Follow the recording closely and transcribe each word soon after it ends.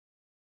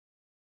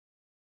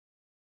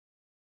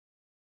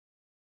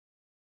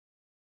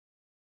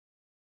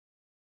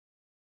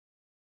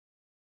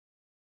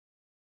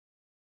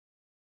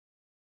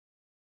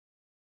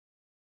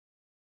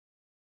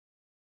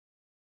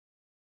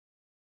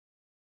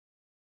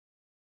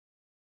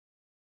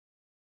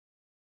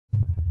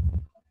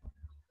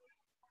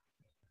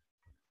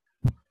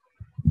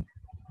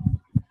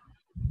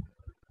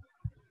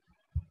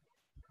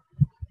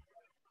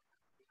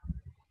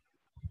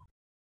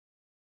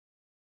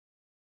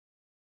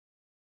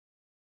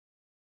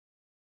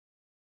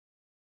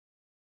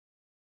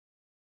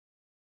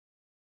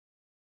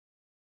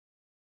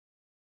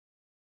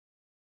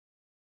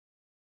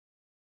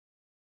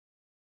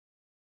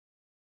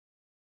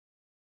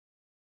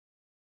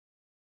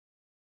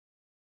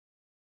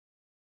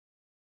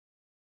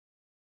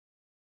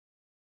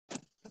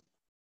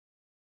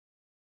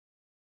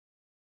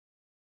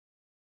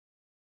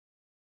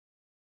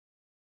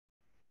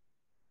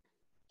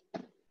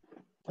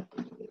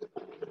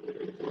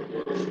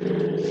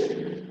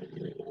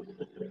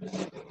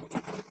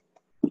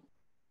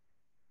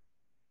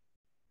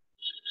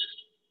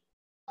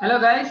Hello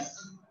guys.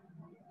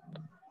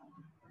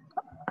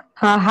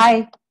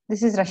 Hi,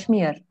 this is Rashmi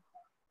here.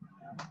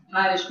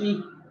 Hi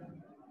Rashmi.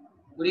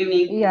 Good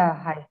evening. Yeah,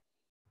 hi.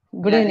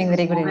 Good Yeah, this evening, is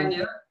very good Mohan evening.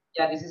 here.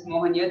 Yeah, this is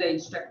Mohan here, the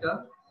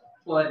instructor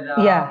for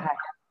Yeah, hi.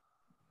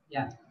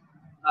 yeah.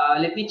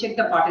 Let me check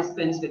the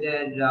participants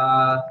whether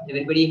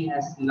everybody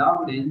has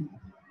logged in.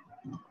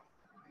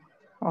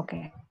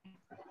 Okay.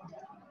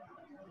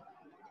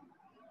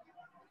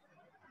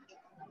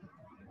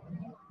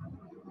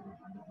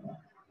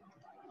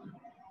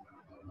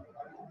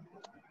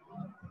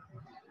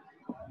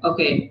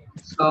 Okay,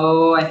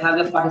 so I have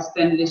the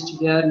participant list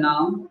here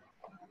now.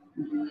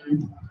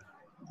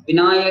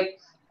 Vinayak,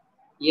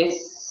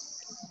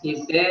 yes,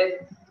 he's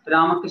there.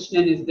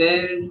 Ramakrishnan is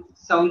there.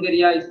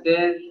 Soundarya is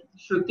there.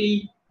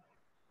 Shruti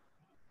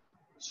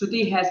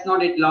has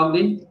not yet logged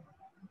in.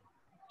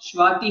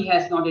 Shwati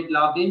has not yet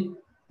logged in.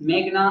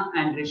 Meghna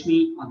and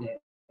Rishmi are there.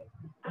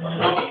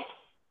 Okay.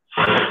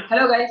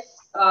 Hello guys.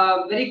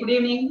 Very good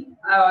evening.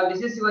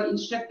 This is your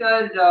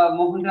instructor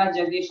Mohanraj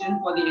Jagdishan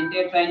for the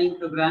entire training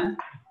program.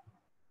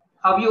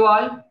 How you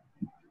all?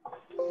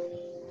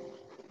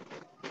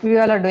 We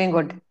all are doing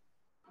good.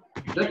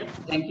 Good.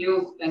 Thank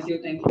you. Thank you.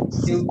 Thank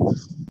you.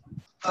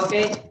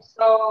 Okay.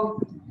 So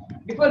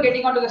before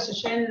getting on to the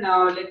session,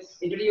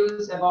 let's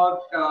introduce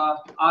about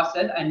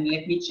ourselves and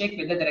let me check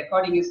whether the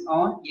recording is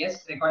on.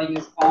 Yes, recording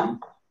is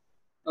on.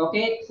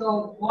 Okay,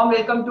 so warm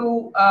welcome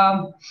to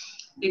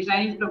the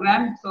training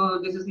program. So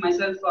this is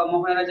myself,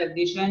 Mohanraj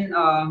Jagdishan.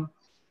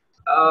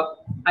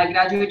 I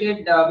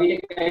graduated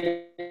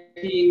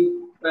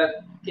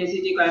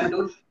KCG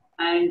Coimbatore,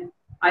 and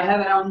I have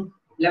around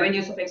 11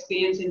 years of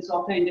experience in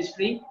software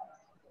industry,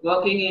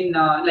 working in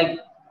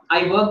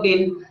I worked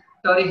in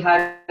Torrey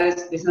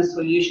Harris Business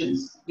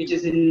Solutions, which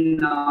is in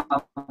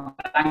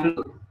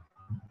Bangalore.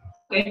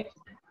 Okay,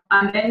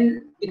 and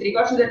then with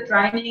regards to the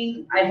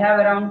training, I have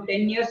around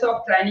 10 years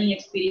of training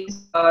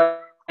experience.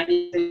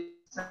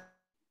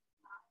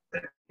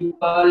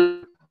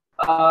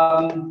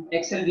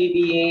 Excel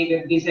VBA,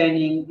 web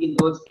designing in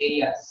those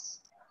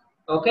areas.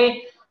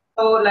 Okay,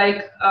 so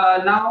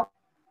now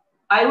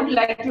I would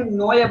like to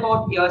know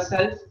about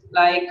yourself,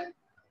 like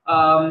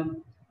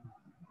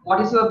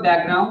what is your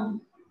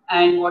background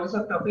and what is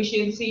your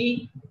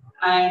proficiency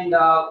and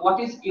what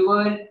is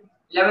your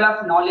level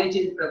of knowledge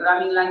in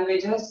programming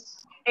languages,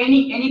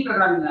 any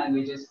programming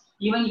languages.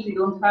 Even if you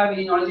don't have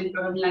any knowledge in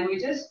programming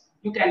languages,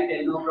 you can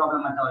tell, no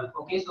problem at all.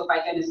 Okay, so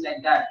Python is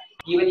like that.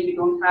 Even if you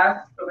don't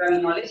have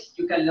programming knowledge,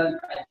 you can learn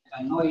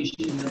Python, no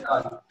issues at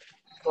all.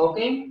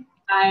 Okay,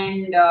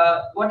 and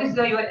what is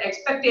your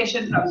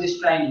expectation from this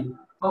training?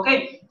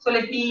 Okay, so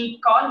let me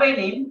call by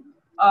name.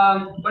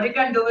 What you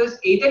can do is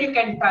either you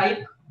can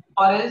type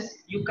or else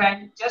you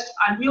can just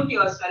unmute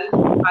yourself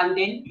and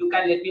then you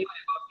can let me know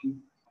about you.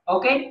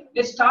 Okay,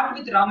 let's start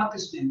with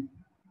Ramakrishnan.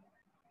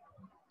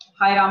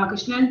 Hi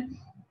Ramakrishnan.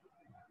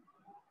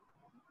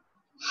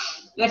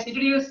 Let's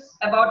introduce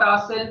about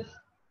ourselves.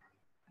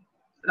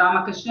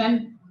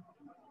 Ramakrishnan.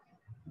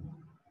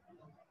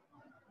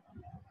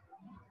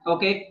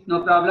 Okay,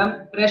 no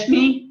problem.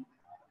 Rashmi.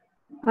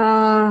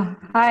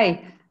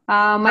 Hi,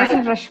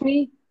 myself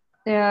Rashmi.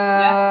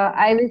 Yeah.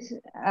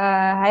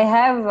 I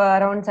have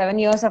around 7+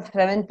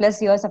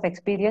 years of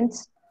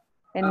experience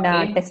in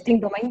Okay. testing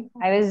domain.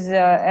 I was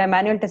a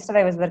manual tester.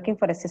 I was working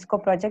for a Cisco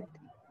project.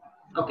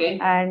 Okay.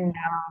 And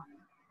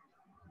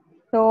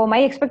so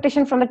my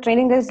expectation from the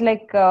training is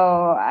like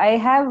I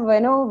have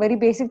very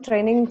basic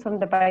training from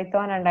the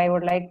Python, and I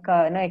would like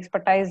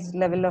expertise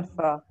level of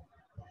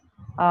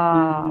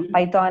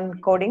Python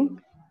coding.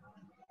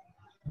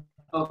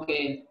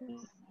 Okay.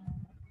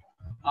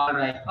 All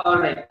right. All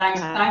right.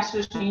 Thanks,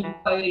 Rishmi,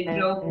 for your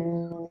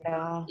intro.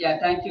 Yeah.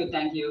 Thank you.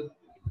 Thank you.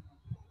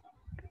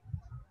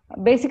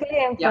 Basically,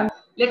 I'm Yeah. from.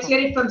 Let's hear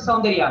it from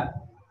Soundarya.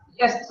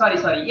 Yes.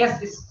 Sorry. Yes.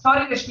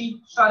 Sorry,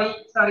 Rishmi. Sorry.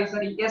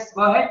 Yes.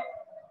 Go ahead.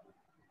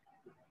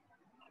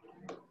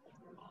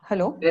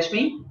 Hello.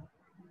 Rashmi.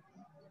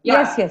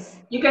 Yeah. Yes.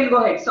 You can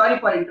go ahead. Sorry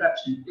for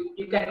interruption.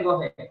 You can go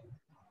ahead.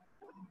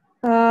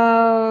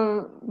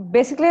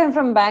 Basically, I'm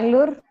from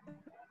Bangalore.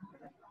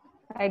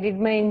 I did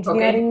my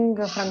engineering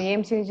from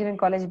AMC Engineering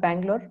College,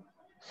 Bangalore.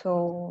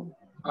 So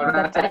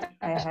that's it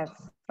I have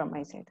from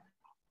my side.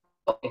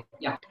 Okay.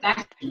 Yeah.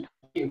 Thank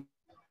you.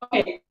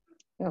 Okay.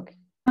 Okay.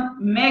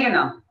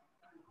 Meghna.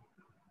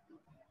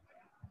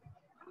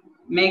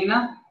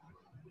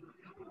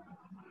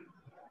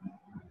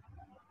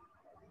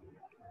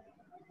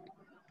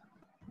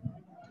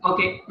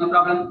 Okay, no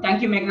problem.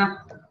 Thank you, Meghna.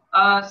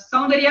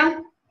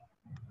 Soundarya.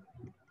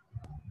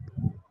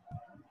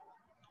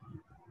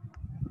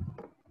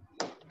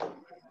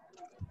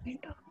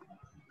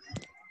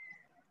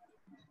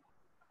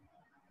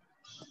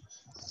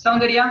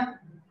 Soundarya.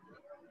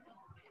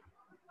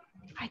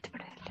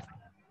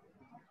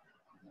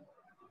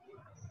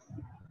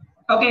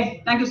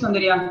 Okay, thank you,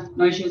 Soundarya.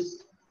 No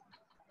issues.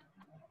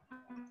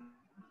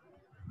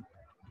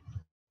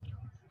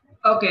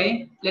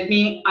 Okay, let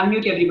me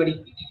unmute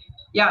everybody.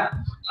 Yeah,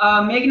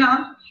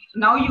 Meghna,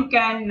 now you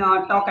can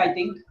talk, I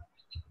think.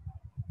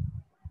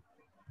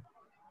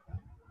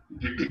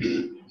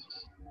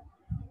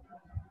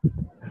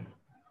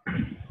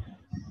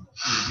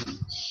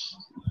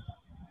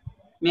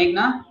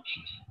 Meghna?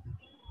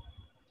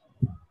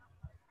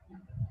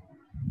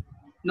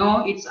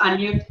 No, it's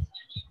unmute.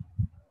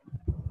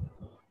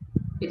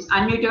 It's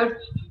unmuted.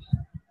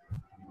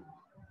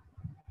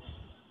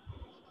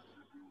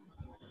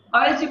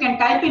 Or else you can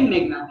type in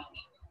Meghna.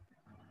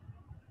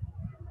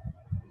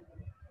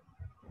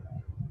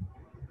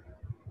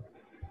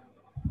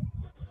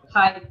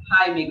 Hi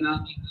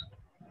Meghna.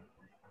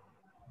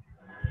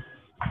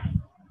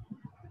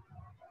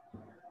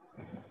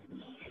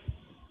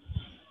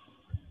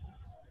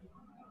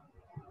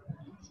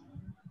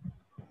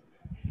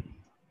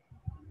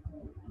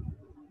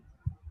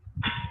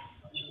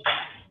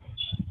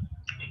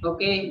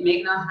 Okay,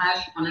 Meghna has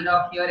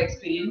 1.5 year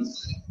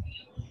experience.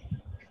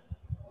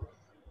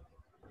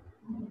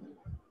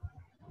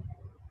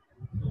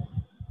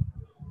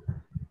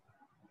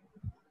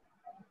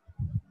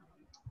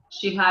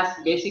 She has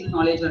basic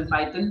knowledge on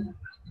Python.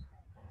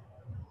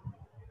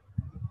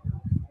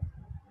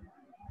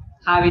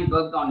 Haven't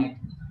worked on it.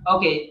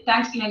 Okay,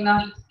 thanks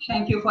Meghna.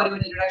 Thank you for your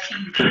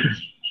introduction.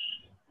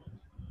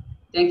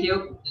 Thank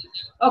you.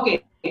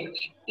 Okay,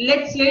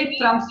 let's hear it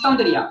from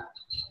Soundarya.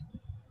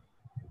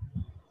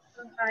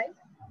 Hi,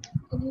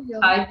 can you hear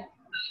me? Hi.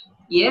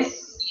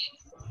 Yes.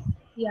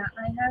 Yeah,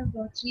 I have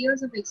 3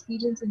 years of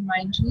experience in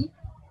Mindtree,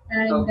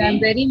 and Okay. I'm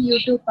very new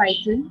to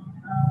Python.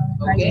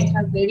 I Okay. just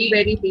have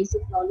very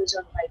basic knowledge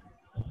on Python.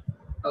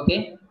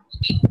 Okay.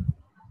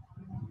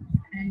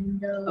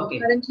 And Okay.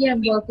 currently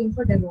I'm working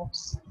for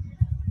DevOps.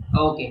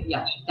 Okay.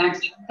 Yeah.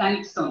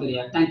 Thanks,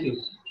 Soundarya. Thank you.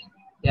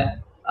 Yeah.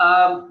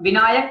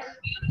 Vinayak.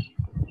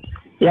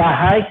 Yeah,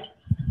 hi.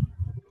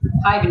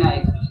 Hi,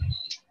 Vinayak.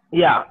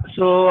 Yeah,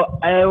 so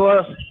I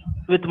was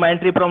with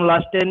Mindtree from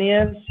last 10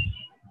 years,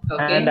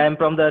 Okay. and I'm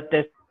from the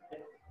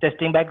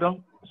testing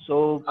background.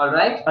 So All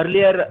right.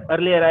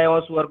 earlier I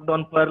was worked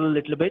on Perl a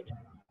little bit,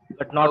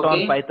 but not on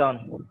Okay. Python.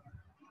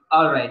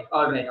 All right.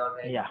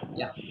 Yeah.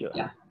 Yeah. Sure.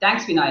 Yeah.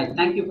 Thanks, Vinayak.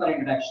 Thank you for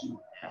introduction.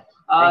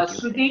 Thank you.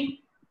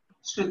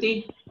 Shruti.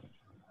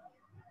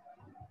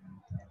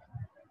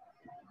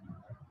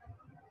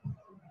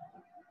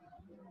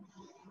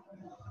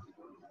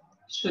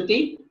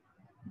 Shruti.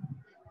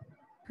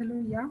 Hello,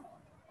 yeah.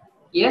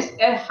 Yes.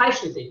 Hi,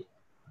 Shruti.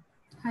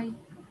 Hi.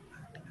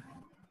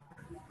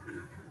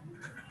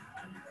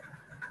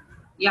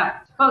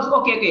 Yeah.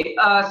 Oh, okay.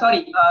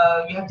 Sorry.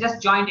 You have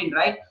just joined in,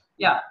 right?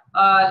 Yeah.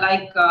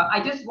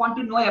 I just want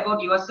to know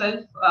about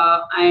yourself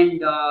and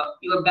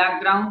your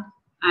background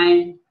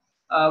and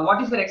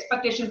what is your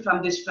expectation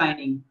from this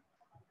training.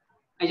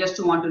 I just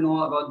want to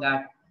know about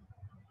that.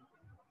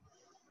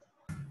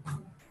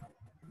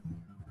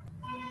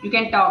 You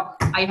can talk.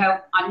 I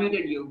have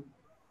unmuted you.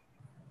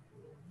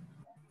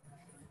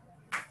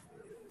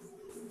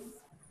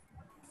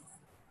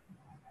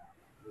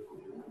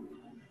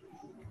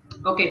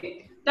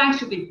 Okay. Thanks,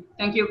 Shruti.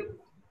 Thank you.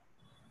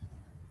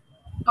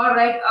 All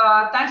right.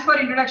 Thanks for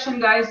introduction,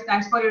 guys.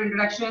 Thanks for your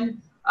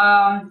introduction.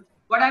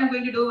 What I'm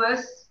going to do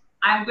is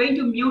I'm going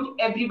to mute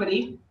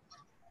everybody.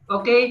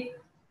 Okay.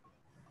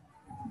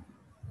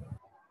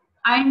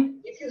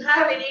 And if you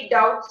have any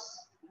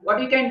doubts,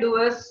 what you can do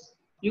is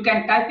you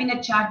can type in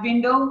a chat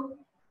window.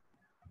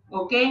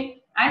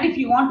 Okay. And if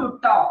you want to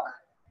talk,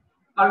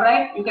 all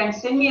right, you can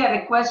send me a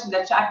request in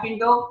the chat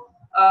window.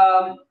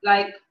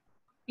 Like,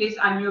 please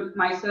unmute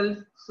myself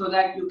so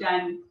that you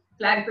can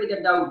clarify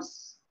the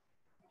doubts.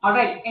 All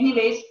right.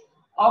 Anyways,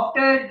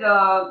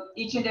 after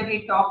each and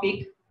every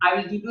topic, I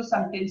will give you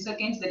some 10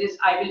 seconds. That is,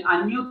 I will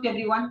unmute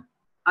everyone,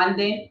 and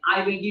then I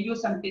will give you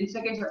some 10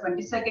 seconds or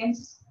 20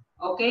 seconds,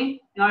 okay,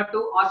 in order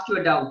to ask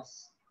your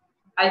doubts.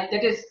 I'll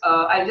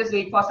just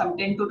wait for some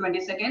 10 to 20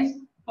 seconds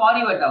for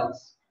your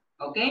doubts,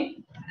 okay?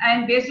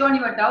 And based on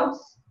your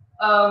doubts,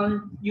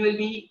 you will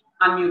be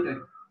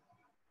unmuted.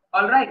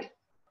 All right.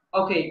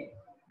 Okay.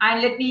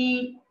 And let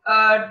me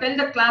tell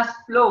the class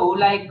flow,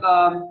 like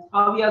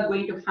how we are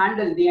going to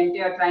handle the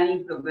entire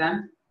training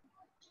program.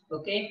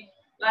 Okay.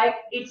 Like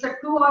it's a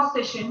 2-hour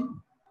session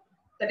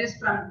that is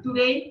from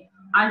today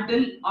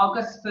until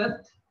August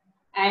 5th.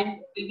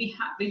 And we'll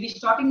be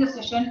starting the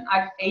session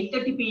at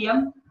 8:30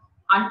 p.m.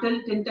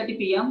 until 10:30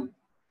 p.m.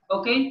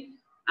 Okay.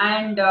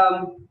 And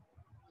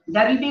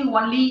there will be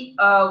only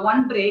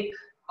one break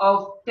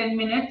of 10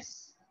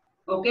 minutes,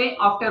 okay,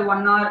 after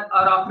 1 hour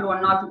or after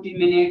 1 hour 15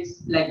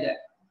 minutes, like that.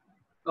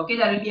 Okay,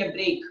 there will be a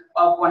break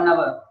of 1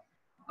 hour.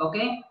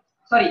 Okay,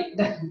 sorry.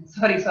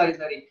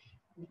 Sorry.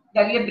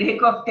 There will be a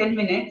break of 10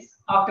 minutes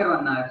after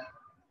 1 hour.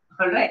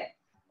 All right.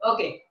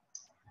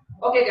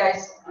 Okay,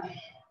 guys,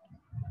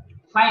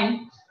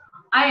 fine.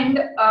 And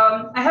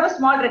I have a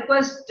small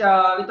request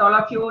with all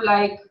of you.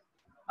 Like,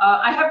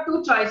 I have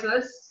two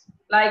choices.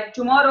 Like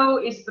tomorrow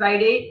is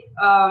Friday.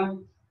 I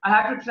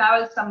have to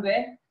travel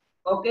somewhere.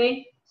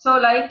 Okay. So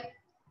like,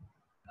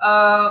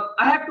 I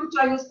have two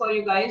choices for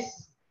you guys.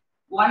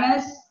 One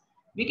is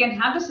we can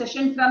have the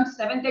session from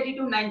 7:30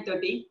 to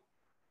 9:30,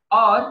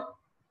 or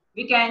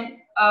we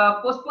can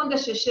postpone the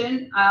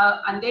session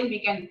and then we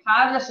can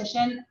have the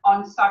session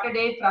on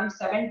Saturday from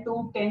 7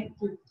 to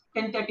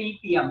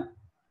 10:30 p.m.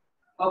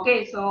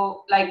 Okay,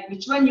 so like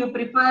which one you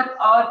prefer,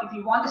 or if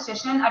you want the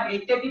session at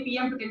 8:30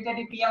 p.m. to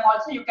 10:30 p.m.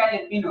 also, you can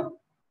let me know.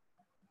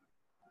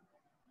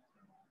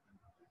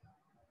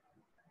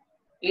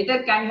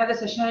 Either can you have the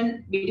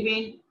session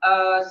between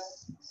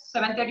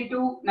 7:30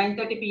 to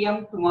 9:30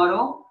 p.m.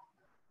 tomorrow,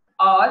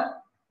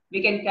 or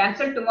we can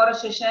cancel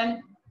tomorrow's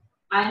session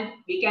and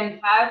we can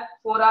have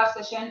 4-hour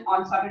session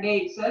on Saturday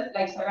itself,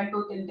 like 7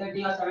 to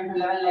 10:30 or 7 to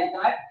 11, like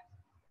that,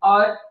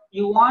 or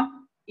you want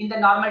in the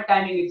normal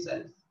timing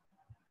itself.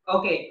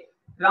 Okay,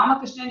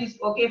 Ramakrishnan is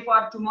okay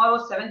for tomorrow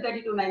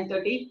 7:30 to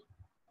 9:30.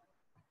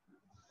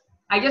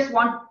 I just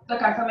want the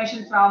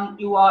confirmation from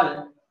you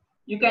all.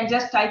 You can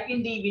just type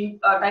in the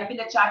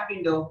chat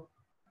window.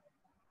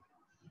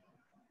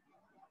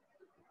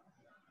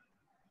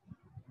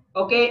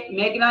 Okay,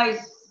 Meghna is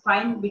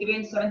fine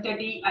between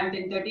 7:30 and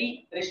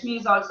 10:30. Rashmi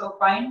is also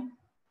fine.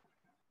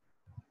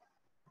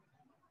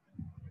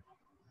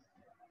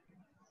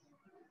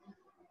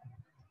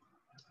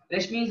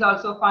 Rashmi is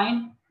also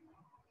fine.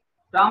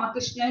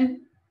 Ramakrishnan,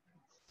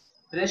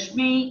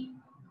 Rashmi,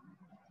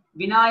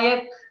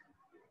 Vinayak,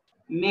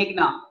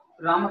 Meghna.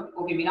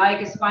 Okay,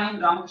 Vinayak is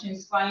fine. Ramakrishnan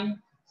is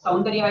fine.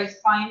 Saundarya is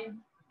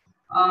fine.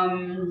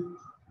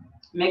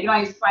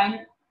 Meghna is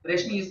fine.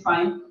 Rashmi is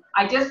fine.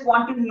 I just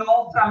want to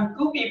know from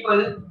two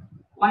people.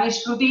 One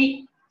is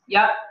Shruti.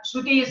 Yeah,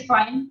 Shruti is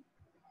fine.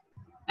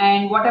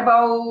 And what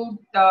about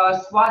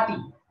Swati?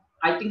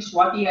 I think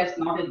Swati has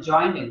not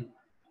joined in.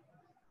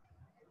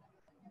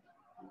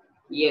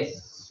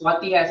 Yes,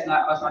 Swati has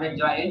not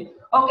joined.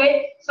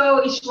 Okay,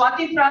 so is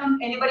Swati from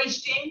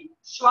anybody's team?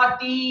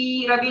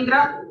 Swati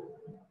Ravindra?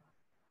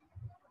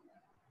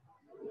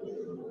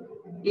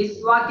 Is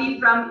Swati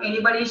from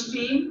anybody's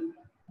team?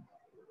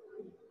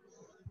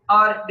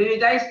 Or do you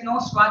guys know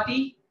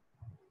Swati?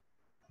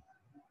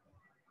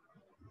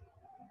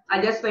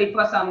 I just wait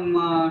for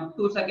some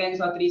 2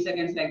 seconds or 3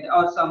 seconds like that,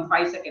 or some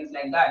 5 seconds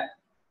like that.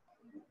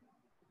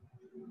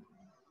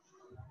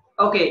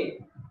 Okay,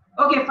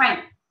 okay,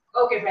 fine.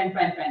 Okay,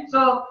 fine.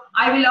 So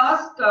I will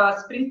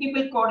ask Spring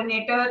People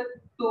Coordinator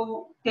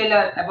to tell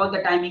her about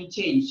the timing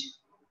change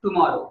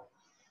tomorrow.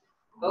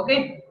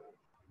 Okay,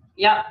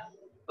 yeah.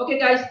 Okay,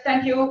 guys,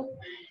 thank you.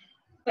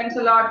 Thanks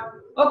a lot.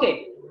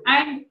 Okay,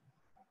 and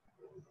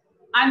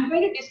I'm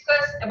going to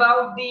discuss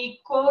about the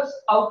course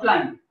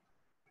outline.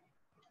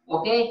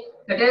 Okay,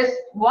 that is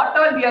what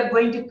all we are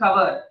going to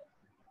cover.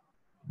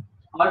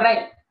 All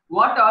right,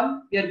 what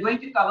all we are going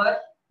to cover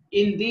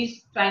in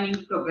this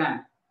training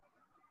program.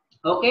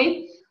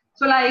 Okay,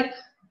 so like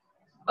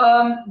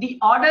the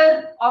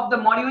order of the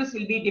modules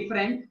will be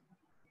different.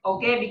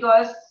 Okay,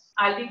 because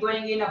I'll be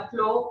going in a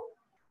flow.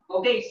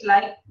 Okay, it's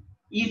like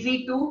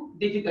easy to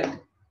difficult.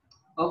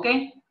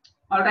 Okay,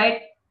 all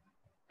right,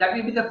 that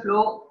will be the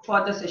flow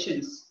for the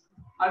sessions.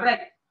 All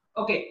right,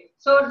 okay,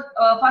 so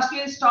first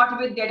we'll start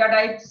with data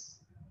types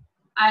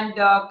and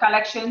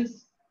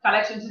collections.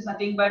 Collections is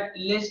nothing but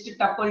list,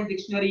 tuple,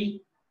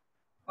 dictionary.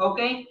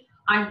 Okay,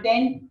 and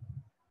then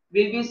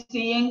we'll be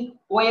seeing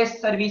OS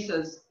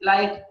services,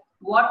 like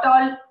what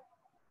all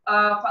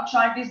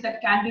functionalities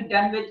that can be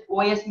done with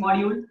OS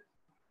module.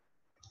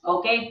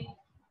 Okay,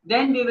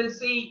 then we will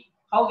see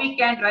how we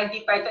can write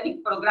the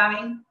Pythonic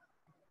programming.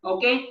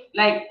 Okay,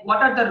 like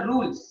what are the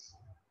rules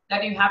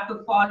that you have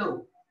to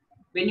follow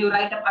when you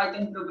write a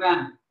Python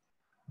program,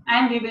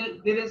 and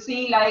we will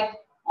see like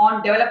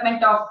on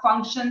development of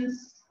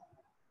functions,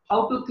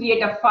 how to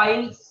create a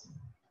files.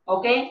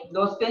 Okay,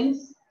 those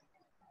things,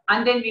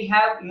 and then we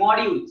have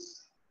modules.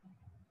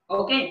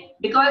 Okay,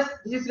 because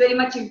this is very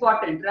much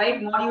important, right?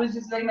 Modules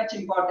is very much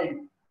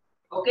important.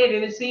 Okay,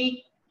 we will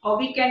see how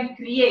we can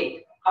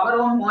create our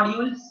own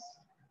modules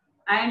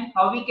and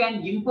how we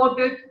can import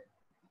it.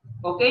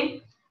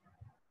 Okay,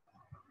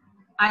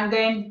 and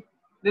then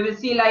we will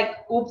see like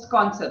OOPS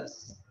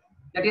concepts,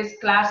 that is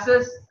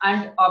classes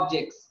and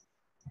objects.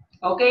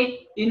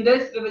 Okay, in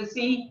this we will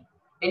see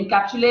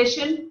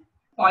encapsulation,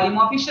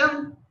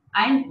 polymorphism,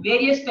 and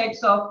various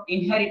types of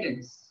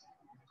inheritance.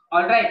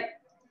 All right,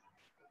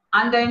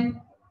 and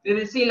then we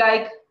will see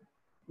like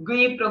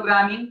GUI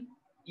programming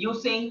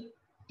using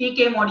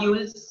TK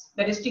modules,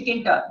 that is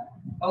Tkinter.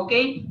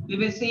 Okay, we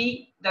will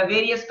see the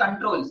various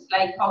controls,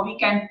 like how we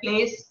can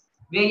place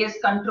various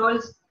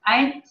controls,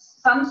 and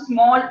some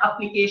small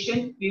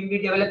application we will be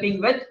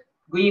developing with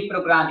GUI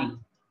programming.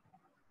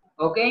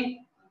 Okay,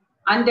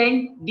 and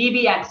then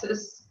DB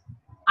access.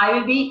 I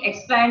will be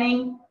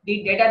explaining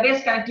the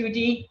database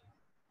connectivity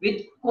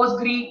with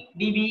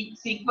PostgreDB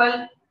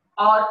SQL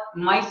or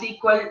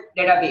MySQL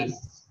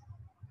database.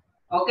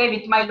 Okay,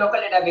 with my local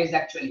database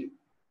actually.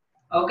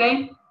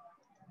 Okay,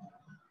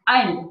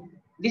 and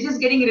this is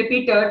getting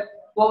repeated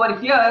over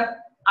here.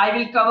 I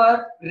will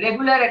cover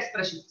regular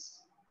expressions.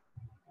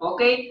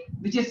 Okay,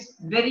 which is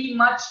very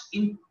much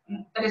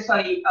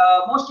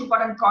most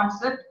important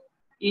concept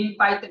in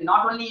Python.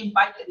 Not only in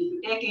Python, if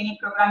you take any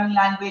programming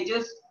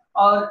languages,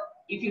 or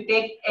if you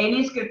take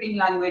any scripting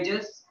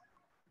languages,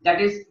 that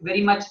is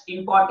very much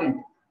important.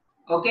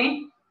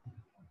 Okay,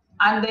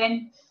 and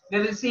then we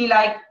will see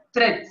like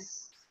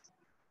threads.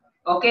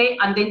 Okay,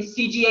 and then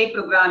CGI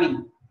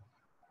programming.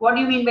 What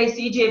do you mean by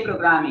CGI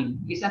programming?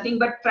 It's nothing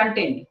but front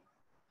end.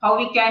 How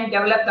we can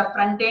develop the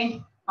front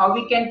end, how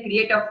we can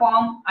create a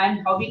form, and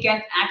how we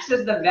can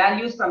access the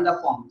values from the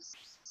forms.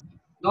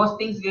 Those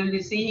things we will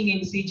be seeing in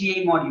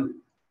CGI module.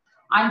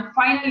 And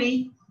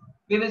finally,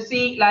 we will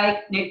see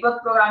like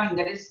network programming,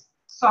 that is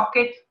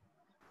socket,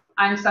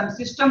 and some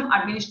system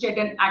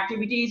administrative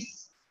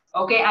activities,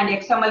 okay, and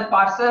XML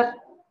parser.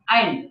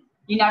 And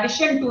in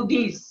addition to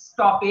these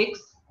topics,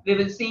 we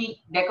will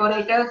see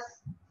decorators,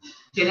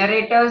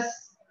 generators,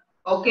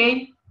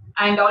 okay,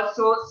 and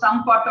also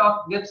some part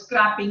of web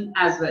scraping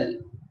as well.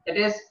 That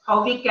is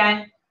how we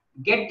can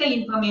get the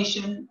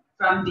information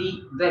from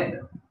the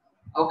web.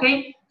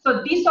 Okay,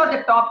 so these are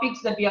the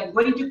topics that we are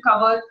going to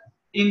cover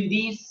in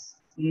these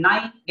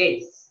 9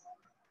 days.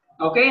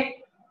 Okay,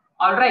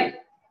 all right,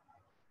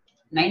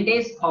 9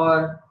 days,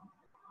 or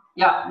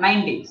yeah,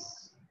 9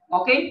 days.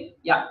 Okay,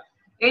 yeah.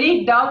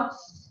 Any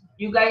doubts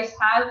you guys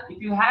have?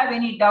 If you have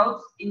any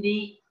doubts in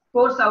the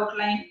course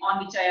outline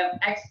on which I have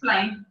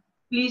explained,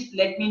 please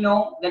let me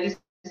know. That is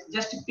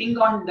just ping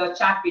on the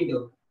chat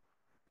window.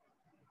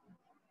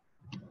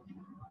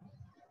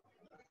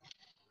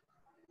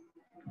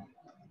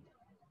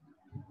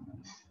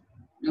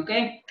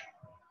 Okay,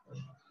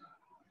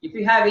 if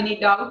you have any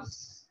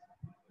doubts,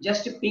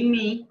 just ping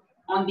me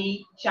on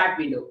the chat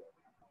window.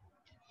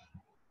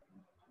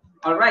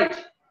 All right.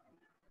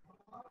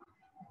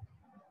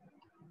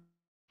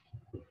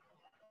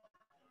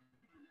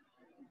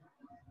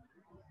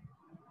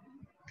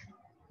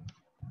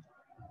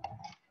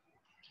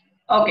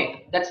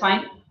 Okay, that's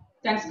fine.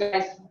 Thanks,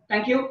 guys.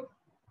 Thank you.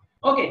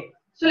 Okay,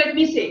 so let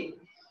me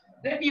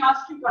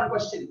ask you one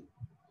question.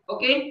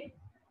 Okay,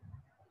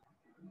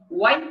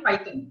 why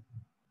Python?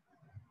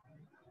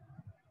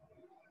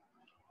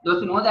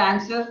 Those who know the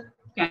answer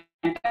can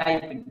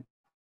type in.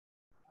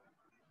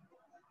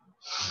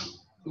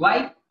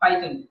 Why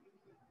Python?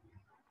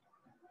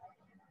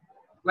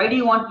 Why do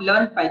you want to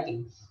learn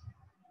Python?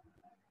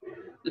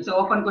 It's an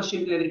open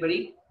question to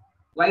everybody.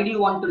 Why do you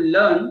want to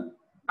learn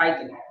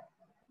Python?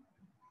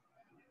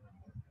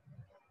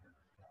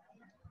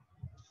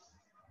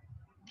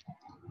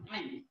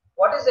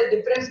 What is the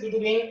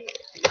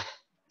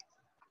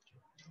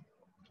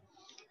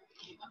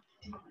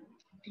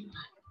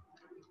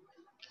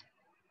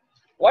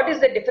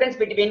difference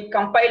between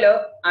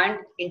compiler and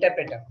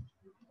interpreter?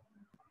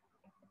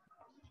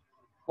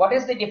 What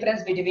is the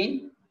difference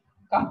between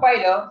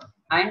compiler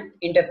and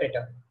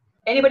interpreter?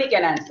 Anybody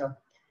can answer.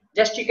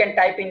 Just you can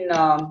type in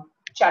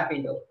chat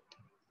window.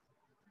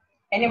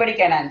 Anybody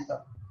can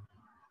answer.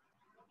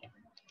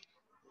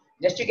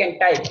 Just you can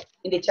type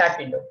in the chat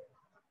window.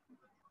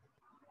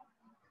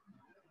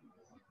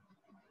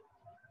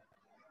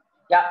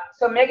 Yeah,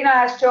 so Meghna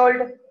has told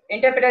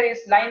interpreter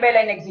is line by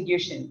line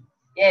execution.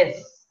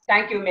 Yes,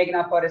 thank you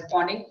Meghna for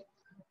responding.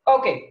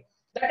 Okay,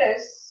 that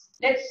is,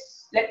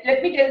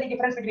 let me tell the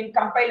difference between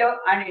compiler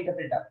and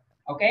interpreter.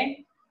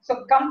 Okay,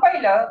 so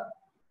compiler,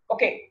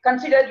 okay,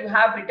 consider you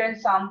have written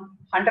some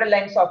 100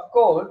 lines of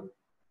code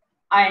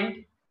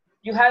and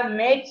you have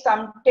made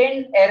some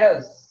 10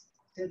 errors,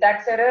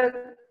 syntax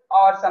error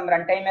or some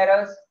runtime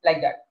errors like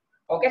that.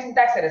 Okay,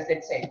 syntax errors,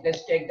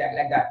 let's take that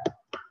like that.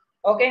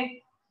 Okay.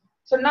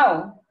 So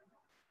now,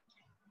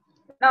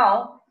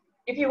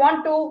 if you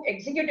want to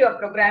execute your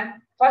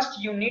program,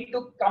 first you need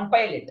to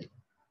compile it.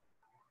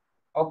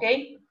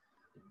 Okay,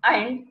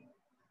 and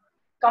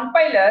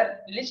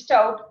compiler lists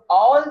out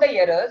all the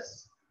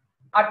errors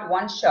at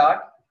one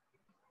shot,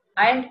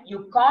 and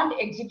you can't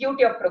execute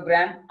your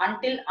program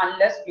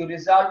unless you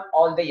resolve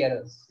all the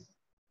errors.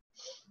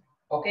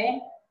 Okay,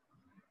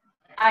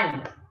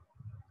 and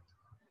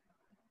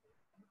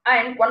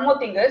one more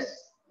thing is,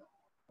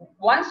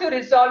 once you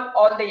resolve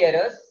all the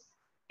errors,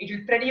 it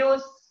will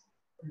produce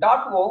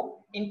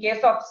 .o in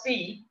case of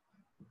C,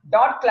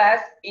 .class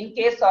in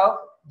case of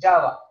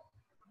Java.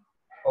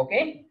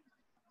 Okay,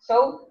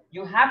 so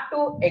you have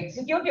to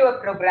execute your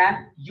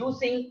program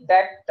using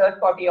that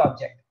third-party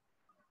object.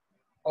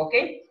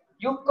 Okay,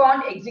 you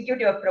can't execute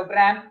your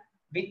program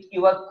with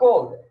your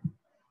code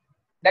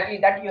that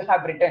you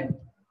have written.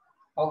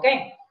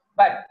 Okay,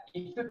 but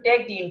if you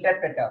take the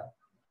interpreter,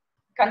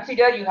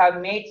 consider you have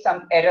made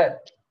some error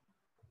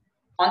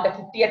on the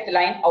 50th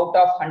line out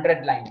of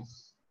 100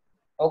 lines.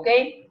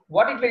 Okay,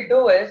 what it will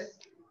do is,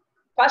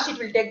 first it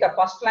will take the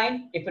first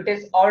line. If it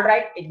is all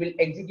right, it will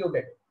execute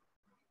it.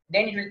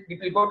 Then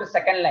it will go to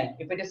second line.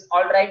 If it is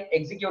all right,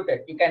 execute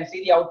it. You can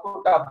see the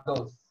output of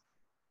those.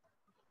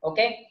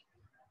 Okay,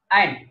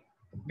 and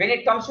when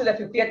it comes to the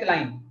 50th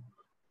line,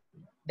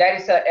 there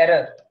is an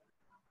error.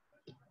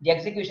 The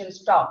execution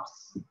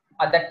stops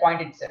at that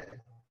point itself.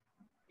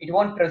 It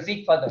won't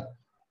proceed further.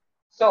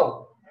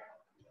 So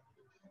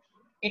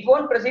it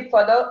won't proceed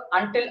further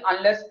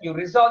unless you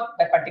resolve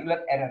that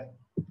particular error.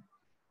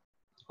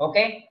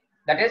 Okay,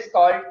 that is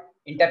called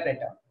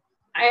interpreter.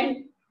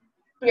 And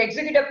to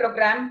execute a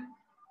program,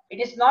 it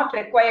is not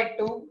required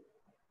to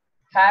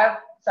have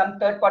some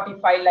third-party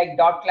file like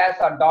 .class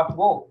or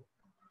 .o.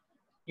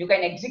 You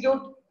can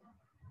execute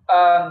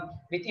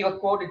with your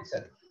code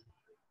itself.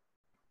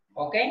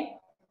 Okay,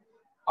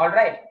 all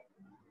right.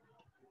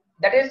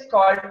 That is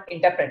called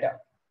interpreter.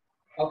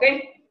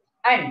 Okay,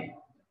 and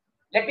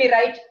let me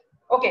write.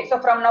 Okay, so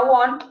from now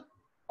on,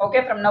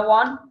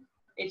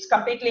 it's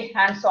completely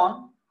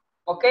hands-on.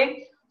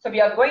 Okay, so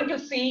we are going to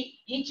see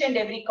each and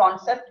every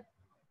concept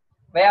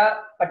via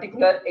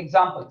particular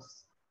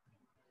examples.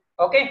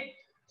 Okay,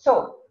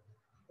 so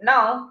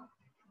now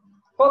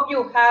hope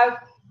you have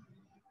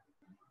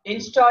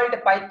installed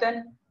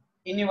Python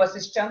in your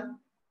system.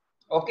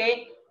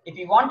 Okay, if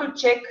you want to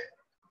check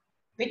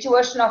which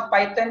version of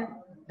Python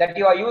that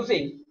you are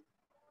using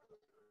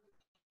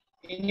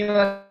in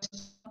your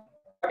system,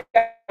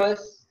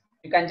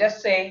 you can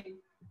just say,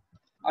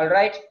 all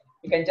right,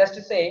 you can just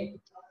say,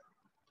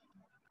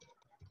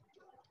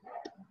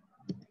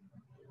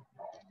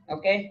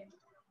 okay,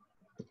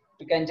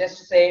 you can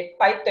just say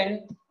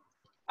Python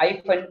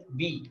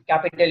 -v,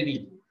 capital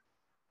V.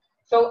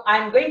 So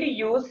I'm going to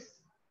use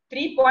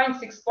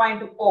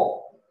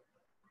 3.6.0,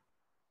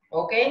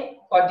 okay,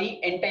 for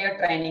the entire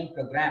training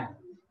program.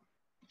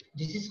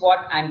 This is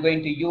what I'm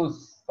going to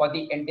use for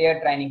the entire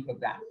training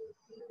program.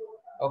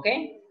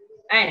 Okay,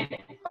 and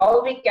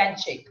how we can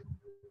check?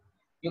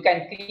 You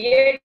can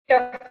create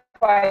a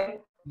file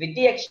with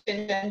the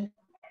extension.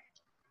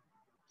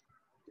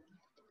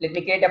 Let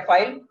me create a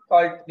file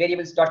called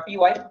variables.py.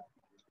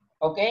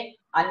 Okay,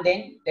 and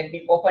then let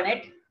me open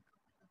it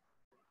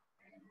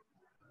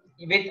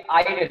with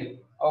idle.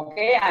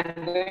 Okay,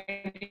 I'm going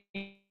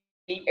to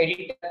the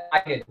editor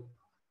idle.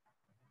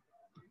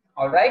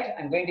 All right,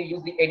 I'm going to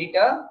use the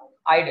editor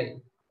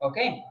idle.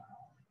 Okay,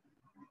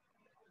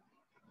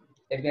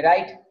 let me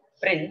write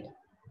print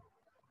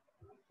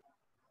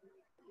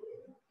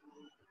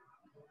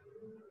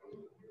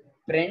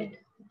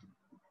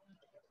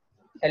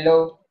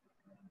hello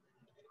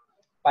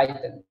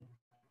Python.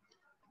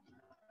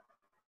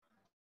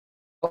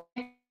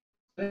 Okay,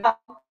 now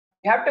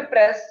you have to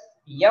press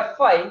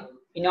F5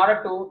 in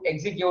order to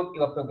execute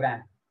your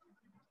program.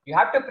 You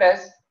have to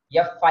press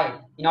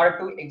F5 in order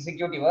to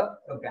execute your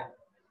program.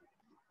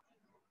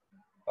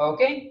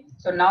 Okay,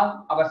 so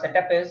now our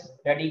setup is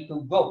ready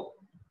to go.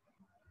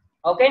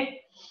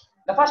 Okay,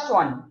 the first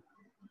one,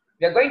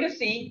 we are going to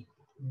see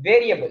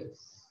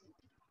variables.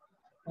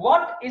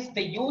 What is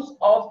the use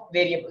of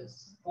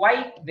variables?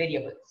 Why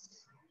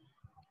variables?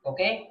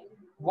 Okay,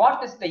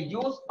 what is the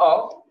use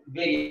of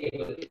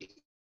variables?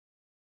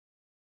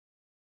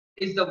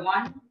 Is the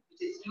one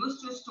which is used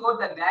to store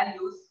the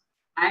values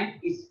and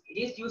it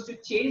is used to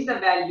change the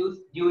values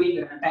during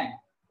the runtime.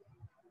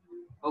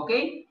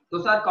 Okay,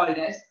 those are called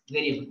as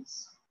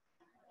variables.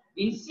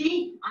 In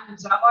C and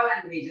Java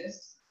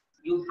languages,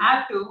 you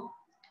have to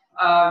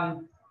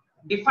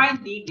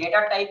define the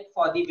data type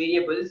for the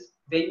variables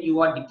when you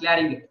are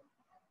declaring it,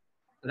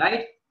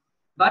 right?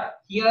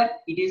 But here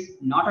it is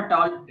not at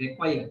all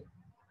required.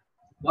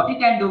 What you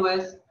can do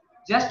is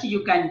just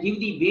you can give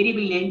the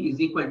variable name is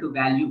equal to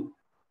value.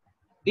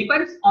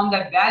 Depends on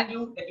the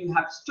value that you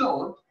have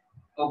stored.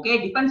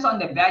 Okay, depends on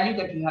the value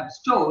that you have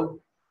stored,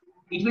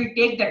 it will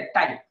take that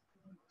type.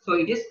 So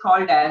it is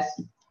called as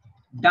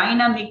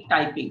dynamic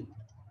typing.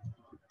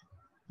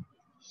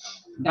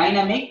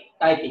 Dynamic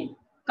typing.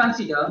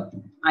 Consider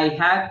I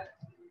have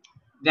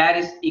var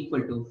is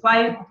equal to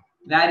 5,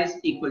 var is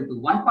equal to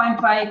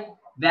 1.5,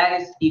 var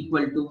is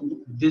equal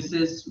to this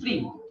is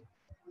string,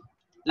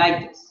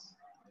 like this.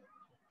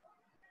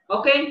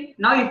 Okay,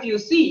 now if you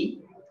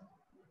see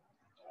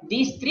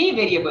these three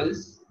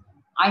variables,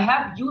 I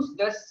have used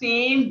the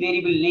same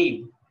variable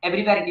name.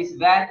 Everywhere it is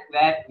var,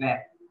 var, var.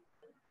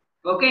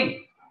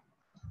 Okay,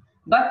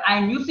 but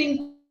I'm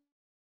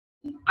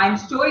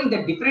storing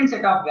the different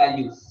set of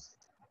values.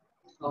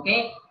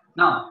 Okay,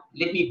 now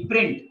let me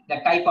print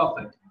the type of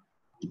it.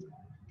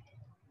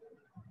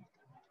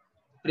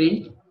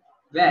 Print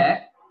var,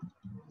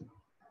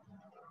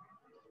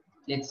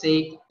 let's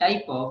say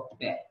type of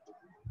var.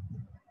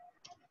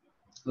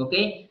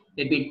 Okay,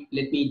 let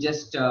me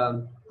just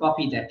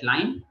copy that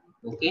line.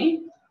 Okay,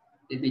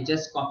 let me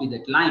just copy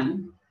that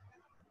line.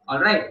 All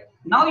right,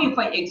 now if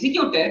I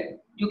execute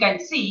it, you can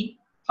see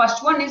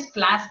first one is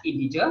class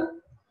integer,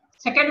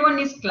 second one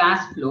is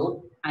class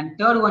float, and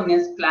third one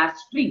is class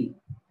string.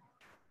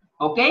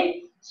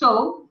 Okay,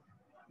 so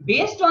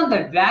based on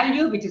the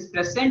value which is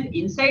present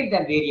inside the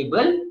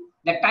variable,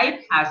 the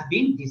type has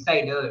been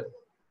decided.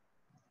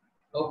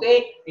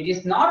 Okay, it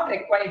is not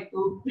required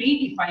to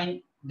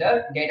predefine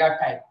the data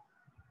type.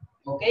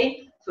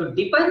 Okay, so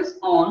depends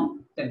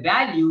on the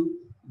value,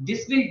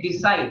 this will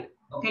decide.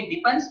 Okay,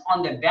 depends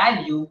on the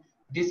value,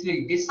 this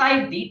will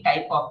decide the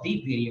type of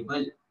the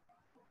variable.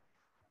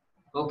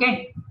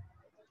 Okay,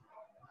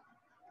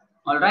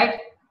 all right,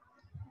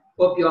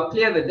 hope you are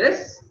clear with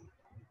this.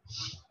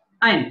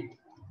 And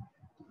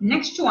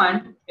next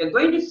one, you're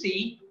going to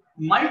see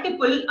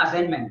multiple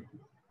assignment.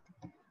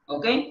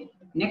 Okay,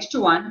 next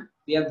one,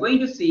 we are going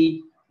to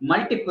see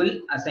multiple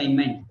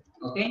assignment.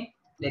 Okay,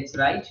 let's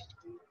write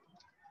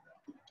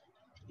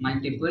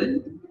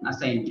multiple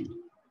assignment.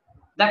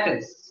 That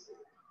is,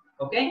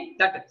 okay,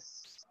 that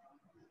is,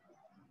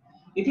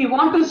 if you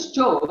want to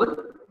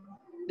store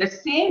the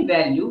same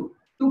value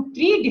to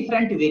 3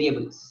 different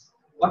variables,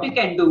 what you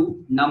can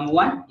do,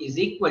 num1 is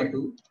equal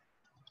to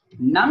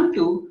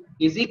num2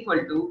 is equal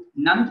to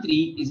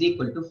num3 is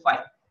equal to 5.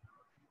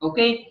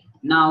 Okay,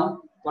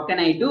 now what can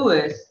I do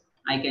is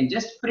I can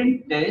just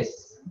print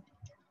this.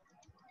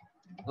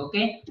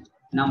 Okay,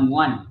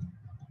 num1,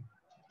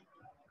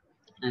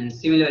 and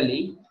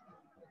similarly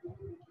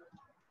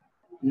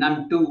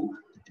num2,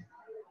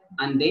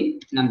 and then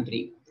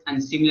num3,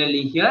 and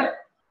similarly here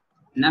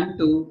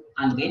num2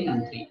 and then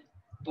num3.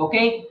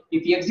 Okay,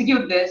 if you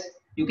execute this,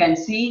 you can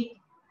see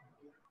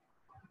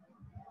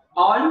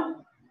all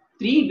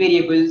 3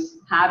 variables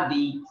have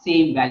the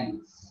same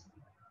values.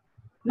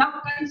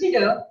 Now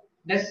consider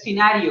the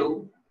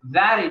scenario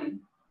wherein,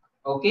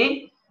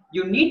 okay,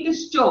 you need to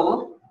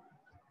store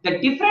the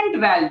different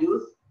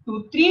values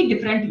to 3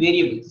 different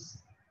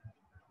variables.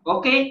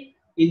 Okay,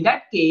 in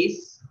that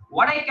case,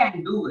 what I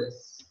can do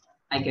is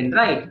I can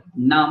write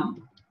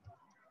num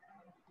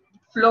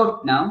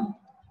float num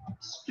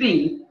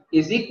string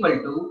is equal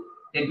to,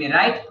 let me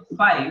write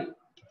 5,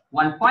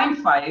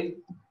 1.5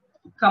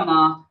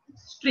 comma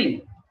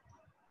string.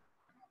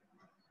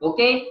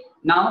 Okay,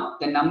 now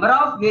the number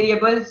of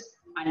variables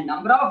and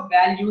number of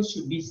values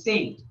should be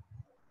same.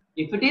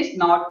 If it is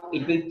not,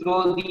 it will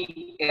throw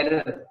the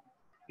error.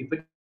 If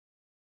it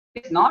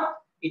is not,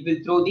 it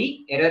will throw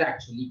the error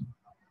actually.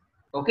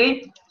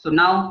 Okay, so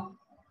now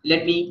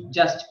let me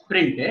just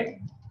print it.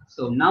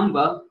 So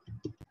number,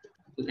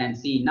 you can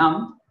see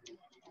num,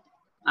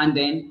 and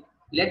then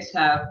let's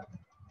have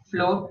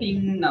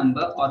floating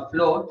number or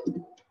float.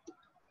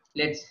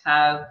 Let's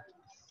have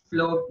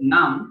float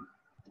num,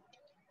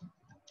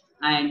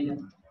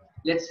 and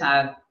let's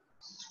have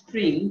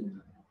string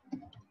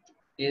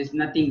is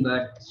nothing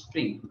but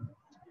string.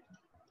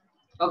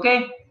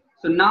 Okay,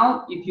 so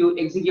now if you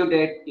execute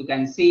it, you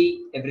can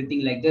see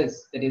everything like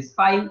this. That is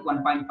 5,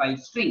 1.5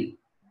 string.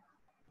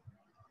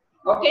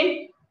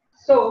 Okay,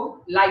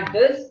 so like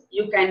this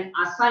you can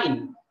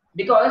assign,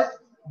 because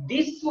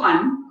this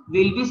one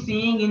we'll be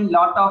seeing in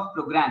lot of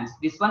programs.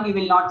 This one we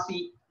will not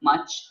see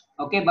much.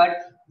 Okay, but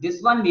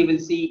this one we will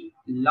see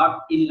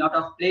lot in lot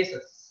of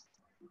places.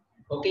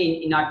 Okay,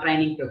 in our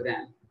training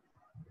program.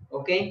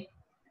 Okay,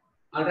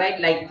 all right,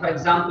 like for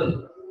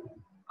example,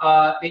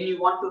 when you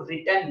want to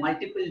return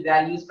multiple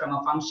values from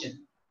a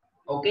function,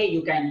 okay,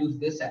 you can use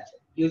this actually.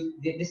 Use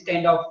this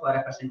kind of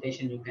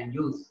representation you can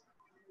use.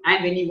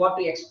 And when you want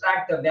to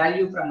extract the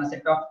value from a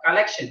set of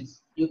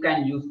collections, you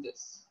can use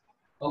this.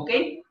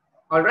 Okay,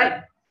 all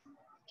right.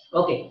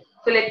 Okay,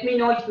 so let me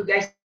know if you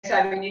guys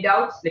have any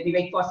doubts. Let me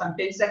wait for some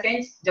 10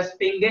 seconds. Just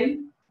ping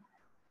in.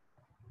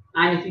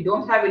 And if you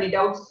don't have any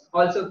doubts,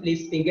 also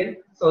please ping in,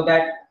 so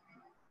that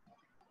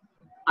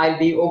I'll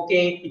be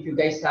okay if you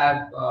guys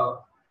have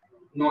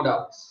no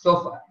doubts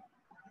so far.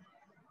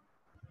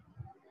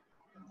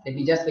 Let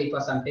me just wait for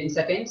some 10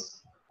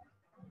 seconds.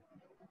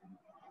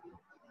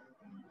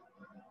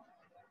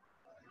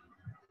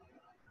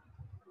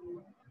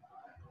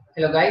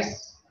 Hello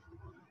guys.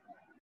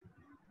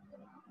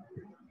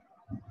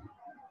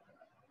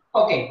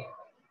 Okay,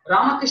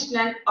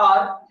 Ramakrishnan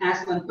R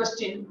has one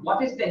question.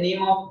 What is the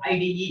name of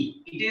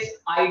IDE? It is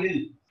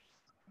idle.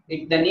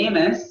 The name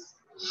is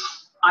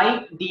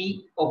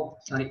IDO.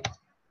 Sorry.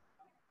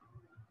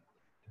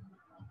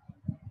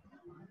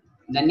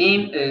 The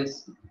name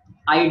is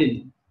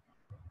idle.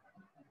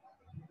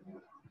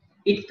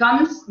 It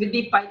comes with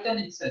the Python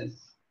itself.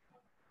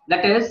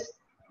 That is,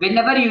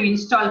 whenever you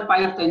install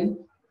Python,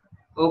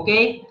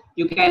 okay,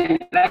 you can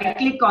right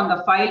click on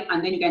the file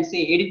and then you can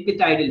say edit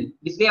with idle.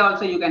 This way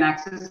also you can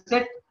access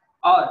it,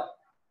 or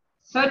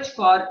search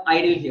for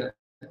idle here.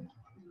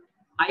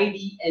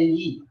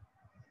 IDLE.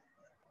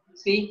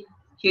 See,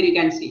 here you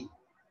can see.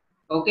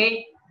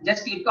 Okay,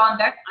 just click on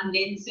that and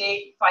then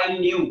say file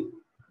new.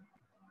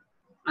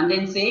 And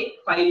then say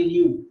file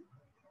new.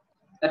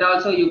 That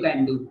also you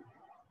can do.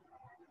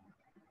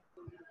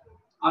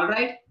 All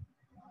right.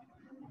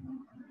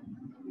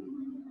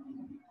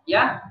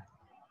 Yeah.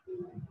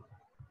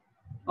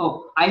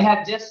 Oh, I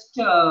have just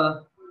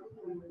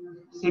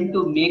sent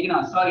to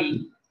Meghna.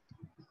 Sorry.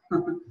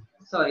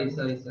 sorry.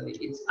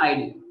 It's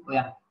idle. Oh,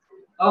 yeah.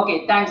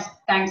 Okay.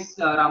 Thanks,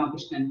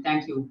 Ramakrishnan.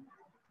 Thank you.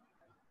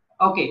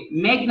 Okay,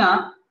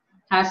 Meghna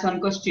has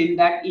one question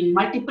that in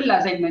multiple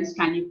assignments,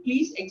 can you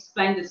please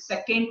explain the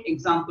second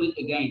example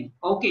again?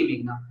 Okay,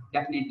 Meghna,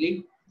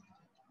 definitely.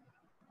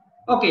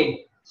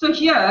 Okay, so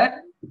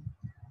here,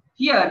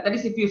 that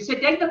is, if you say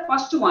take the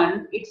first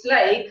one, it's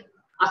like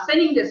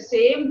assigning the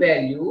same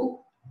value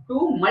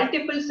to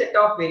multiple set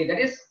of variables,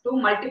 that is to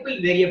multiple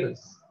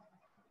variables.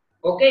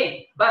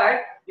 Okay,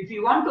 but if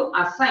you want to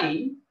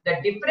assign the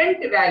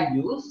different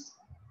values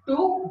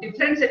to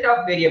different set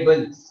of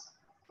variables,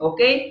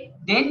 okay,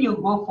 then you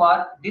go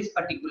for this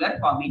particular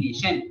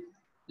combination.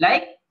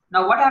 Like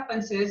now what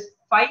happens is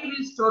 5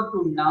 will store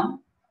to num,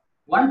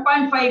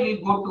 1.5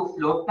 will go to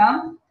float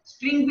num,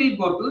 string will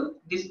go to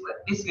this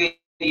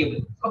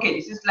variable. Okay,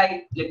 this is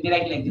like, let me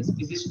write like this.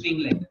 This is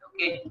string like that.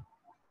 Okay.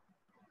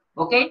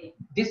 Okay,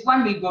 this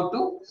one will go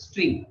to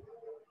string.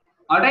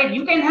 All right,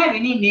 you can have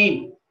any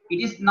name.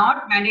 It is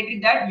not mandatory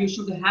that you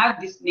should have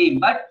this name,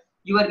 but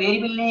your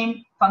variable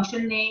name,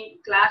 function name,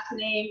 class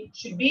name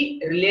should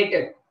be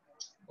related.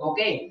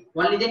 Okay,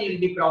 only then it will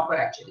be proper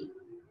actually.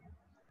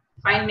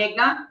 Fine,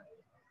 Meghna?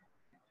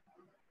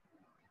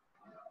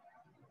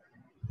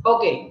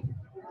 Okay,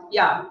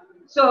 yeah.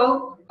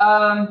 So,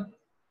 when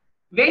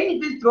it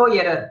will throw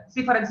error,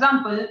 see for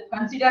example,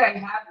 consider I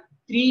have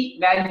 3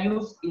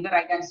 values in the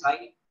right hand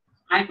side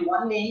and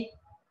only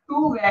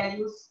 2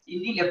 values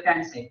in the left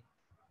hand side.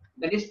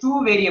 That is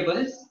 2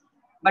 variables,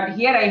 but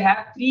here I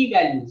have 3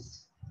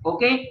 values.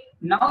 Okay,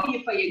 now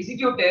if I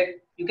execute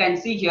it, you can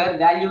see here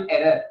value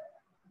error.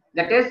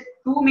 That is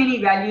too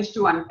many values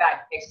to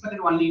unpack, expected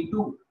only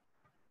 2.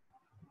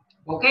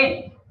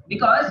 Okay,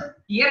 because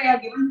here I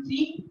have given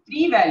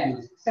three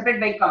values separate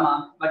by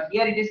comma, but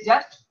here it is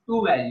just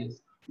 2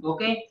 values.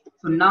 Okay,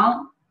 so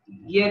now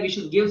here we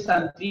should give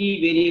some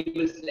 3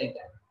 variables like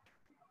that.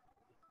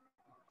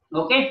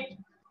 Okay,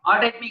 all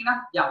right,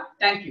 Meghna? Yeah,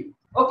 thank you.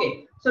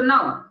 Okay, so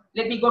now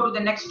let me go to the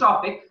next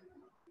topic.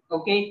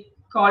 Okay,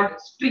 called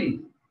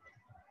string.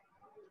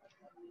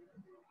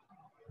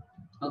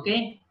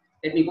 Okay,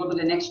 let me go to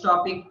the next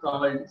topic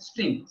called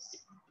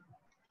strings.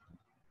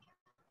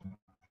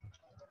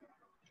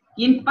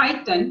 In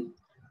Python,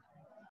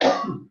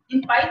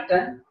 in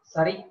Python,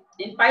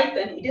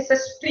 it is a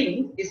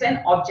string is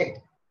an object.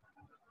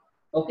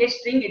 Okay,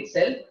 string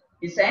itself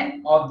is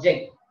an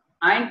object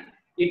and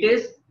it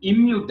is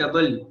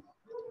immutable.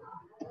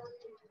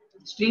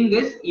 String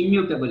is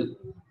immutable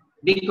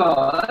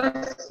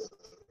because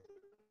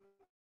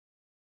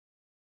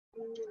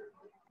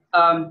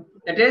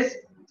that is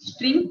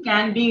string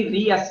can be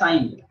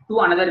reassigned to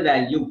another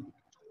value.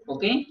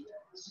 Okay,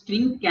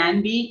 string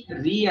can be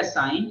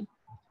reassigned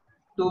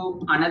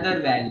to another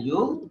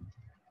value.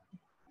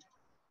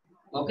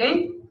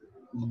 Okay,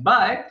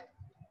 but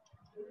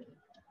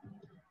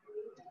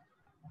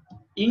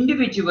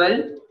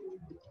individual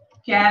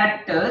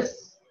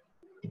characters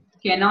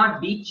cannot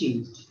be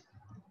changed.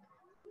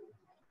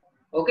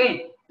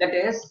 Okay, that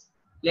is,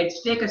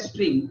 let's take a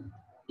string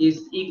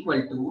is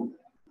equal to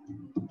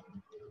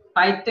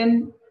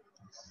Python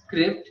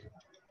script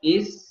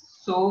is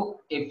so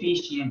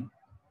efficient.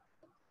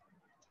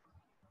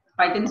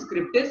 Python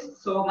script is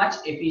so much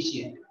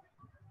efficient.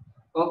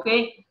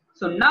 Okay,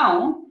 so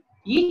now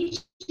each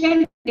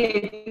and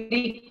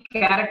every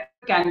character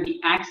can be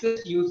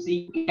accessed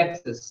using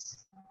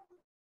indexes.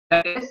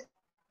 That is,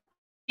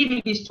 it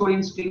will be stored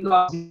in string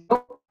of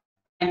 0,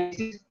 and this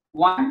is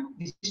 1,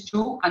 this is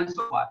 2, and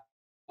so on.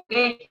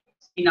 Okay,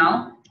 see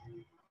now,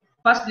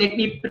 first let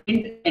me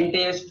print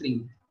entire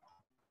string.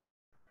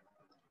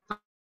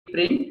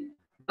 Print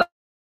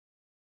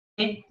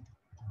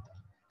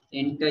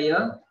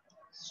entire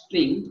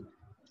string.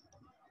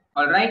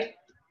 All right,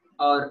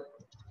 or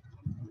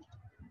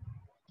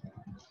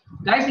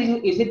guys,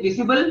 is it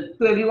visible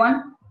to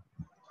everyone?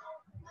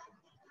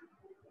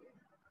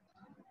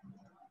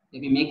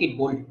 Let me make it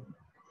bold.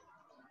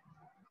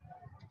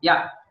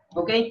 Yeah,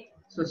 okay,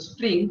 so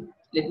string,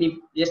 let me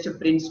just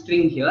print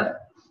string here.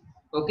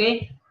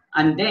 Okay,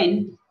 and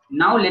then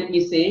now let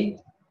me say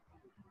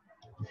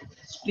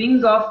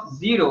string of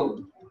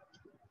 0,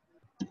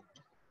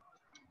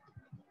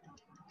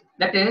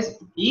 that is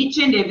each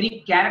and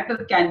every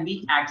character can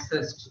be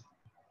accessed.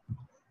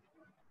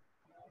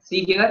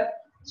 See here,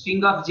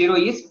 string of 0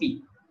 is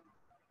P.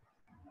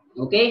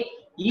 Okay,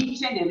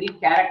 each and every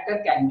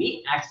character can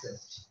be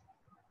accessed.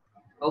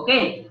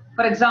 Okay,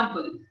 for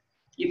example,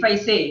 if I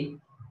say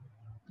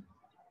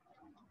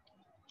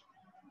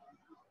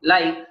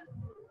like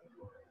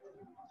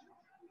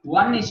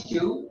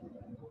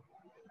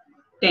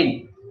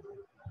 1:10.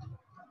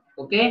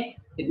 Okay,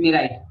 let me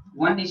write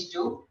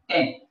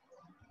 1:10.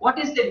 What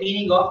is the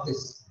meaning of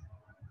this?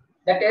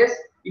 That is,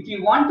 if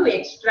you want to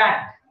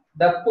extract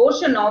the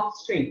portion of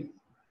string,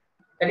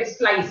 that is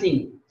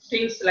slicing,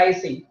 string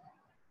slicing.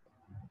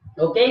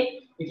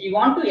 Okay, if you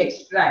want to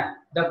extract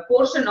the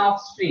portion of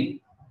string,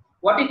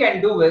 what you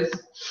can do is,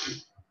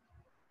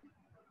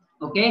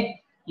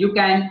 okay, you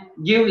can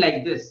give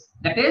like this.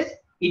 That is,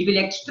 it will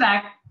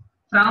extract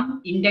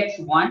from index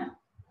 1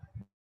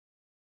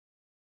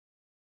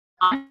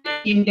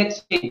 until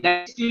index 10,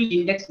 that is till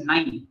index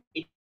 9.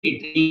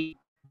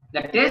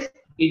 That is,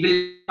 it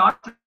will start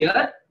from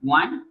here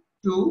 1,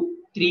 2,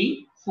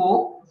 3,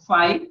 4,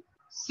 5,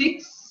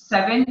 6,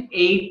 7,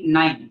 8,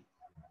 9.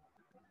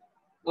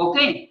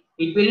 Okay,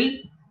 it will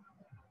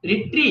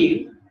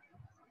retrieve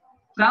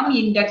from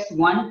index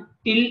 1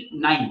 till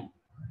 9.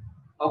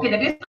 Okay,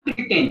 that is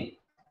till 10.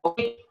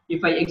 Okay,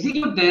 if I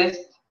execute this,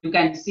 you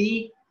can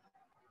see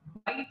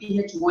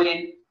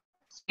YTHON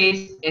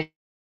space S.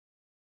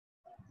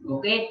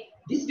 Okay,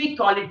 this we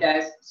call it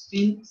as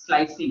string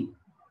slicing.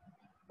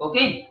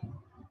 Okay,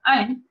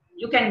 and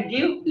you can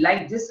give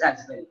like this as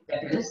well.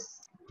 That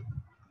is,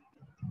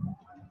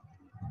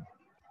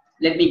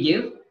 let me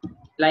give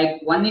like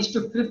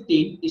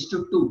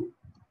 1:15:2.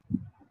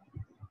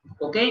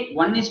 Okay,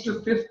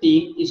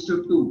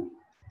 1:15:2.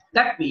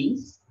 That means,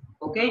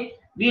 okay,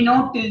 we know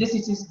till this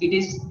it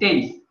is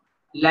 10,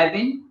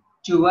 11,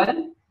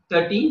 12,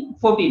 13,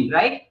 14,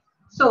 right?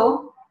 So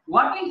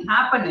what will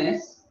happen is,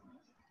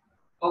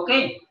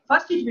 okay,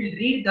 first it will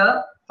read the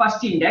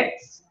first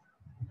index,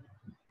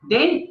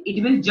 then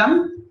it will jump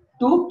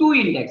to 2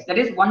 index, that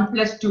is 1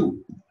 plus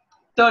 2,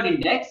 third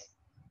index,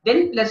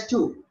 then plus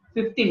 2,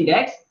 fifth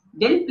index,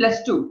 then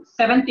plus 2,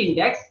 seventh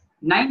index,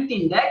 ninth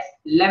index,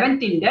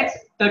 11th index,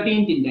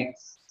 13th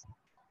index.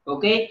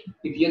 Okay,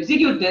 if you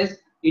execute this,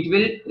 it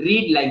will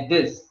read like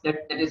this,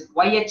 that is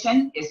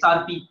YHN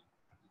SRP.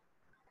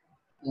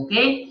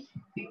 Okay,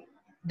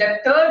 the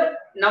third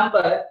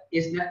number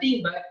is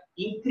nothing but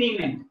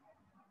increment.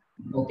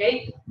 Okay,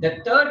 the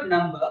third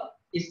number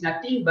is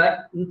nothing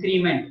but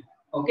increment.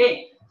 Okay,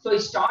 so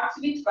it starts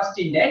with first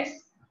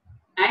index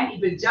and it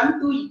will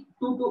jump to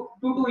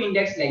two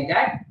index like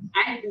that,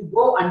 and it will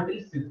go until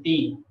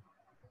 15.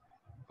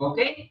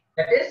 Okay,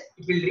 that is,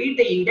 it will read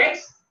the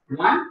index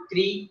 1,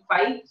 3,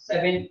 5,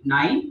 7,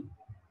 9,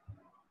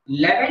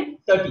 11,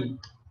 13.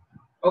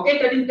 Okay,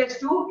 13 plus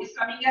 2 is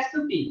coming as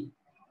 15.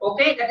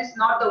 Okay, that is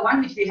not the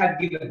one which we have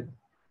given.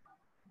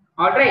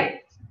 All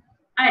right,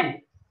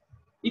 and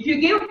if you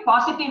give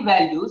positive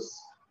values,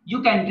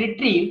 you can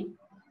retrieve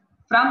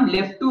from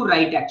left to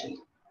right actually.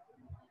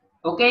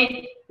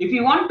 Okay, if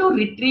you want to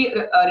retrieve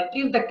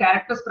the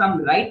characters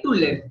from right to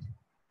left,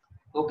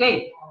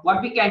 okay,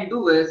 what we can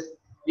do is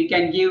we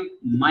can give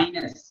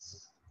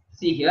minus.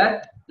 See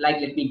here, like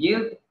let me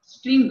give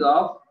string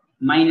of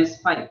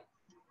 -5.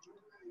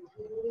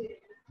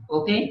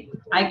 Okay,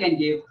 I can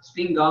give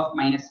string of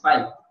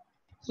 -5.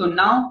 So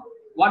now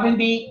what will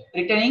be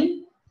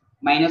returning?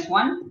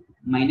 -1,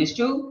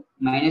 -2,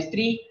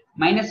 -3,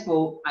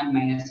 -4, and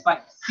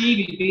 -5. C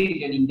will be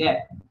returning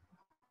there.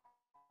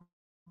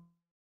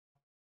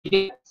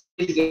 It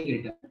is getting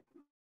returned.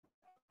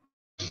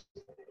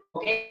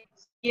 Okay,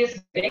 C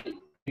is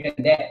getting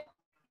written there.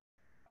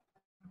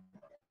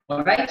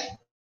 All right.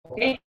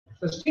 Okay,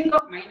 so string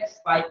of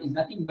 -5 is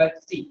nothing but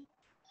C.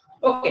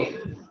 Okay,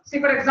 see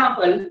for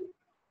example,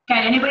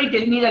 can anybody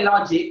tell me the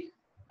logic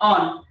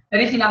on there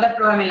is in other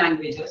programming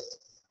languages?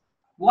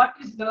 What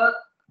is the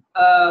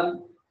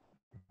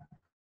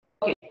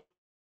okay?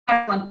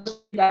 One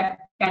that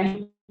can you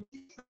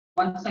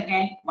once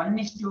again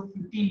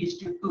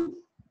 1:15:2.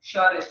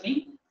 Sure, Rashmi.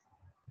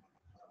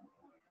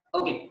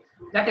 Okay,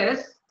 that is,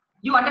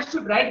 you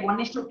understood, right?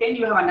 1:10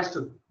 you have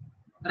understood,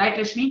 right,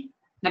 Rashmi?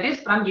 That is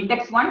from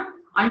index 1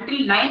 until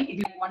 9, it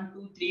is 1,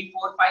 2, 3,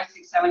 4, 5,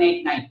 6, 7,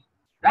 8, 9,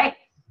 right?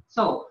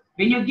 So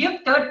when you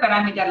give third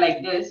parameter like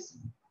this,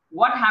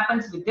 what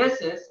happens with this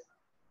is,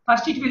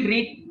 first it will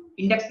read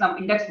index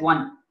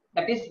 1,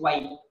 that is Y.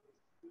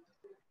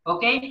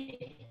 Okay,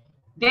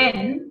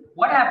 then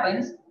what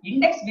happens?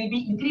 Index will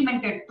be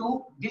incremented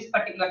to this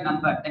particular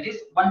number, that is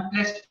 1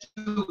 plus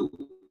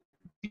 2,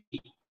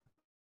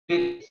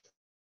 3,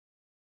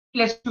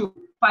 plus 2,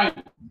 5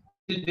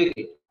 will be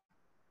read.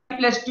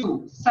 Plus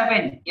 2,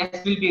 7,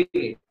 yes will be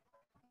read.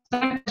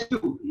 7 plus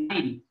 2,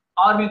 9,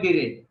 R will be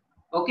read.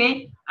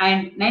 Okay,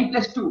 and 9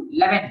 plus 2,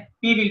 11,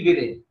 P will be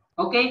read.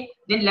 Okay,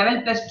 then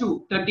 11 plus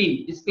 2,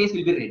 13, this space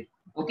will be read.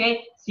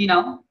 Okay, see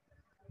now.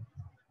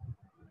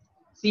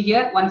 See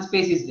here, one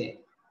space is there.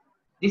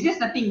 This is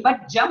nothing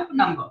but jump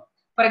number.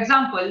 For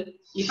example,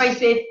 if I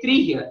say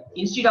 3 here,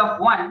 instead of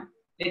 1,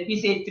 let me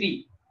say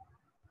 3.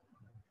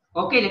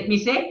 Okay, let me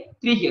say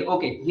 3 here.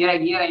 Okay, here I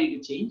need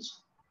to change.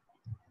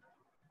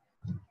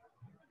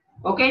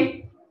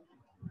 Okay,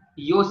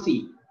 YOC.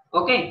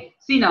 Okay,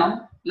 see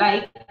now,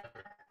 like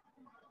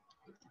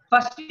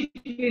first it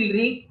will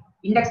read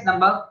index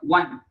number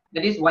 1,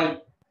 that is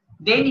Y.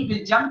 Then it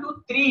will jump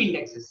to 3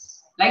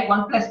 indexes, like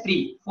 1 plus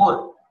 3,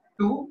 4,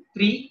 2,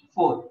 3,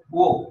 4,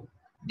 whoa.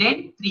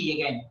 Then 3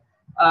 again,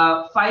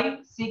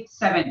 5, 6,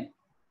 7.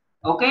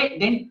 Okay,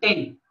 then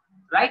 10,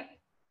 right?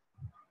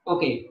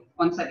 Okay,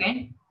 once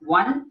again,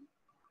 1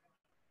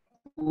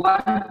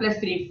 plus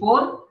 3,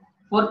 4,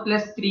 4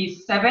 plus 3,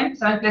 7,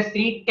 7 plus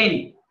 3,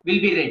 10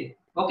 will be read.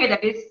 Okay,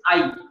 that is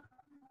I.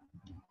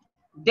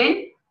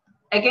 Then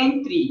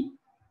again 3.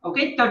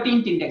 Okay,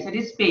 13th index, that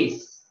is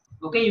space.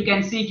 Okay, you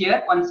can see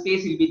here one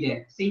space will be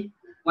there. See,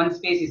 one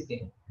space is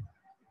there.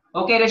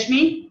 Okay,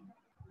 Rashmi,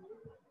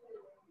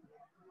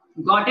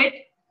 got it?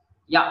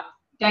 Yeah,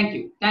 thank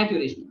you,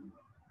 Rashmi.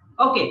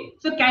 Okay,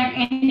 so can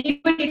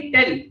anybody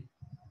tell?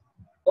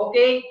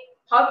 Okay,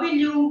 how will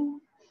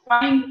you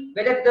find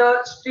whether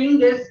the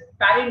string is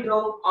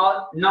palindrome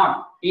or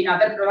not in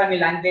other programming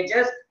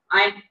languages,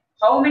 and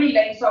how many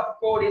lines of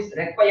code is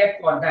required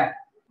for that?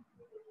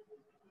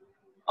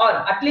 Or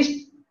at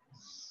least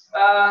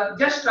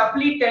just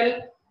roughly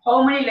tell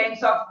how many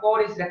lines of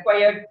code is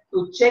required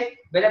to check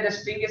whether the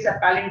string is a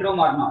palindrome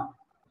or not.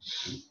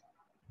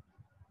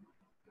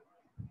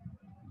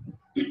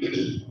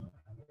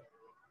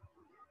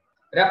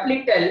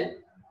 Roughly tell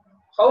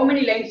how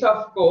many lines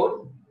of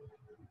code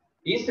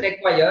is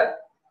required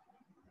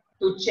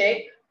to check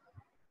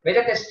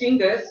whether the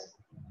string is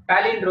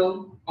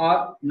palindrome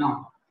or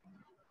not?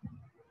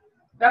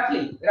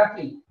 Roughly,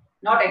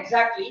 not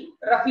exactly,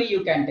 roughly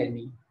you can tell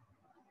me.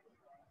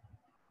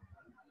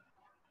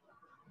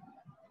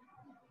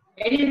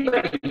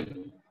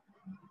 Anybody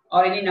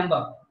or any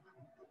number?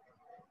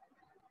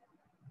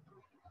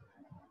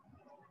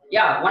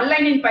 Yeah, one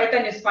line in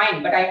Python is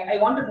fine, but I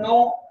want to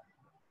know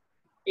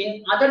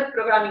in other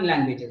programming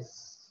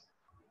languages.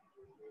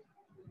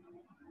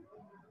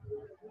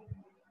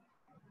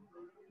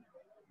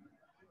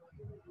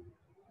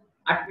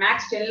 At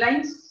max 10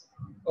 lines,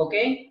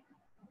 okay?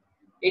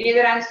 Any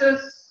other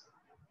answers?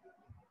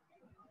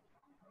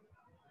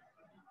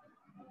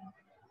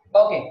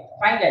 Okay,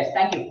 fine guys,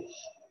 thank you.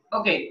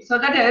 Okay, so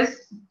that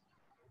is,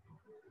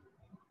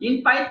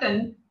 in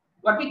Python,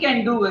 what we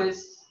can do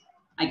is,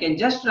 I can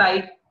just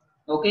write,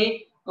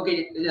 okay,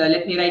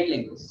 let me write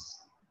like this.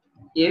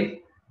 If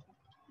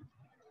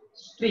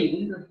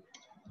string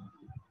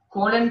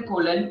colon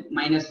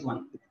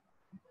 -1,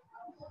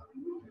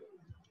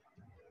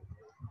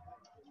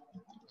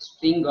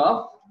 string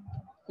of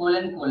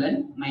colon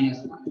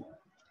 -1.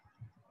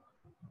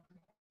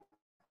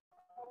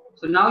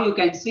 So now you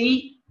can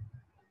see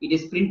it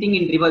is printing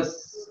in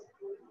reverse.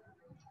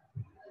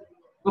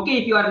 Okay,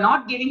 if you are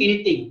not giving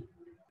anything,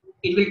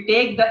 it will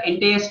take the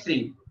entire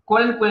string.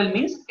 Colon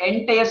means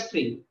entire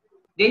string.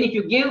 Then if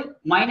you give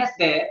minus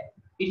there,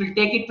 it will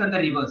take it from the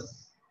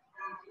reverse.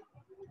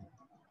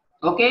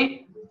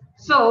 Okay,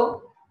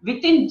 so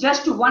within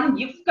just one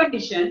if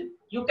condition,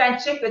 you can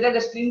check whether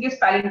the string is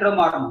palindrome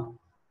or not.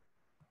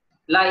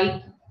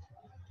 Like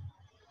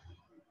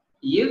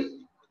if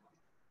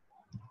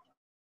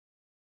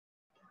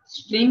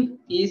string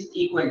is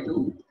equal to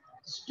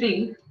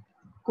string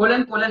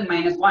colon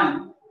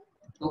 -1,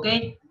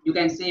 okay, you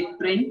can say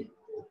print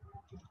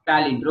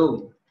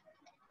palindrome.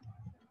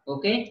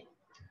 Okay,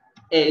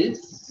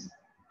 else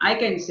I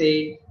can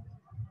say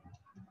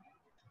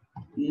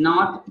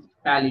not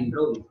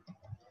palindrome,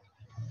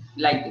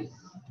 like this.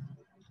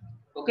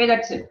 Okay,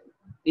 that's it.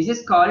 This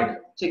is called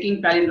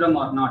checking palindrome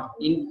or not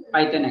in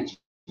Python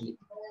actually.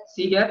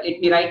 See here, let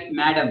me write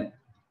madam.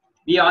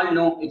 We all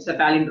know it's a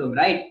palindrome,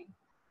 right?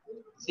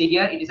 See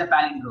here, it is a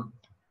palindrome.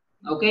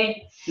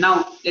 Okay, now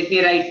let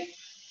me write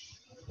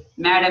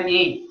madam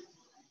A.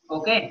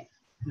 Okay,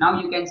 now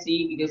you can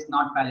see it is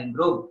not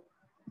palindrome.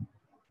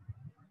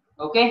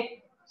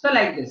 Okay, so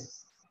like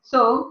this.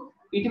 So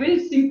it will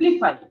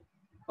simplify,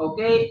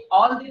 okay,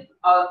 all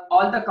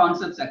the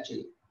concepts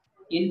actually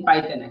in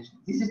Python actually.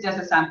 This is just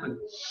a sample.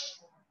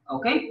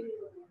 Okay,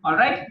 all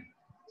right.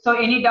 So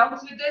any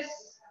doubts with this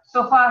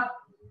so far?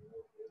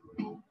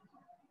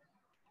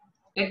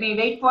 Let me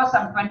wait for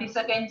some 20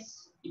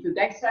 seconds. If you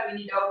guys have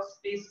any doubts,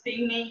 please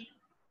ping me.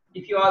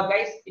 If you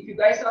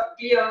guys are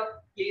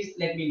clear, please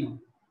let me know.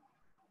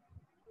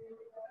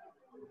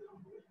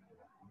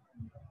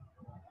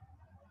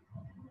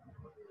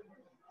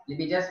 Let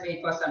me just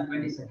wait for some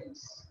 20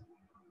 seconds.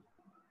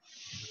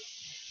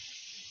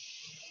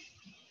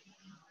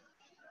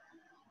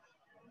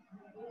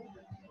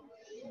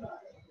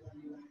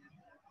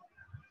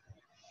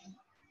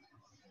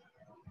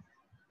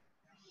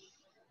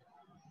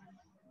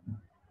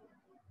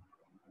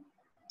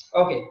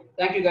 Okay,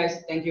 thank you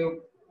guys, thank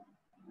you.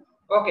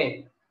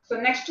 Okay, so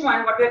next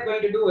one, what we are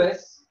going to do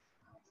is,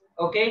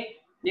 okay,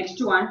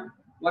 next one,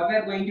 what we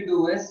are going to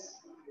do is,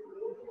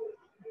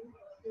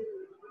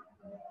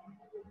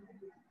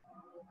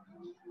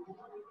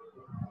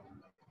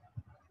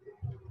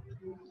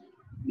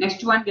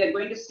 next one we are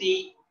going to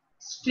see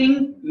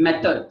string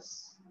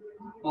methods.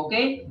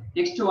 Okay,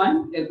 next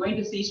one we are going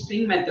to see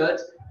string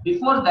methods.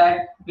 Before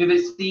that, we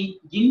will see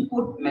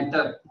input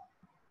method.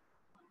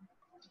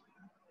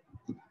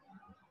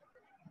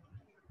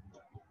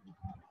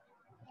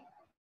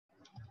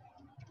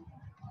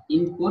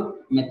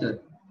 Input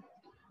method,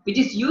 which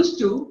is used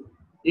to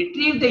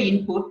retrieve the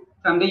input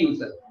from the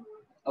user.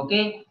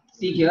 Okay,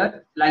 see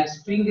here, like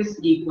string is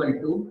equal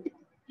to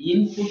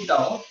input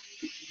of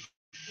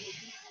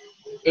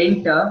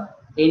enter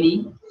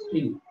any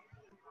string.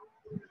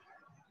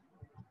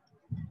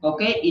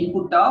 Okay,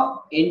 input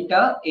of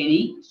enter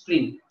any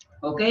string.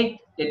 Okay,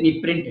 let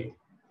me print it.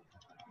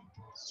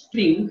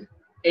 String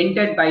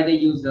entered by the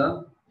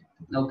user.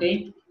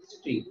 Okay,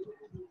 string.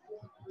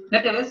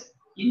 That is,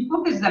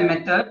 input is the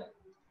method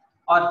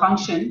or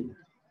function,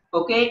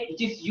 okay,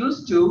 which is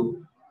used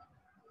to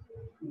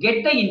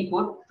get the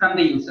input from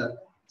the user.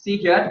 See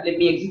here, let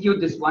me execute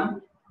this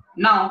one.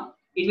 Now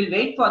it will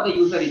wait for the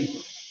user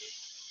input.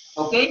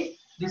 Okay,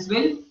 this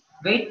will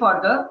wait for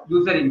the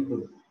user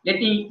input. Let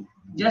me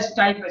just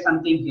type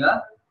something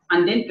here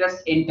and then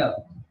press enter.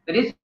 That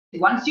is,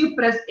 once you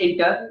press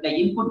enter, the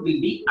input will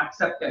be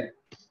accepted.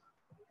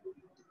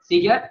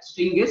 See here,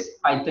 string is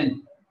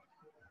Python.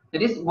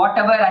 That is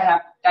whatever I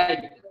have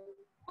typed.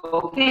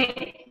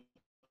 Okay,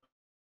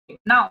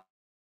 now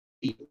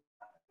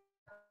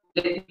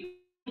let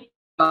me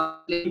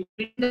print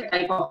the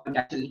type of it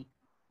actually.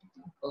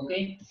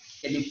 Okay,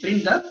 let me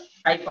print the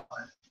type of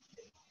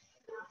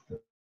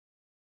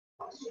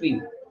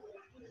string.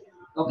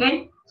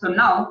 Okay, so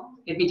now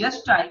let me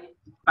just type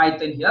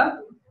Python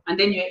here and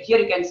then here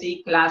you can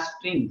see class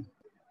string.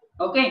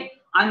 Okay,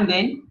 and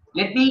then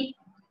let me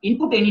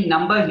input any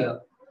number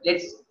here.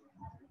 Let's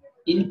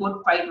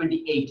input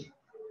 528.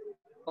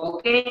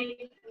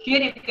 Okay,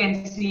 here you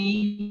can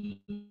see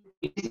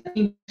it is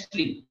a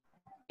string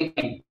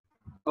again.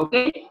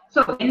 Okay,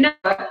 so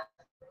whenever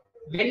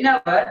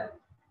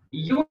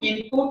you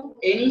input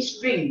any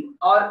string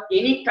or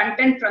any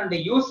content from the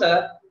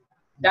user,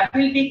 that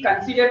will be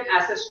considered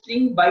as a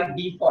string by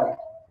default,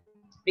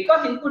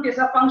 because input is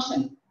a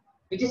function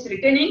which is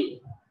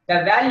returning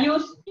the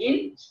values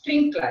in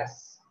string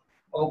class.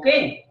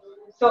 Okay,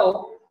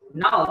 so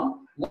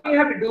now what you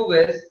have to do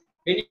is,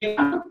 when you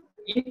want to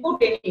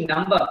input any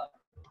number,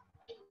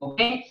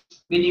 okay,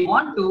 when you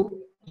want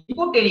to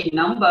input any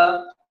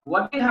number,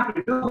 what you have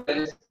to do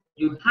is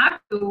you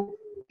have to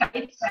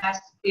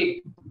typecast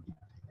it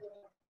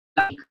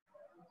like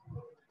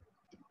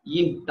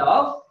int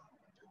of,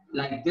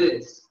 like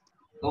this.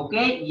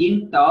 Okay,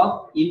 int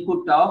of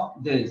input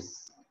of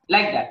this,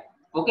 like that.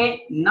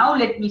 Okay, now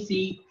let me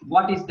see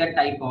what is the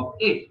type of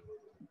it.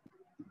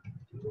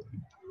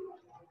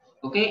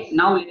 Okay,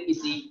 now let me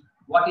see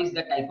what is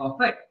the type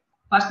of it.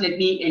 First, let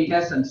me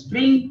enter some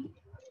string.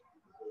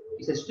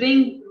 It's a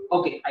string.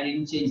 Okay, I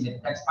didn't change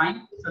it. That's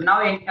fine. So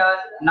now enter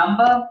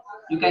number.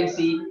 You can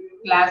see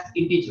class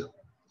integer.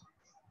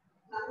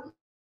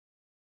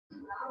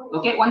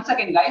 Okay, 1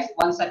 second, guys.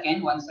 1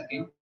 second. 1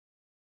 second.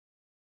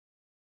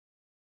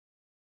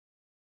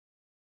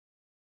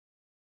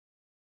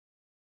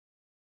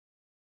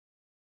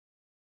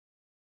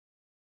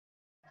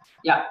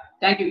 Yeah,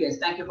 thank you, guys.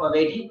 Thank you for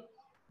waiting.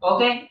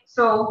 Okay,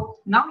 so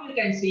now you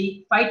can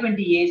see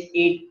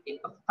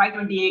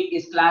 528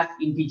 is class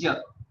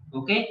integer.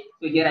 Okay,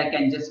 so here I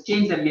can just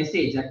change the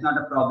message. That's not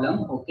a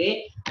problem.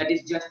 Okay, that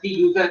is just the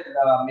user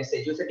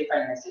message, user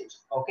defined message.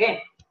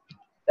 Okay,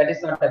 that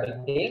is not a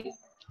big deal.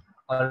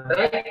 All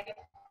right.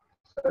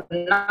 So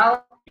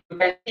now you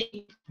can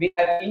see we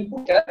have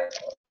inputted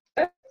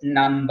a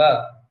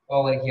number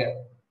over here.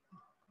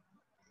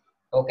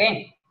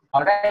 Okay.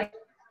 All right.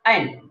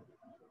 And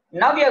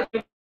now we are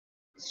going to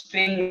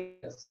string.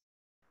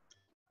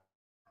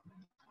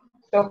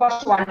 So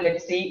first one,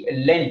 let's see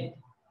length.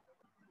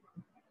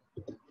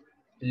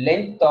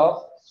 Length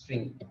of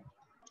string.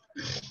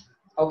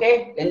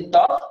 Okay, length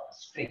of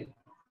string.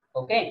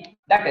 Okay,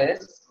 that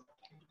is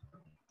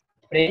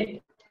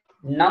print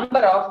number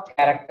of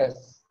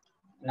characters.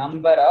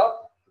 Number of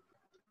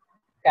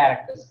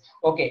characters.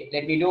 Okay,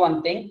 let me do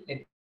one thing. Let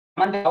me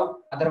comment it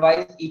out.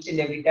 Otherwise, each and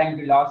every time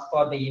you ask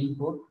for the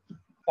input.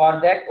 For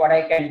that, what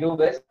I can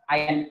do is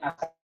I can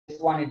assign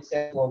this one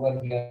itself over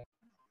here.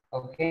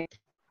 Okay.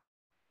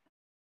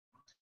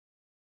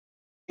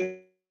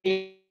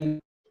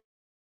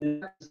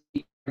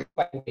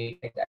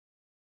 Like that.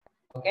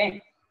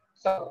 Okay.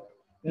 So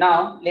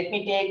now let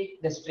me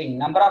take the string.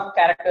 Number of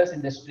characters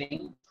in the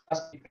string.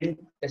 First,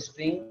 print the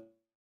string.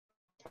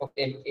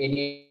 Okay,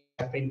 any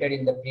printed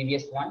in the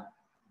previous one.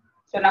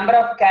 So number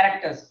of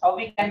characters, how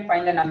we can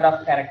find the number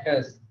of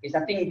characters is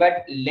nothing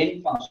but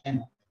len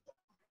function.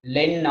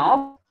 Len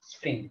of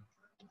string.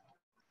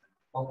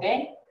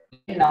 Okay,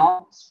 len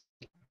of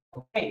string.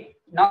 Okay,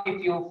 now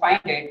if you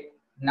find it,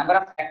 number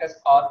of characters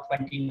are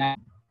 29.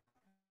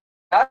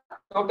 There are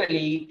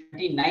totally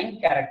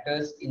 29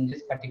 characters in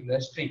this particular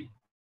string.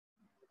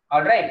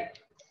 All right,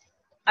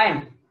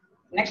 and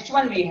next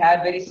one we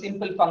have very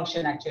simple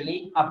function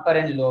actually, upper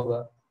and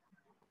lower,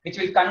 which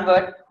will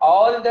convert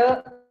all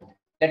the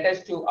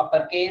letters to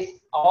uppercase,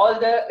 all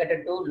the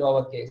letter to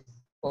lowercase.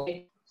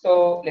 Okay,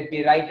 so let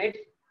me write it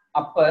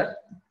upper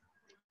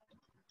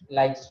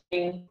like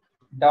string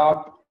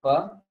dot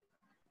upper,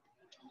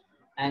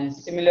 and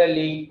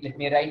similarly let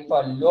me write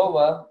for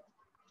lower,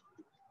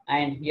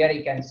 and here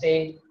you can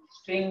say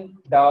string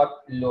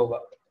dot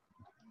lower.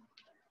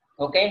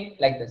 Okay,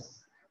 like this.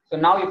 So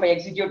now if I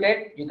execute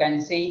it, you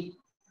can see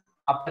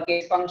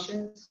uppercase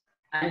functions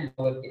and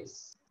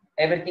lowercase.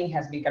 Everything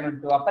has been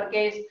converted to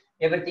uppercase.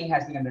 Everything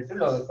has been converted to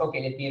lower.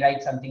 Okay, let me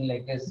write something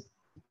like this: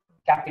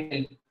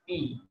 capital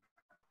P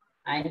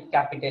and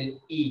capital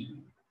E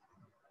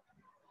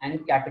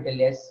and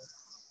capital S,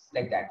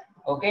 like that.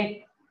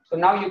 Okay. So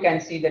now you can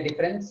see the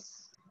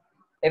difference.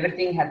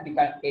 Everything has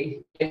become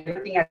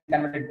everything has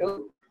been converted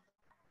to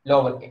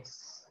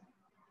lowercase.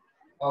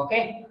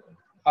 Okay.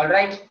 All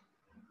right.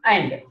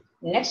 And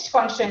next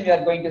function we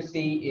are going to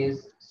see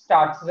is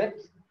starts with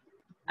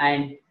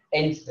and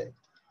ends with.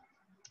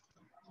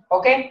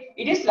 Okay,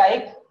 it is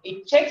like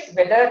it checks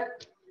whether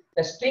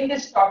the string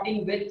is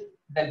starting with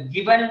the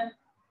given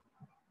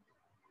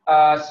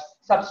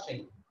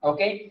substring.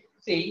 Okay,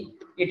 see,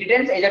 it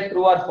returns either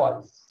true or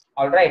false.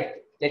 All right,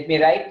 let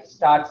me write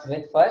starts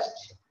with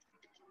first.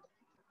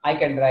 I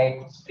can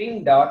write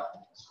string dot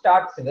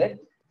starts with.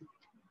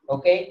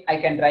 Okay, I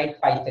can write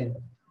Python.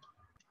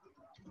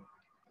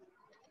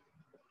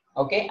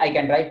 Okay, I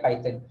can write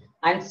Python.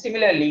 And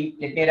similarly,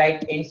 let me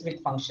write ends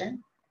with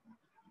function.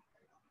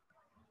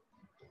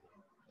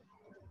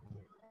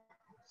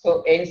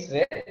 So ends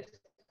with,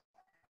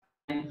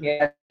 and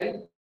here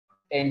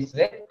ends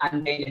with,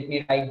 and then let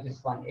me write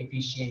this one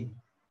efficient.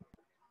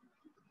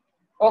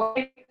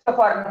 Okay, so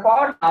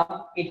for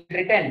now, it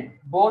written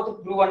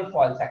both true and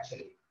false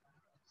actually.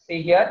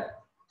 See here,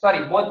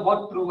 sorry,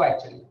 both true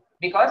actually,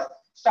 because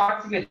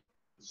starts with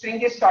string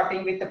is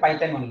starting with the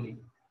Python only.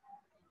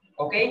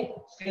 Okay,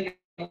 string is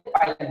with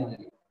Python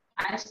only,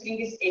 and string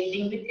is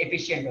ending with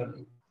efficient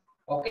only.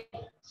 Okay,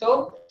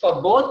 so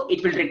for both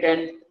it will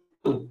return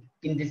true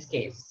in this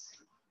case.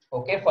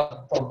 Okay,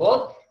 for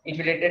both it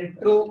will return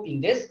true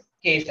in this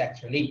case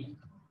actually.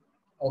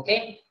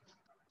 Okay,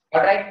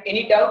 all right.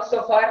 Any doubts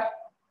so far?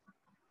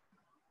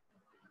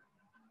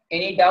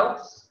 Any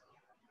doubts?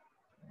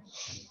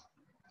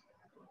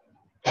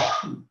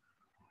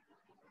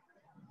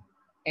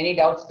 Any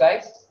doubts,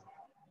 guys?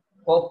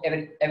 Hope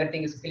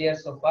everything is clear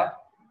so far.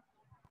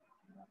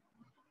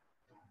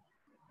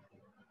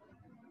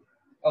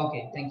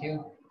 Okay, thank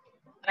you.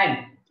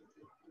 And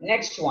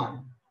next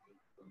one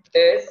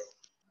is,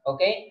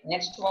 okay,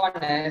 next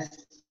one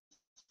is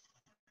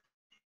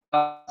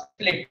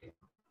split.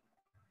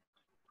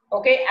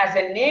 Okay, as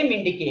the name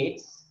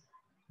indicates,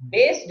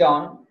 based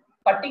on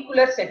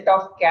particular set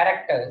of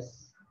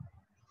characters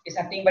is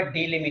nothing but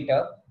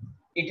delimiter,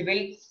 it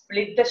will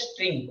split the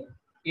string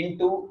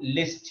into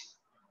list.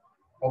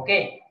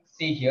 Okay,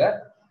 see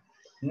here.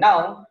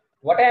 Now,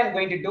 what I am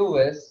going to do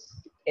is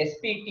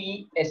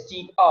SPT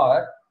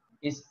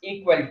is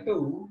equal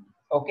to,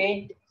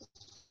 okay,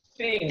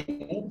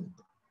 string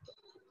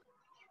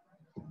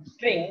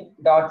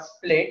dot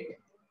split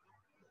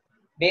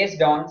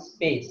based on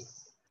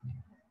space.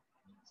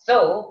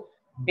 So,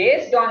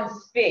 based on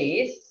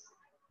space,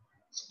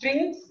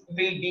 strings will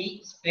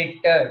be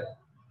splitted.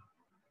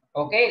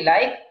 Okay,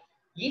 like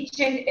each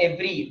and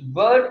every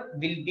word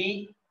will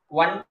be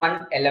one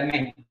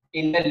element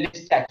in the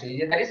list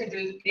actually. That is, it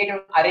will create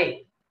an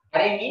array.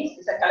 Array means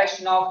it's a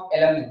collection of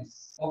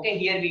elements. Okay,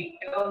 here we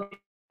term it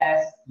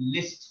as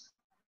list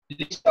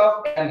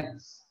of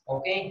elements.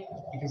 Okay,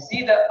 if you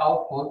see the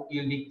output,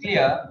 you'll be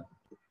clear.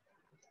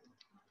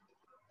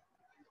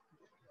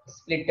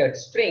 Splitted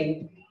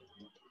string.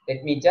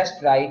 Let me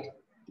just write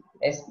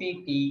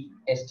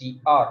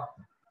SPTSTR,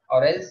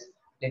 or else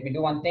let me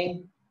do one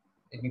thing.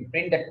 Let me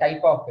print the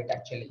type of it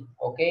actually.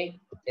 Okay,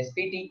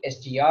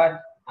 SPTSTR,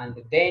 and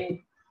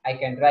then I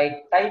can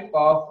write type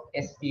of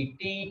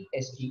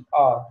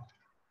SPTSTR.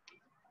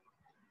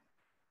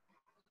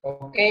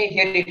 Okay,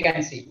 here you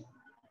can see.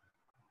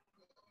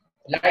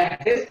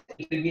 Like this,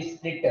 it will be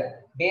splitted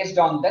based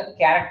on the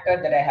character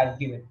that I have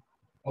given.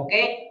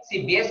 Okay,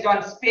 see, based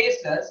on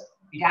spaces,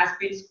 it has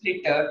been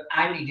splitted,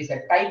 and it is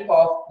a type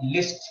of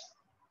list.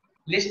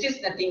 List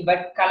is nothing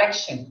but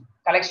collection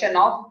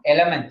of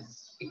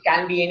elements. It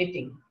can be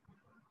anything.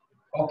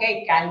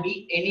 Okay, it can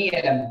be any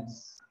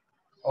elements.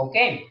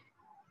 Okay.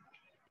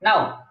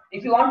 Now,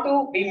 if you want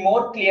to be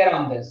more clear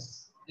on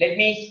this, let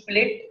me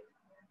split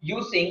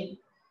using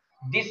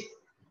this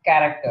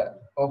character.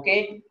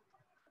 Okay.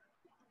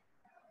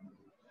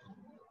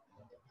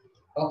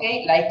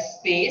 Okay, like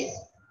space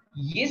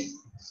is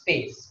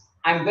space.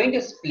 I'm going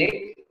to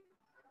split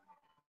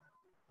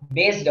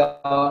based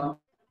on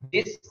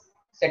this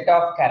set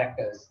of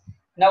characters.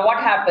 Now what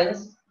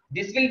happens?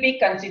 This will be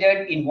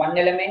considered in one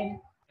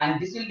element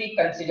and this will be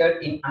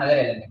considered in another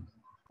element.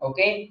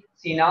 Okay,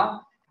 see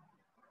now,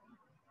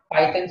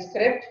 Python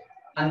script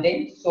and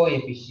then so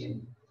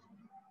efficient.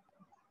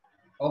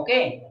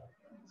 Okay,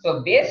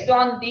 so based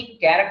on the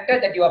character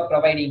that you are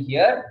providing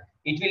here,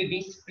 it will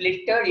be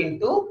splitted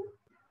into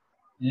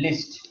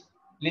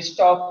list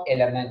of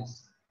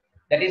elements.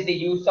 That is the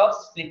use of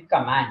split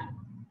command.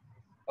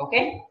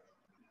 Okay.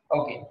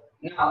 Okay,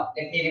 now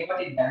let me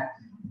report it back.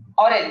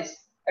 Or else,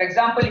 for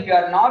example, if you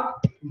are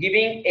not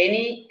giving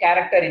any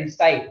character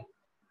inside,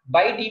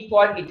 by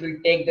default it will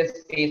take the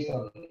space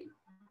only.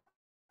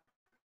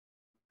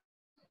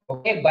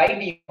 Okay, by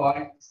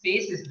default,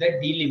 space is the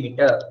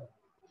delimiter.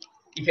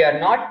 If you are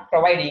not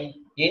providing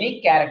any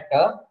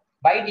character,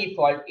 by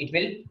default it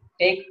will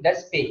take the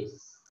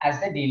space as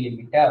the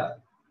delimiter.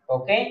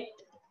 Okay,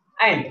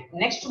 and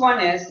next one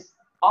is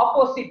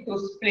opposite to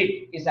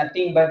split is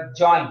nothing but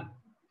join.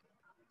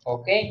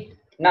 Okay,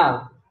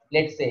 now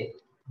let's say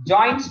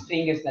join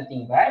string is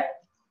nothing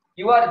but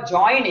you are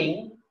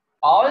joining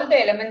all the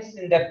elements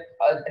in the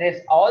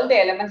all the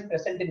elements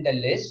present in the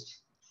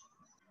list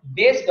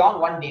based on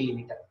one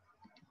delimiter.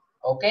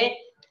 Okay,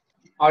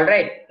 all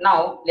right,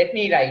 now let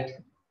me write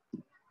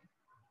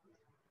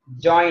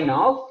join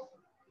of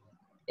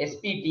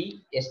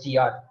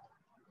SPTSTR.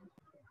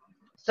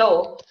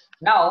 So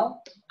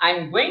now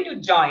I'm going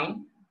to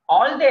join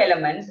all the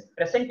elements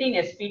present in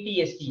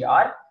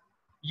SPTSTR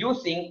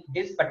using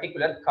this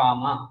particular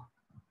comma.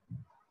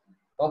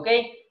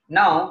 Okay,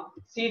 now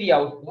see the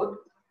output.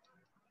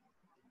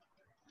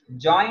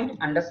 Joined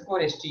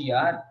underscore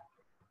str,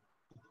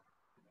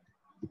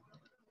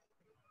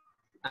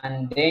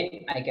 and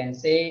then I can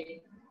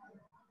say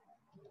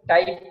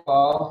type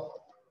of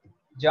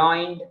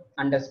joined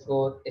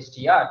underscore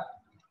str.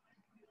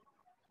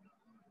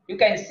 You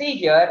can see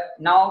here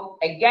now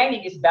again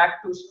it is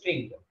back to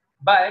string,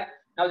 but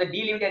now the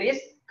delimiter is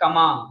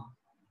comma.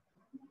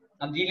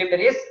 Now delimiter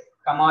is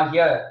comma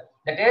here.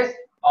 That is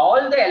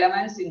all the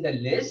elements in the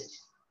list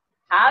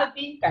have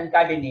been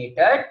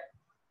concatenated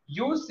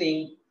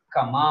using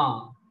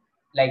comma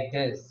like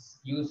this,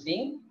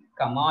 using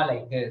comma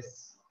like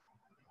this.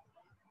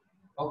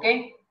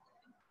 Okay.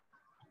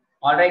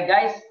 All right,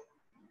 guys.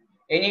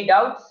 Any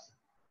doubts?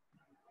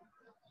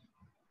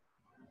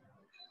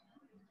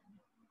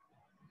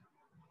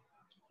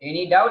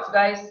 Any doubts,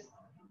 guys?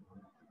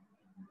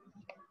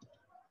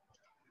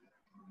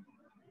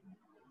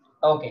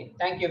 Okay.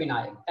 Thank you,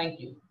 Vinayak. Thank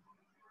you.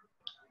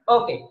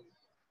 Okay.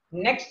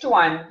 Next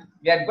one,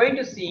 we are going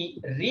to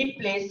see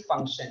replace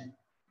function.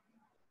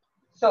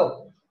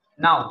 So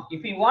now,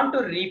 if we want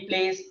to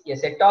replace a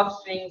set of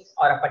strings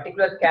or a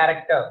particular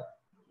character,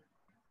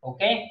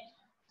 okay.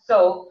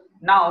 So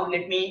now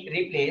let me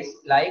replace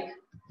like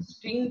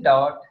string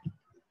dot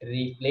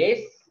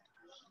replace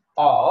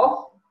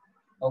of,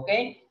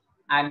 okay.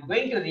 I'm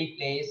going to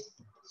replace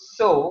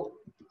so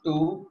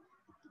to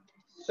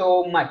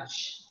so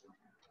much,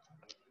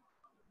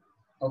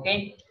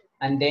 okay.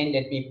 And then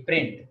let me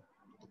print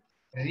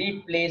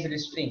replace the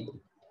string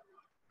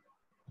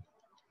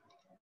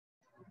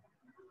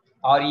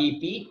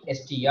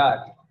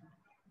repstr.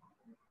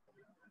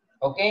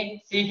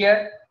 Okay, see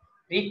here,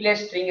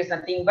 replace string is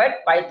nothing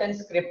but Python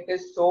script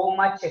is so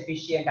much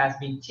efficient has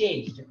been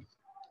changed.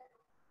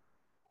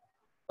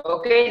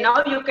 Okay,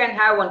 now you can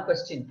have one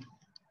question.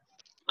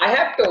 I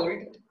have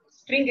told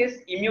string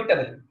is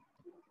immutable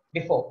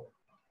before,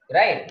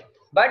 right?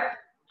 But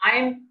I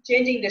am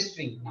changing the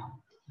string now.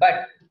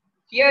 But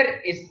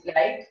here is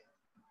like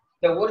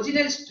the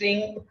original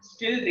string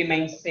still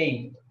remains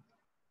same.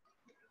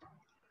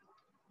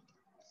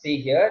 See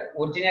here,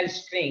 original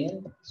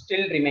string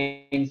still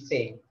remains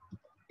same.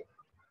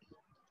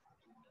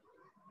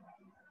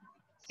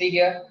 See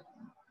here,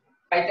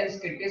 Python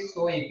script is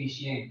so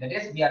efficient. That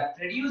is, we are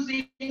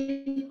producing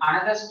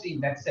another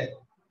string, that's it,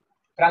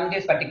 from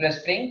this particular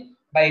string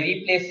by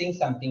replacing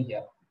something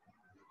here.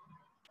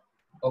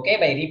 Okay,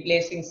 by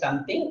replacing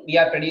something, we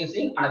are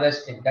producing another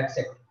string, that's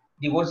it.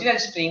 The original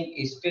string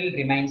is still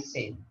remains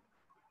same.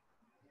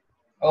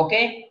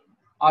 Okay,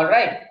 all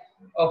right.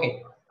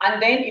 Okay,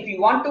 and then if you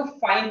want to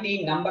find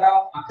the number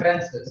of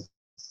occurrences,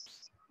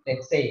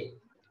 let's say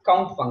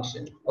count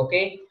function,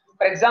 okay.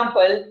 For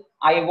example,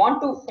 I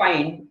want to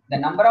find the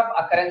number of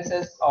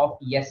occurrences of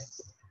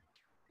yes,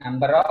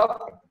 number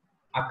of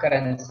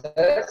occurrences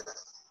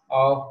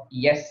of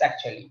yes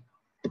actually,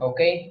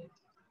 okay.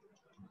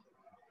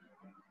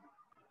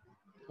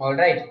 All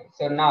right,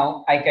 so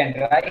now I can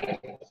write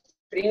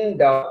string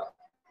dot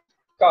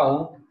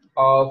count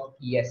of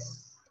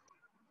yes.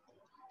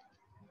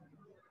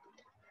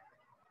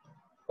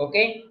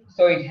 Okay,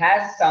 so it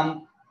has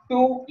some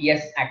 2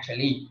 yes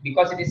actually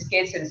because it is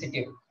case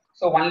sensitive.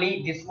 So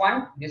only this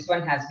one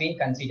has been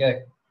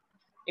considered.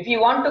 If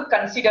you want to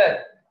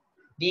consider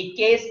the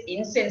case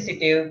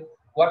insensitive,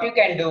 what you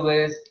can do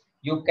is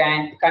you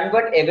can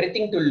convert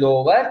everything to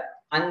lower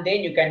and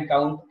then you can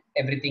count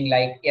everything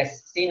like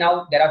yes. See,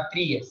 now there are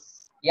 3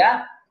 yes.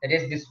 Yeah, that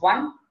is this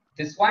one,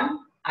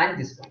 and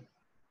this one.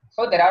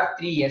 So there are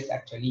 3 yes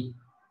actually.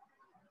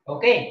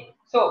 Okay,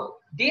 so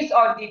these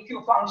are the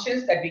few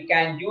functions that we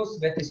can use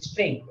with a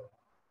string.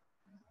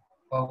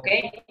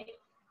 Okay,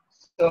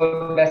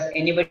 so does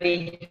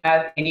anybody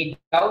have any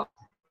doubt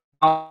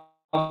now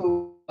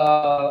to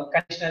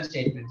conditional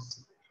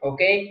statements?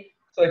 Okay,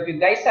 so if you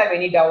guys have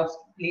any doubts,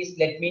 please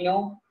let me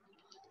know.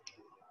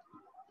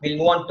 We'll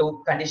move on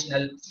to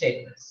conditional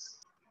statements.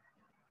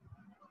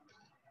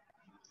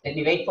 Let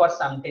me wait for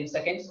some 10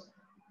 seconds.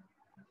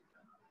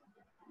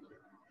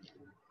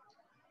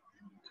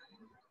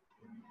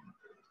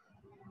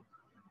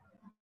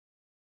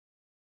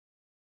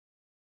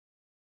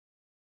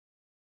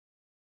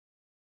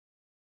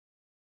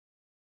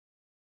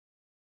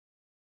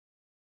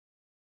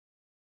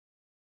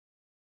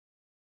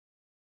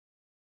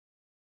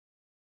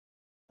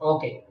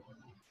 Okay,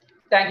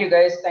 thank you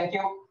guys, thank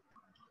you.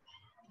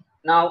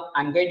 Now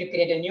I'm going to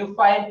create a new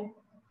file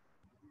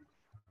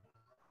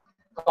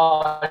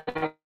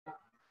called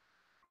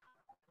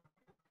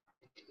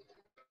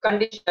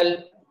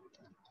conditional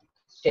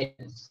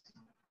statements.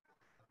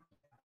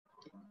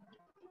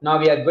 Now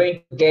we are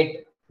going to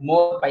get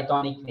more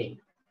Pythonic way.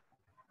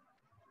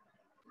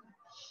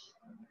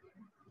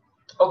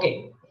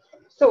 Okay,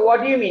 so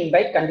what do you mean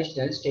by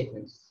conditional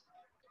statements?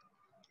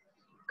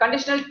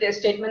 Conditional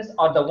statements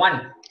are the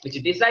one which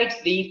decides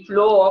the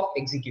flow of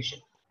execution.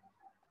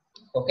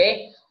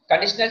 Okay,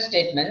 conditional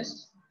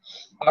statements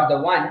are the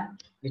one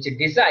which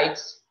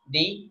decides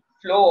the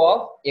flow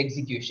of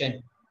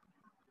execution.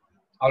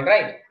 All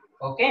right.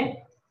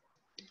 Okay.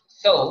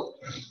 So,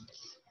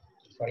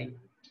 sorry.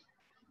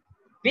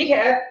 We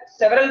have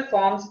several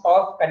forms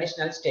of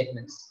conditional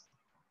statements.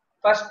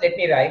 First, let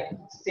me write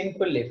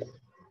simple if.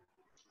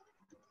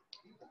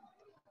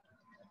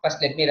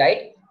 First, let me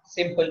write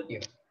simple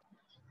if.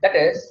 That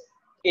is,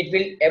 it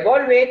will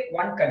evaluate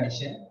one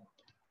condition.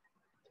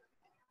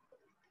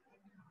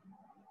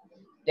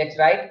 Let's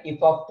write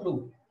if of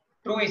true.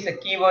 True is a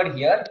keyword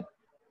here.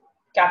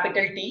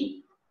 Capital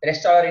T,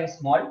 rest are in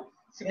small.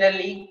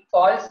 Similarly,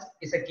 false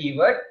is a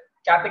keyword.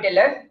 capital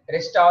F,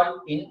 rest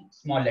all in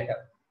small letter.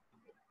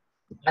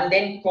 And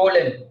then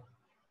colon.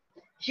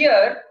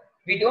 Here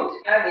we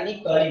don't have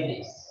any curly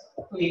brace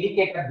to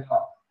indicate a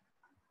block.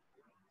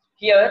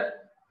 Here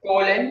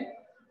colon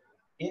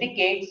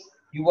indicates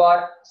you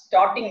are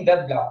starting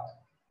the block.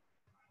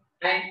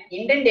 And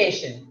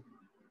indentation,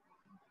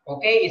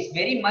 okay, is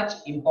very much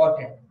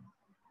important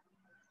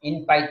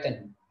in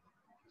Python.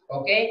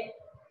 Okay,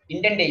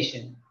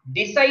 indentation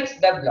decides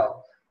the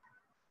block.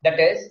 That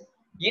is,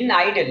 in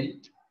idle.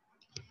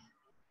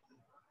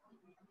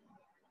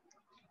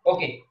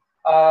 Okay,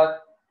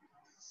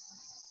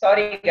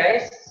 sorry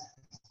guys,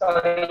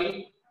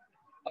 sorry.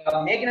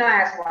 Meghna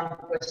has one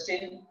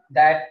question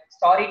that,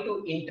 sorry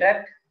to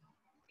interrupt.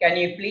 Can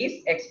you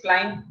please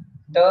explain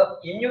the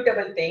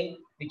immutable thing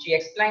which you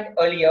explained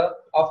earlier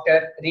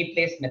after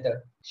replace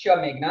method? Sure,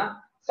 Meghna.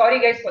 Sorry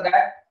guys for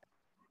that.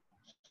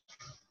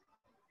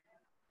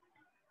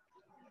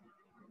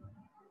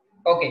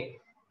 Okay,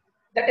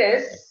 that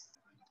is,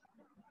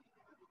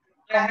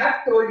 I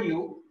have told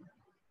you.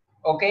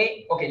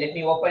 Okay, let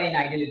me open in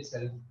idle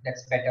itself.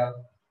 That's better.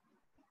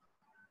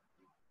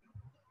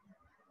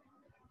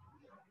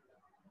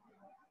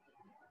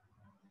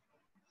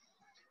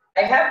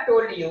 I have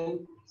told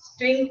you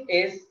string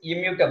is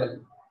immutable.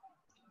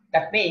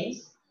 That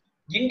means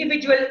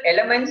individual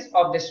elements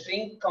of the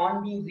string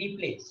can't be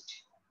replaced.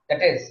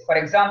 That is, for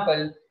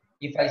example,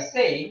 if I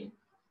say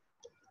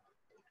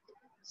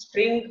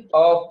string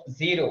of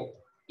 0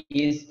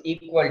 is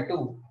equal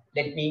to,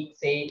 let me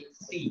say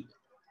C.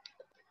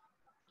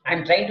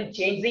 I'm trying to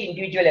change the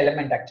individual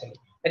element actually.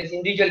 That is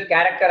individual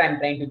character I'm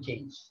trying to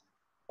change.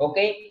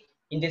 Okay.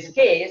 In this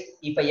case,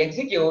 if I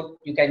execute,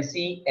 you can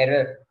see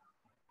error.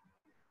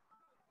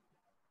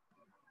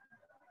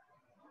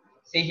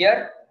 See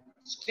here,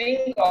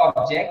 string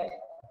object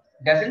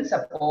doesn't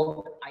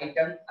support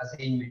item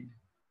assignment.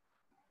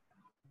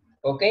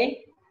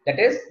 Okay. That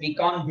is, we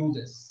can't do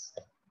this.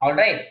 All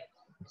right.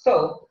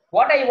 So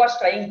what I was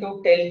trying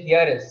to tell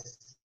here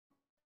is,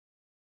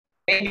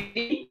 when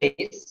we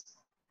replace,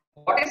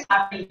 what is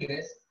happening here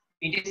is,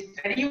 it is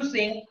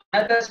producing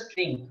another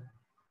string.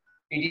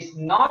 It is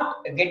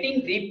not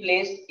getting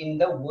replaced in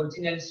the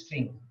original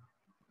string.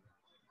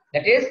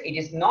 That is, it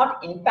is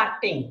not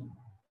impacting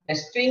a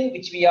string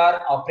which we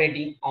are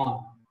operating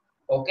on.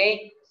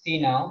 Okay, see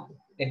now,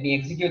 let me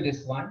execute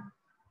this one.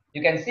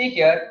 You can see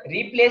here,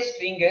 replace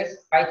string is,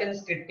 Python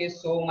script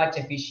is so much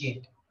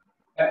efficient.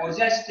 The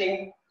original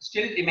string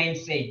still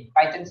remains same.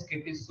 Python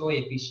script is so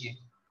efficient.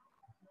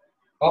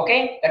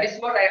 Okay, that is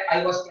what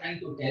I was trying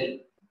to tell.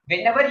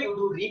 Whenever you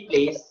do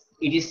replace,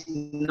 it is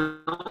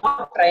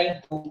not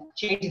trying to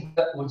change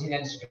the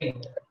original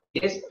string.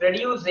 It is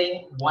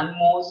producing one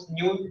more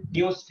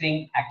new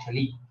string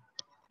actually.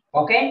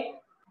 Okay,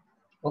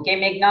 okay,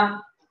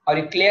 Meghna, are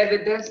you clear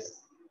with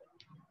this?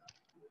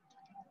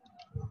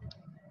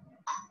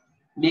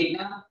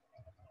 Meghna,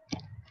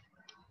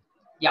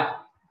 yeah.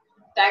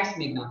 Thanks,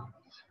 Meghna.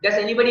 Does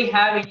anybody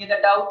have any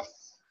other doubts?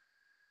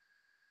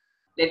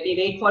 Let me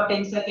wait for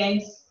 10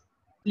 seconds.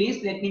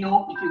 Please let me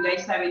know if you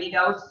guys have any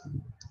doubts.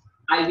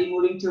 I'll be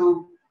moving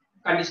to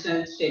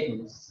conditional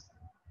statements.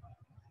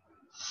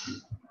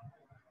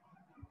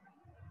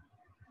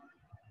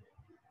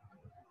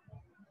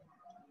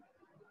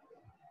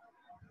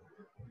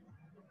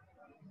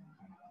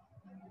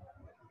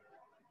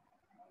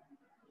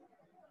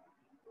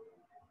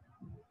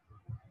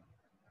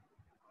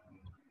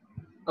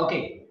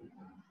 Okay.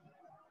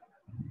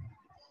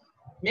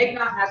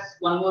 Meghna has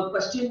one more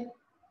question.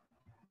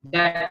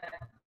 That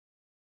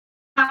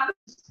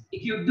happens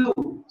if you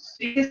do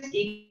string is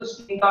equal to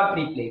string dot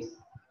replace,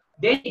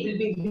 then it will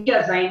be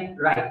reassigned,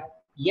 right?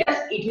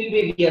 Yes, it will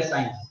be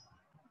reassigned.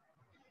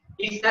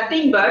 It's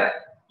nothing but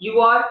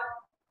you are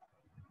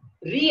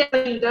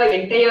reassigning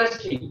the entire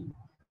string.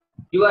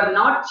 You are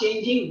not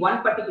changing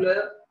one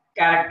particular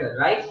character,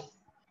 right?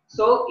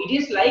 So it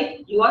is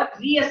like you are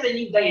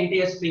reassigning the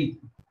entire string.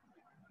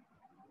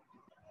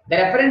 The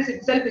reference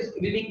itself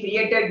will be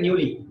created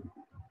newly.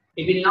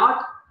 It will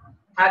not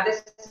have the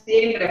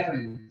same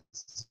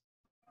reference.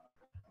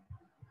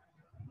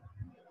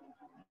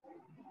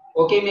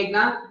 Okay,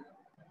 Meghna?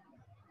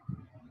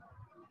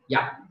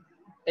 Yeah,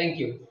 thank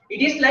you.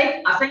 It is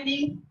like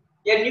assigning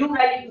a new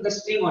value to the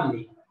string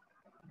only.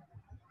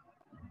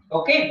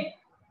 Okay,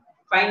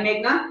 fine,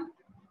 Meghna?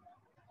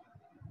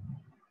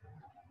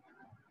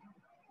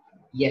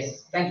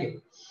 Yes, thank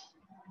you.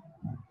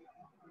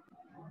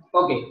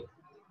 Okay,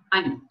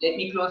 and let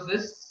me close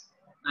this,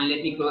 and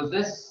let me close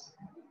this,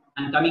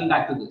 and coming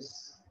back to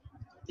this.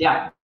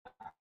 Yeah.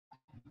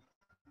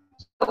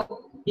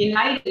 So in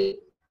idle,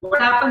 what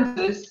happens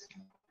is,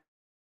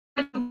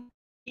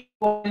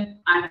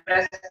 and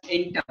press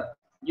enter,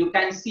 you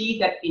can see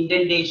that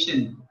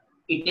indentation,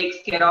 it takes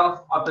care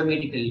of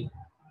automatically.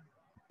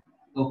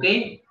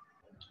 Okay,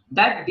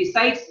 that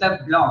decides the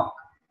block.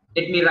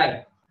 Let me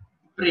write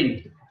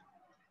print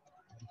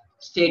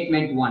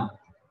statement 1.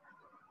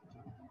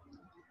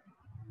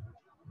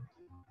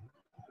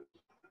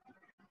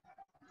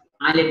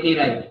 And let me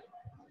write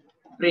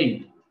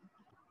print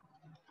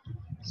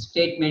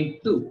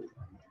statement 2,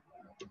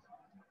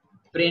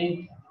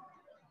 print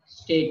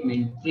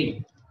statement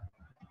 3.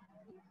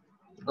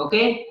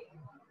 Okay,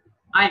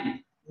 and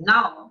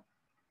now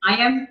I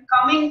am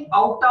coming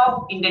out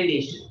of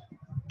indentation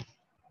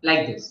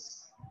like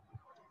this,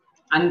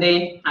 and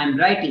then I'm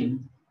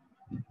writing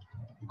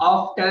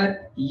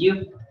after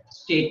if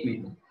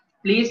statement.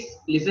 Please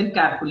listen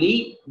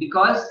carefully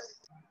because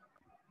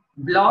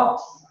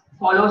blocks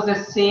follows the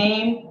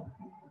same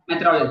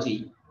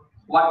methodology,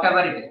 whatever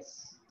it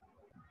is.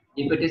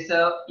 If it is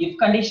a if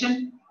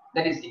condition,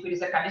 that is, if it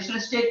is a conditional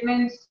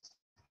statement,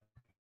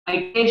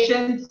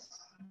 iterations,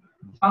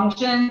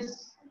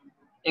 functions,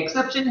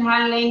 exception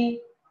handling,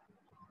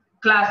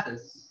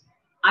 classes,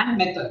 and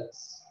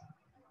methods.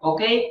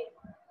 Okay,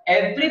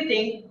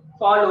 everything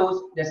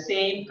follows the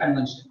same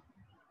convention.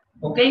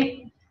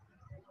 Okay,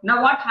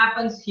 now what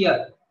happens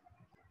here?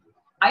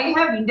 I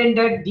have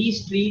indented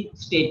these three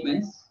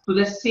statements to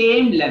the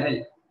same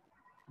level,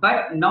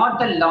 but not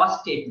the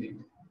last statement.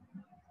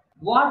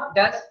 What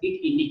does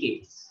it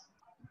indicate?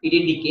 It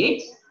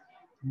indicates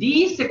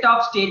these set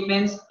of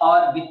statements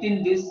are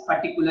within this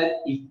particular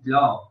if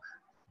block.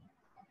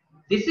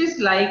 This is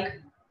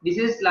like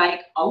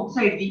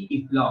outside the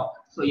if block.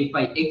 So if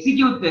I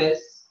execute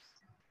this,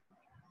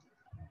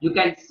 you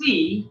can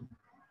see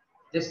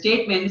the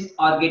statements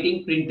are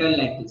getting printed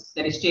like this.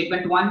 That is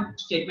statement 1,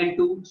 statement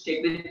 2,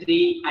 statement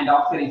 3, and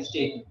after if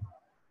statement.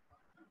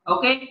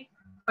 Okay.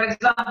 For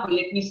example,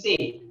 let me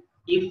say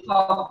if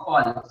of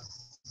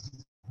false.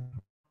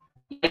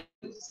 Like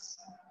this.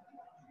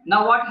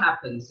 Now what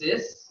happens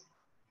is,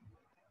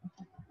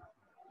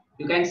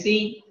 you can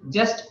see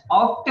just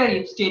after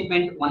if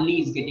statement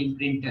only is getting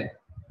printed.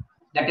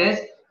 That is,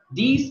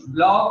 this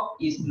block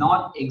is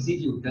not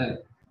executed.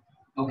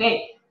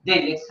 Okay.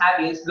 Then let's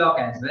have else block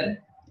as well.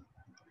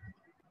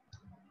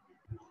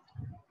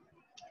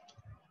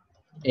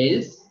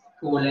 Else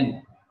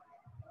colon.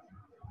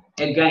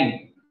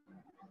 Again,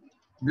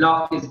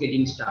 block is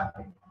getting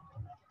started.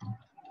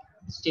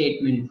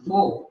 Statement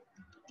 4.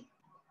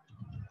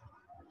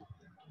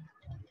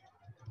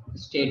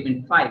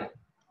 Statement 5.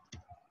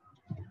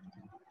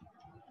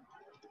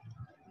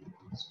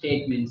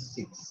 Statement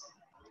 6.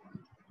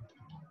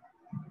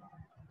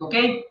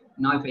 Okay,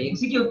 now if I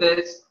execute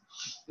this,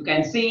 you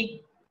can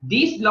see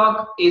this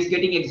block is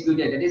getting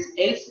executed. That is,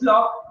 else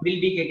block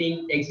will be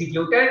getting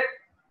executed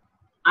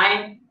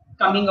and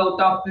coming out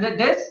of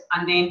this,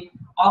 and then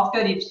after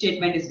if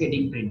statement is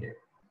getting printed.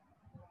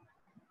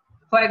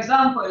 For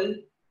example,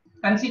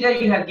 consider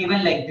you have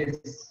given like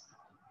this.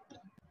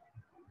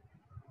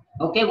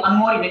 Okay, one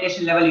more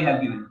indentation level you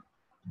have given.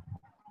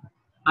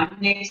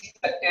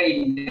 Unexpected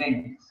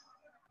indent.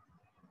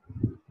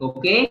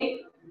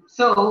 Okay,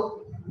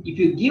 so if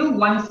you give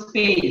one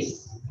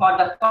space for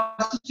the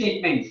first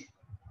statement,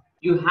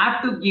 you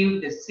have to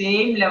give the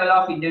same level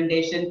of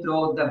indentation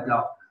throughout the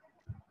block.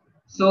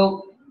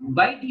 So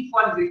by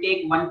default, we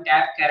take one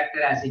tab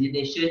character as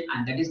indentation,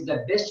 and that is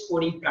the best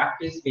coding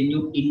practice when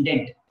you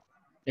indent.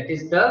 That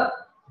is the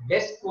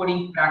best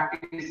coding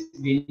practice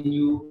when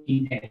you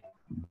indent.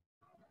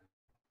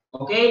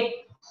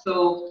 Okay,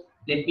 so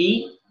let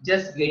me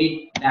just get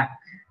it back.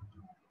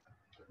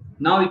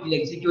 Now it will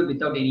execute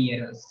without any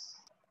errors.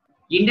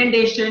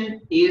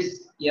 Indentation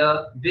is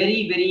a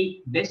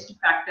very best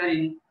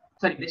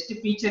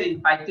feature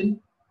in Python.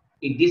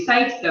 It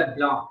decides the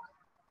block.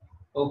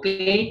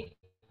 Okay,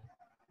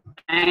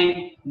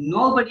 and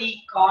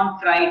nobody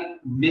can't write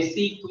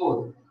messy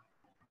code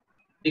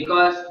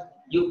because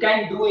you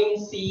can do in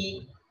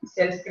C,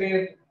 Shell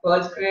script,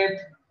 Perl script,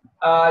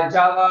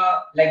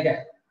 Java, like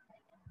that.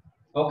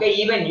 Okay,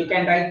 even you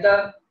can write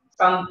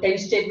some 10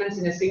 statements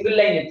in a single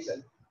line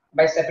itself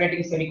by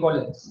separating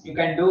semicolons. You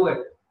can do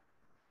it,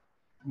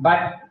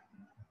 but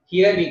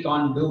here we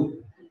can't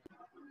do.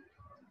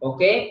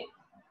 Okay,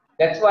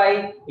 that's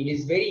why it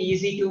is very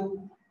easy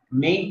to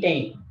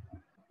maintain,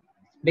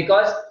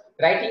 because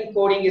writing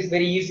coding is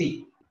very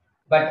easy,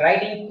 but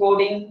writing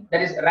coding,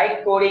 that is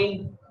write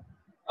coding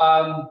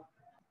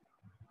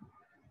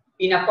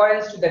in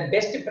accordance to the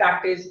best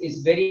practice, is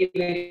very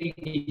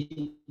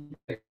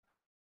difficult.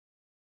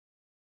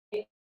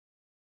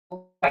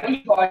 By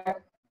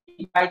default,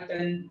 in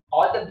Python,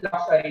 all the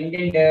blocks are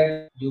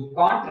indented. You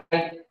can't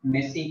write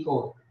messy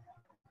code.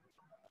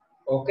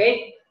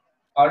 Okay,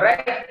 all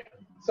right.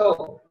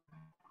 So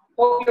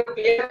hope you're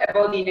clear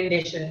about the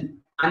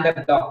indentation and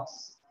the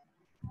blocks,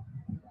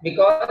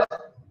 because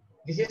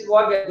this is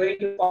what we are going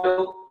to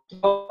follow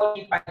throughout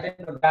the Python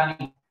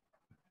programming.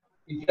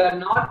 If you are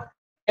not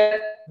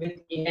clear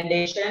with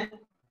indentation,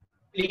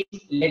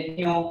 please let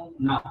me know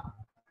now.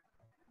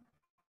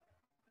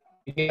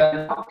 If you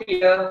are not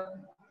clear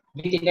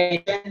with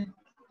indentation,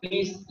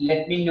 please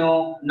let me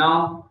know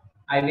now.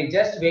 I will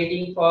just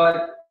waiting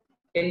for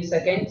 10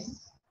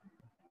 seconds.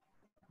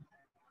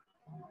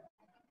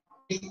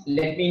 Please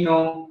let me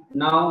know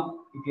now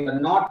if you are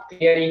not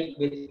clearing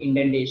with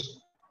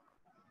indentation.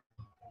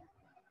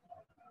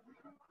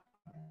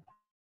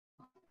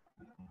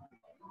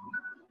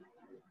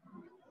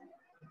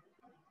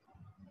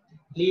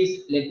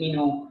 Please let me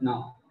know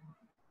now.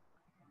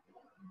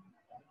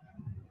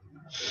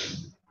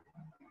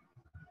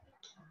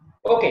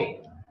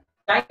 Okay.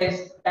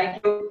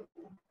 Thank you.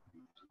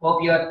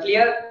 Hope you are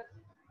clear.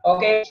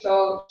 Okay,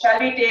 so shall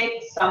we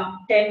take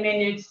some 10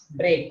 minutes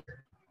break?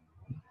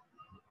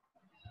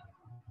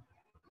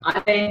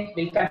 And then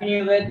we'll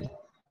continue with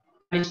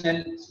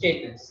conditional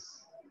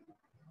statements.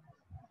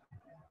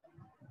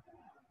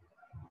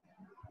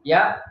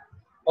 Yeah?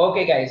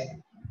 Okay, guys.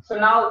 So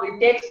now we'll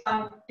take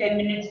some 10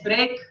 minutes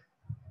break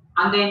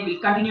and then we'll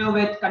continue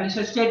with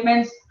conditional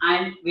statements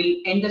and we'll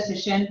end the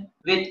session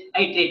with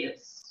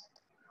iterators.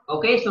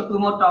 Okay, so two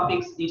more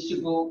topics needs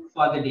to go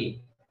for the day.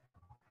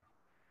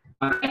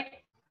 Alright.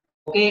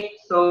 Okay,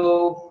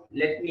 so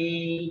let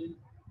me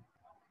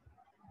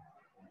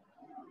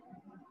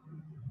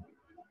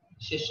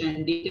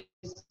session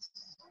details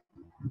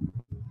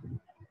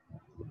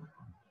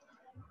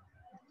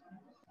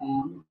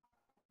on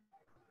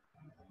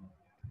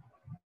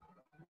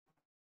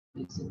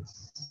this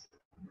is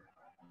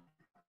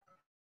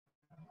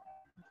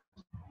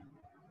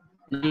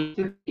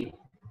 9:50.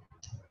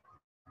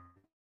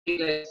 Okay,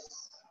 guys,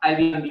 I'll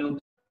be on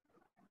mute.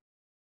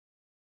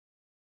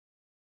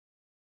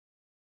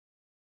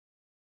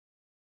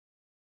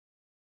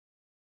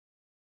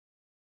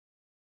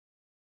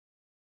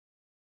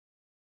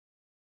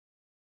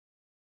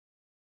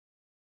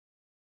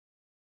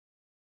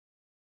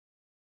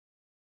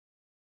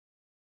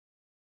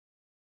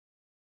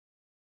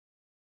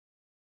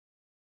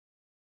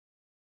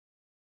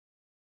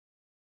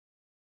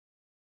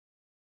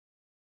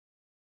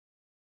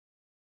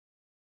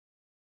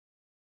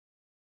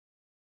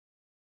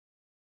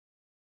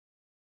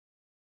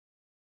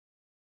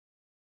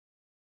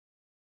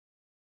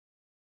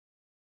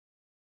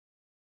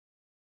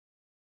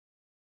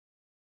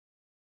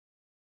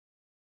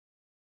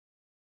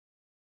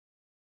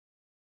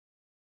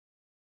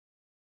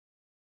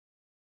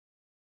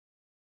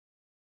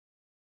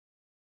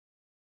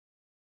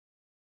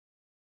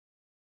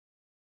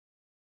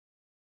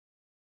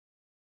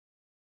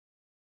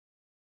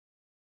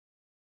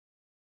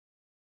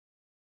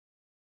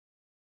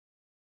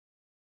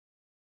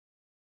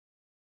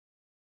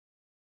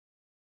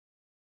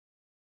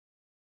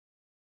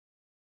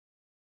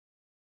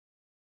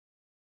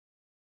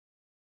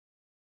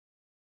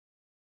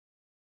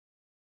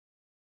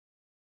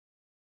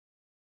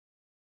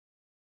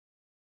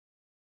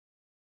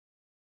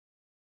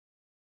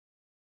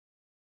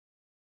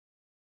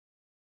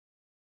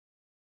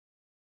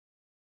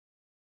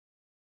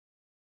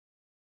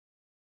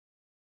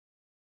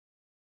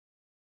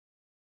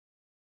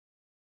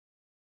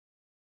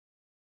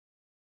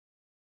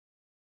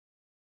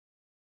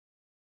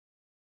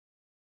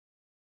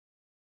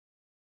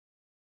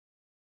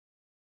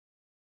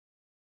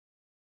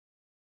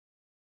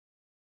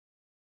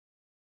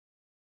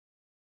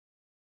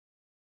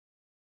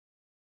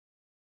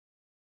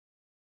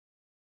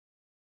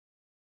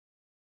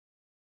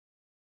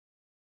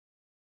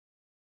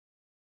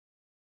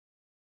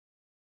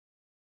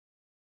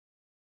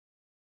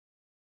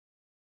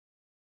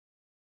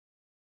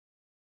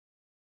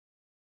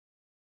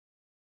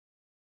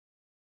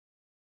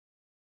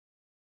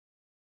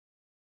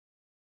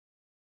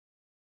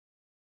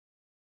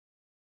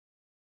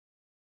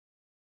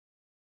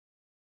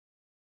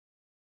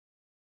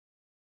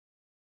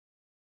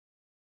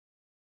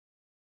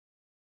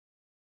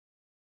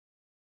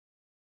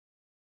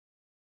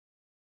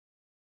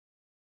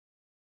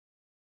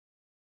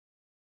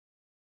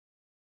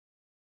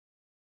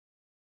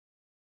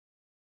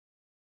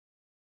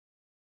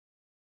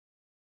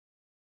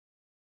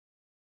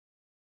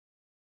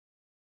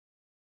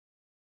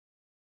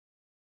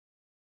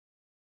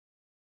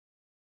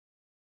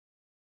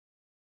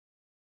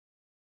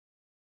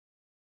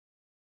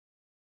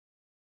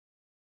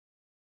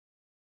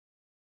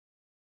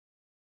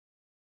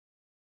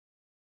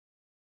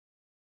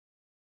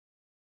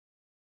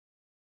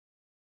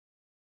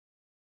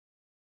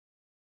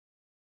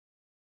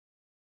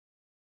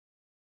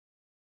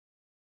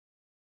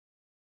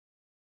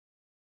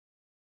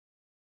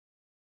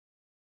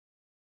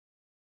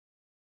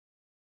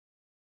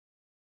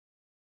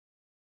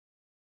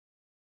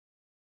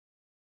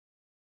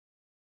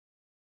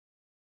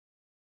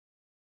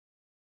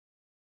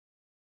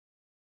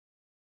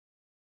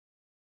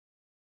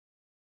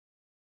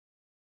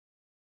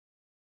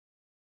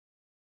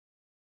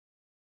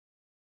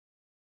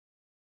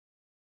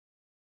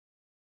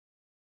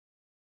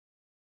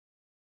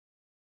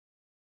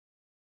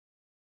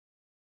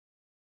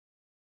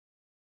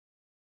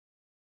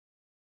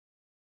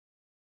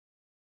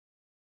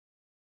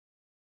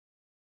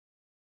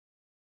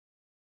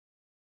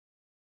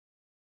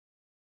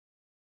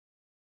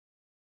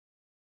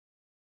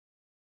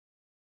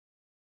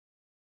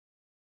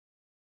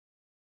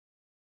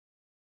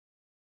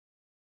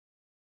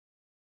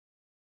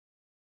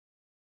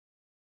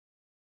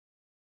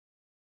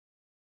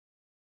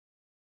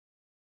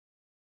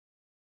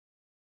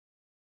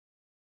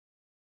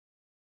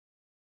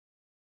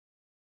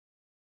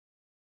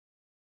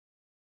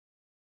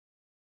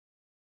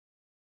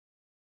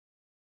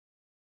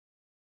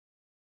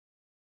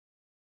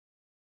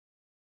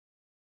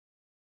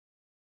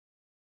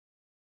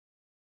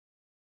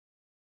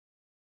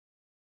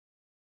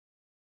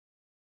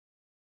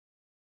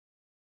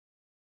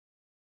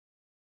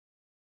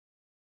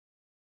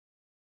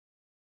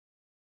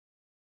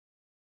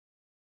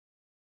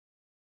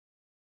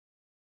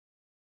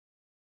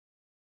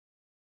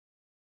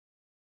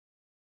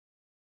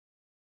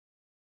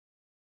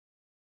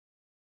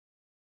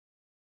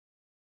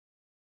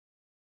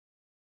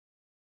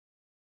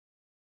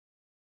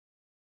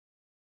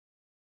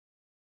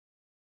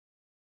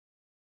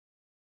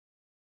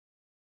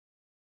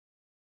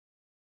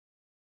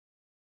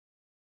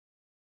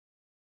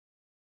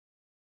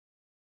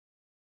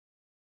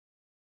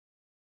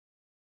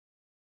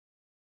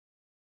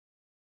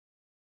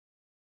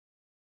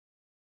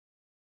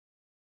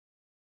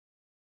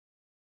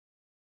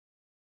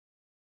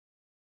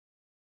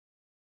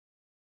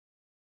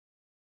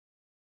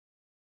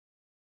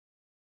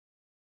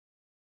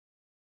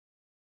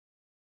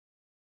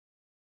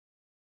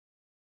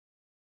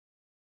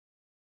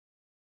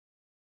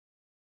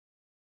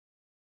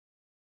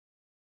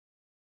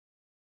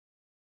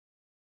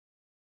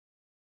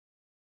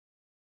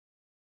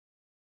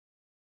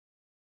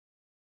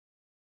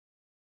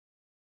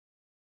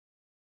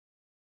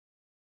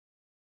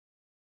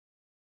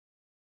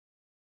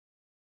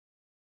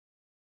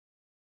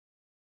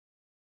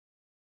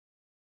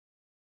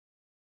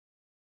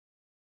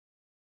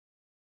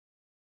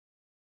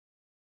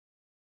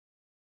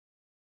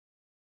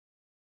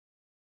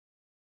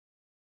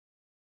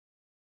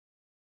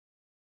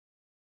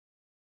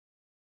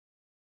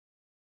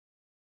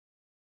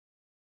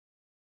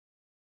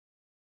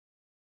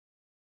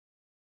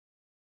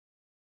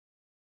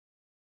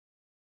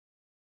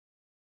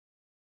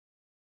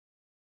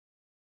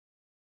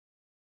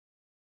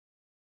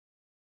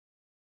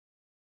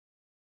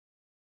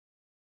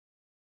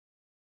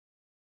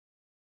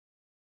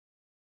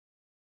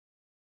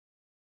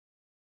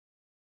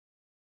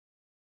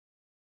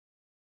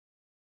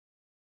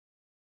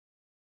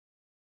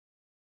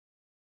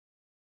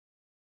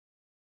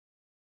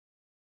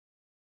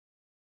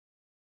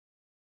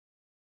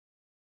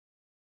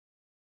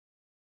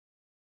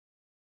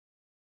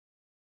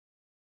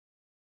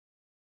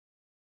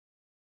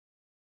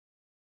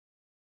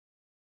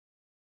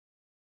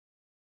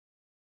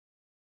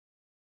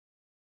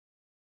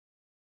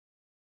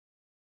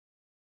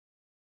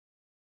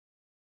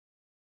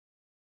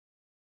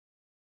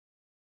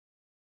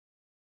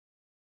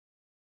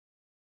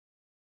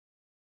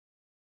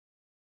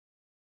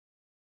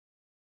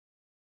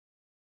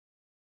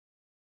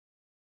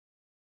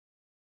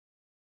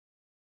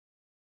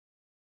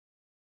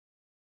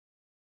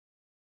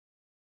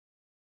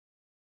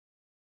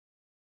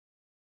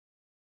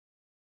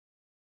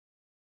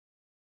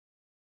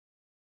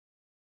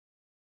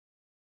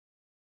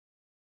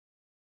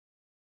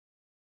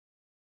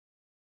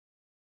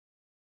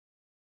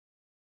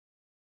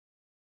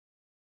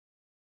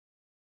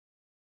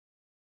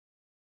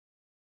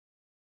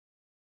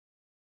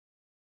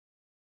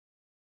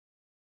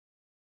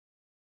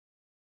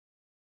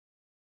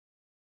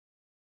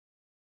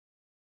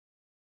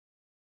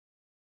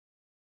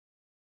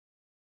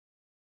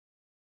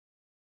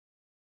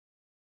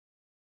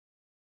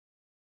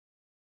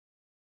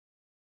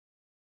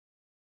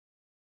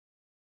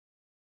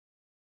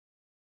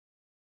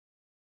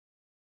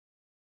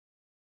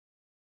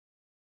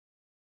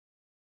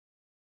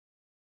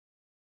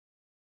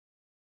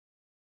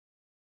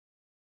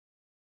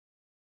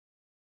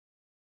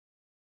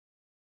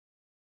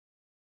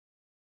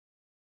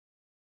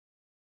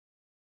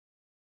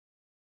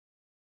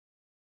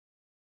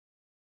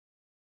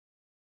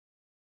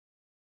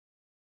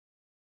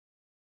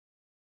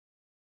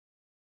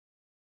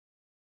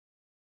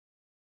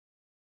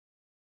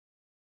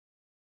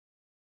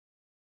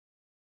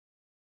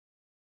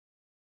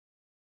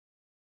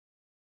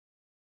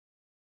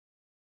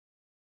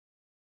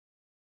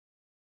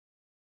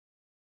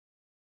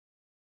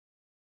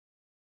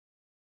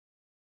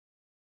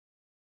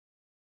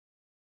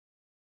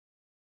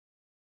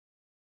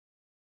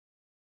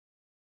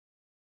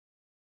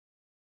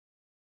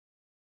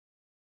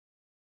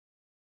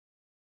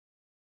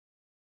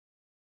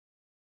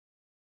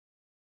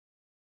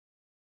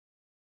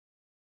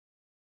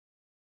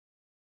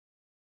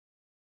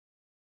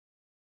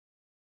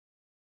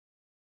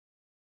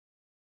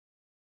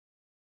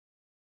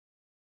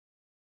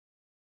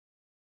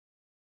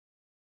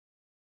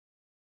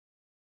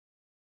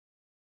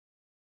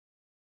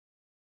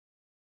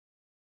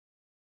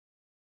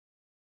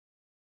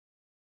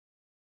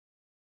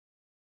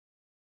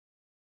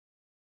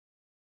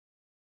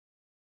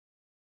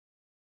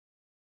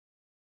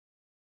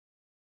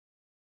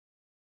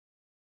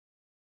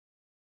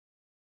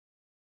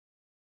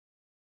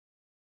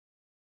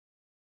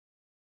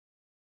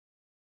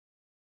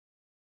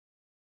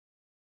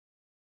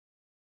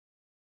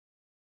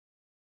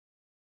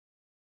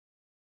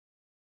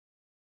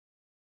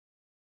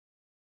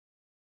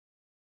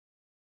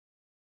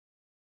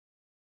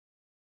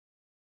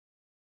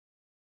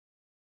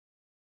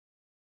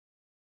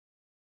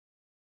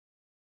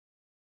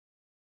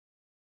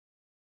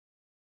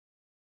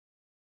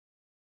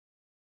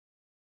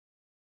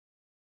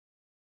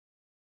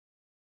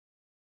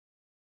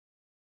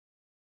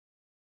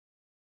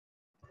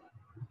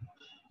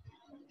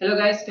 Hello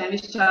guys, can we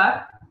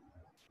start?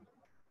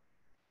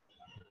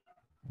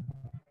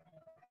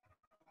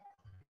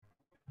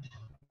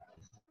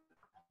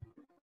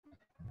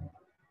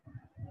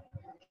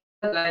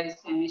 Hello guys,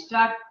 can we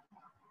start?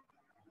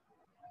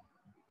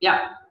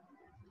 Yeah.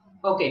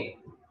 Okay.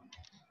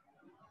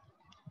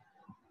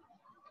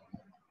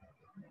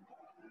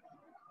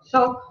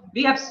 So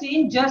we have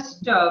seen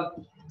just a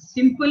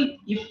simple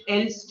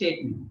if-else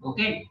statement.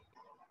 Okay.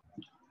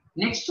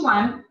 Next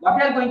one, what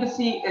we are going to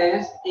see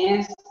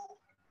is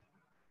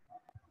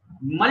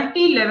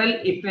multi-level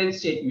if-else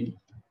statement.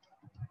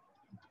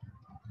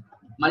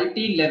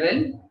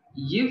 Multi-level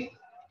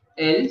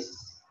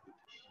if-else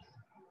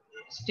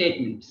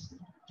statements.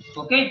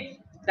 Okay,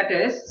 that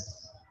is,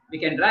 we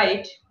can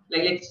write,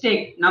 like, let's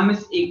take num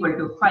is equal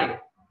to 5.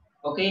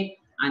 Okay,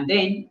 and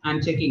then I'm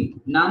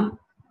checking num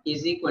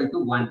is equal to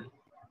 1.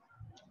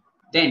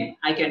 Then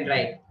I can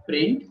write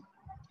print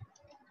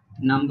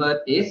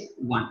number is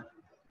 1.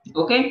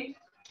 Okay,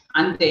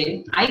 and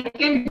then I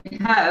can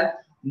have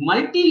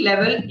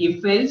multi-level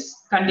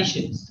if-else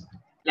conditions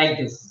like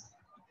this.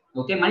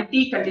 Okay,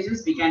 multi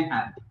conditions we can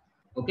have.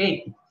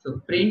 Okay, so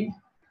print,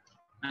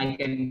 I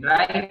can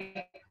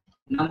write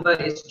number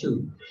is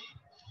 2,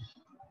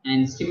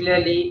 and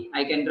similarly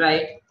I can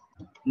write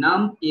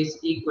num is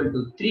equal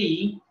to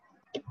 3.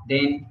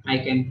 Then I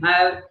can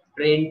have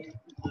print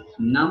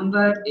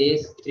number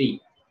is 3.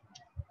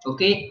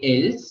 Okay,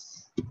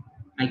 else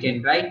I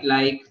can write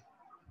like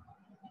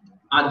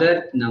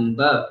other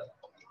number.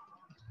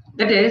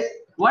 That is,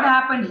 what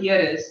happened here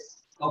is,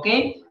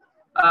 okay,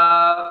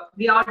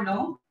 we all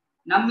know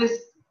num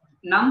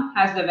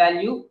has the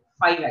value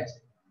 5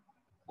 actually.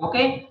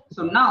 Okay,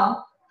 so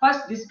now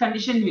first this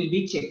condition will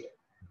be checked.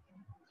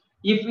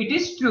 If it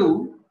is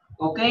true,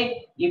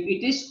 okay, if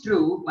it is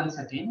true, one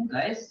second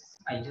guys,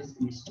 I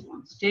just missed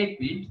one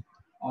statement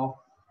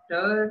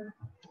after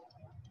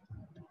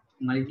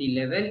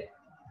multi-level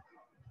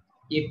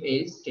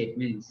if-else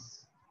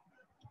statements.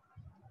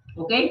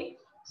 Okay,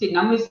 see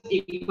num is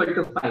equal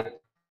to 5.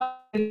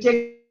 Check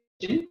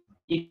if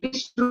it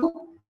is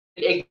true,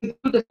 execute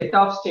the set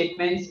of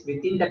statements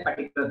within that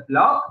particular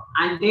block,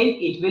 and then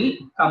it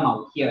will come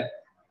out here.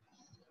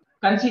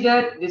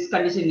 Consider this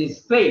condition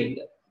is failed,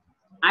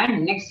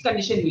 and next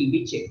condition will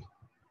be checked.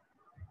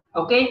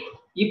 Okay,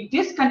 if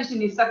this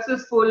condition is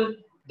successful,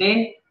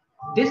 then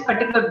this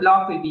particular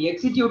block will be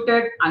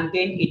executed, and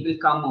then it will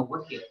come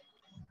over here.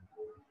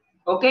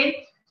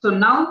 Okay, so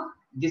now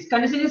this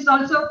condition is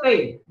also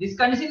failed, this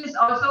condition is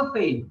also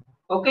failed.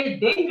 Okay,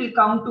 then it will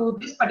come to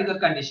this particular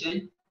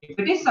condition. If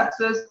it is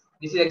success,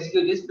 this will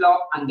execute this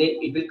block, and then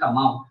it will come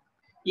out.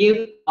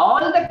 If all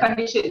the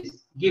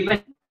conditions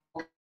given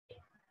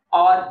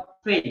or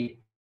failed,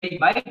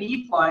 by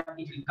default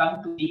it will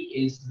come to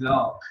the else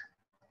block.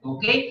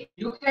 Okay,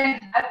 you can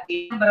have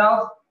a number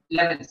of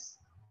levels.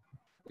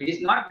 It is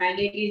not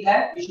mandatory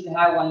that you should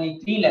have only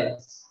 3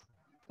 levels.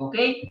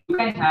 Okay, you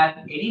can have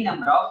any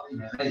number of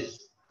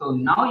levels. So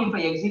now if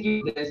I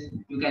execute this,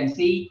 you can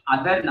see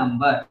other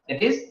number,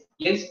 that is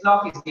else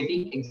block is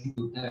getting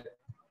executed.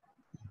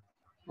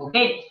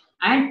 Okay,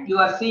 and you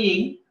are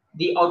seeing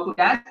the output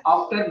as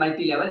after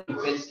multi-level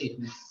if-else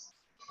statements.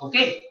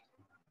 Okay,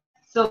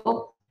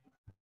 so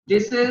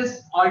this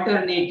is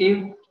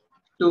alternative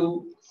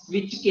to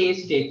switch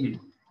case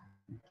statement.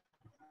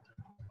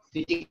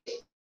 Switch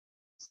case.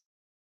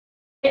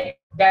 Okay,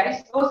 there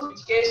is no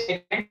switch case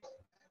statement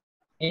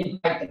in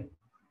Python.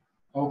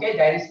 Okay,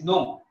 there is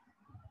no.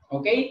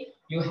 Okay,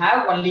 you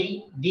have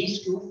only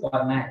these two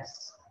formats,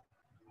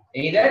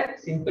 either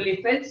simple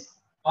if-else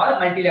or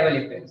multi-level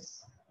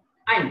if-else.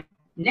 And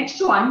next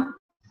one,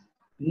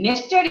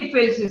 nested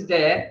if-else is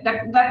there.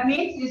 That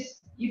means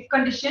is if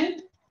condition,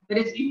 there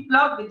is if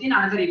block within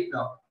another if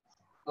block.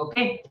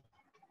 Okay,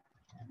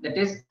 that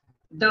is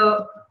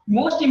the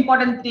most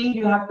important thing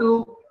you have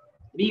to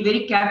be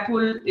very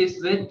careful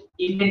is with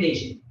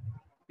indentation.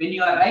 When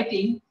you are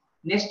writing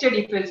nested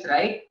if-else,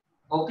 right?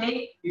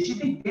 Okay, you should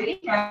be very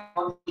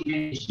careful about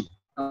indentation.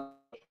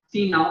 Okay.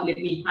 See now, let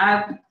me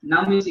have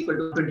num is equal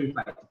to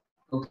 25.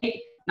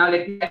 Okay, now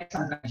let me add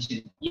some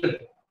condition.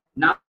 If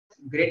num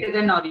is greater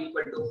than or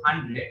equal to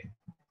 100,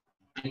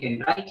 I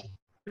can write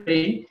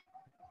print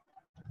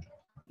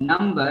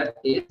number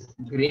is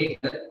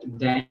greater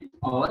than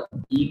or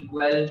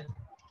equal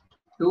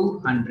to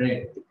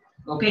 100.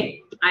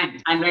 Okay,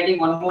 and I'm writing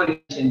one more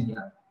condition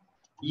here.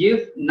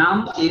 If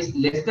num is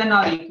less than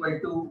or equal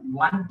to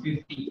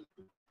 150,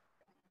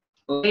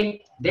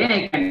 okay, then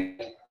I can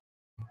write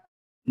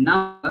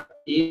number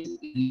is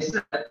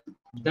lesser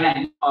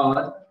than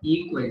or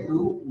equal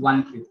to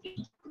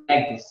 150,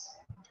 like this.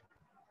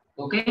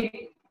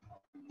 Okay,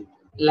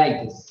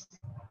 like this.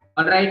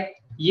 All right,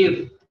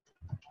 if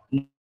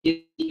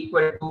is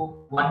equal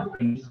to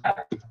 125,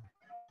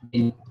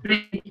 then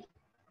print,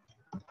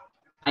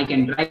 I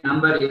can write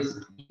number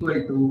is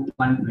equal to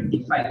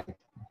 125,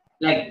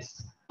 like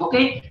this.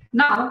 Okay,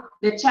 now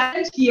the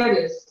challenge here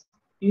is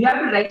you have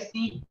to write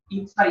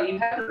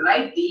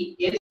the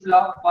else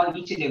block for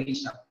each and every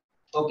stuff.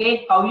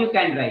 Okay, how you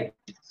can write?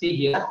 See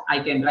here, I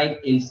can write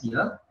else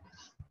here.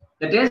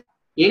 That is,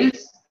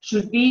 else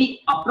should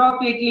be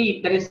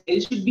appropriately, that is,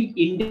 else should be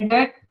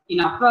indented in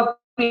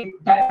appropriate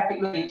that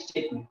particular else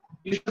statement.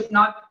 You should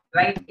not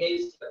write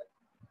else.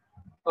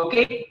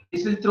 Okay,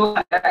 this will throw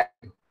another.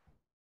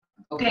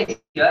 Okay,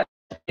 here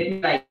let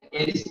me write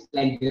else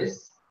like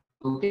this.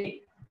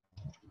 Okay,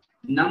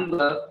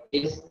 number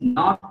is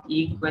not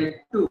equal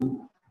to.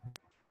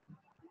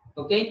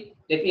 Okay,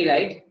 let me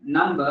write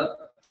number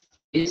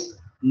is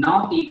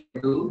not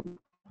equal to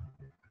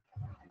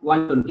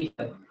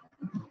 125.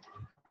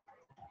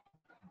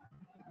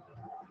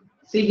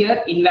 See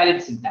here,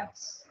 invalid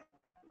syntax.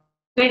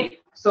 Okay,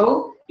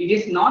 so it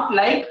is not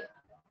like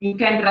you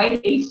can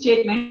write else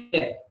statement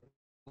here.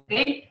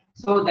 Okay,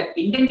 so the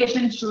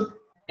indentation should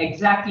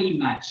exactly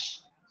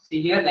match.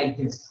 See here, like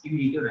this, you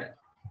need to write.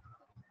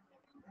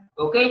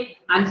 Okay,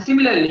 and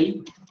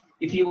similarly,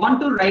 if you want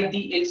to write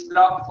the else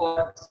block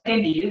for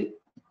second yield,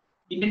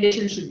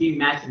 indentation should be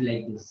matched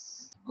like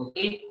this.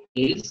 Okay,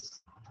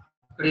 else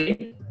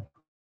print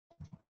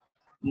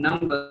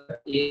number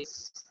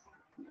is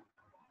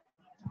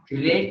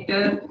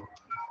greater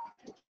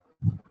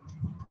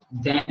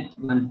than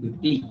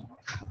 150,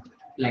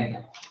 like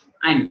that.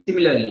 And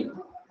similarly,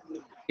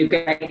 you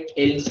can write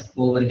else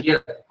over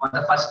here on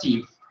the first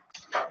if.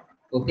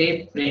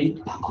 Okay,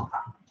 print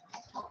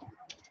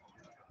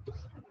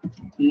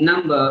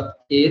number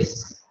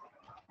is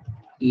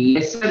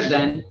lesser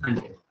than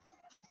 100.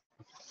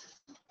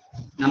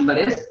 Number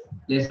is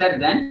lesser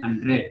than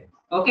 100.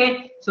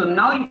 Okay, so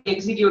now if you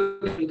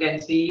execute, you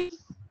can see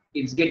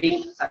it's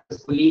getting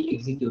successfully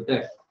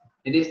executed.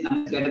 It is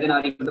number greater than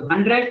or equal to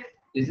 100.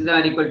 This is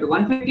or equal to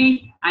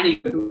 150 and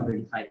equal to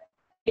 125.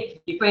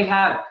 If I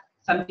have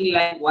something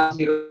like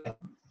 107,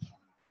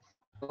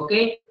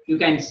 okay, you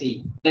can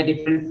see the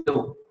different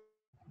flow.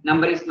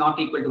 Number is not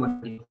equal to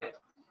 125.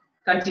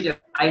 Consider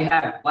I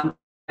have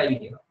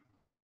 105 here.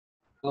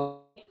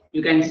 Okay,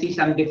 you can see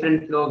some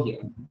different flow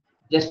here.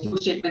 Just two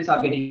statements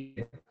are getting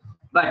here.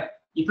 But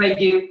if I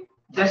give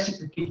just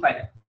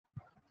 55,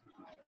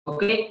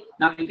 okay,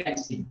 now you can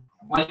see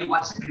only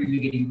one second will be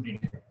getting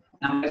printed.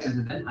 Number is less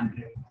than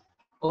 100.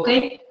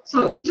 Okay,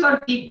 so these are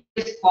the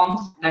base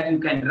forms that you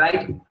can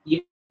write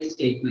in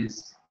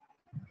statements.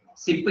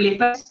 Simple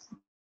if else,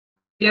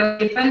 clear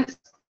if else,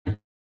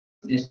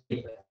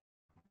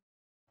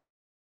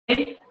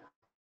 okay.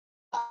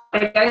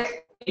 Right, guys,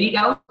 any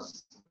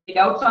doubts? Any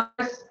doubts on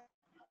this?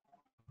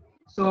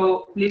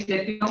 So please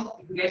let me know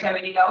if you guys have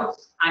any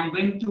doubts. I'm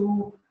going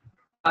to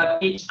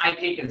teach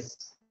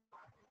iterators.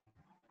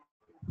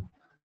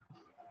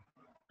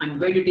 I'm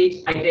going to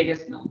teach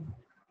iterators now.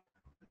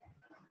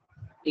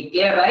 Is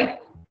clear, right?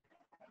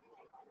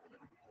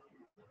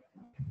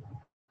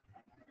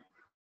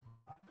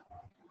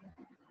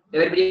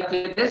 Everybody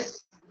clear with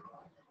this?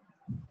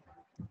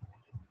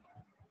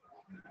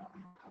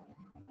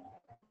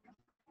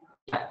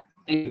 Yeah,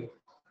 thank you.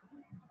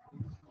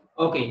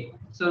 Okay,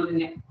 so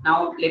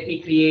now let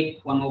me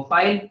create one more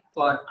file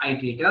for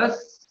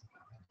iterators.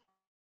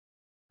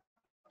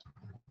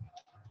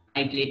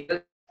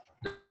 Iterators.py.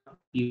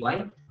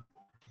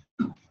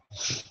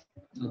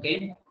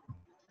 Okay.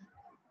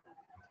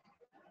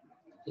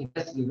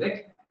 Let's give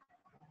it.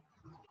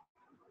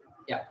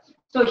 Yeah.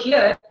 So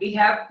here we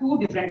have two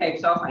different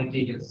types of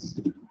iterators.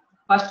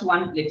 First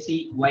one, let's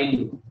see while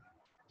loop.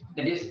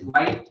 That is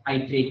while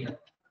iterator.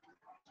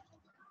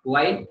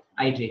 While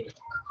iterator.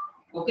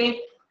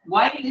 Okay.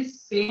 While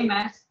is same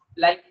as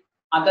like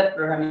other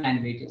programming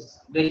languages.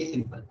 Very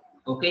simple.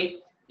 Okay.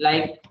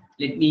 Like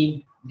let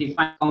me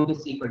define count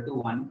is equal to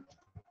 1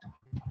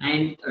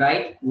 and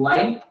write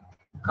while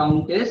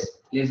count is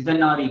less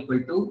than or equal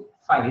to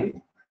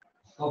 5.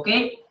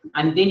 Okay,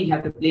 and then you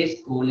have to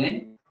place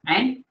colon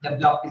and the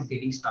block is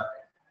getting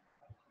started.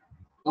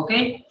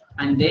 Okay,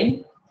 and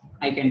then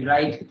I can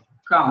write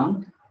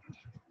count.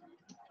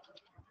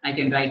 I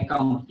can write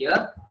count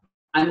here,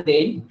 and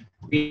then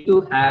we need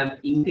to have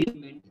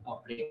increment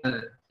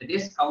operator. That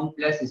is count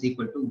plus is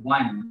equal to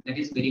 1. That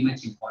is very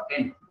much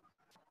important.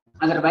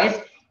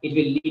 Otherwise, it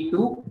will lead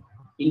to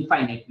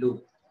infinite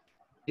loop.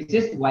 This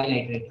is while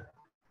iterator.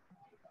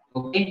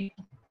 Okay.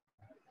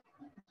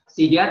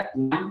 See here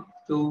 1,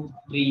 2,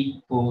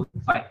 3, 4,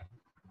 5.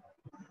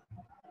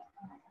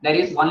 There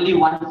is only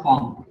one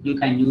form you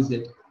can use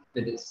it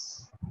with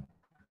this.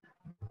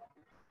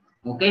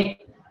 Okay,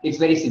 it's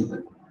very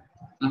simple.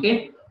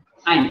 Okay,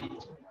 and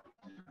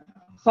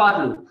for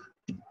loop.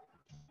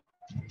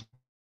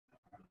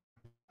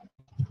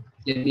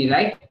 Let me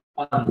write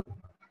for loop.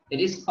 That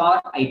is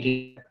for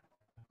iterator.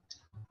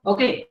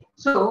 Okay,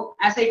 so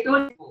as I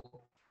told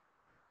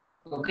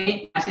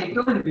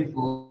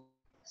before,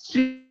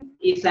 string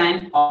is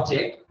an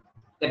object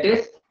that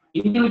is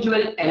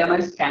individual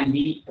elements can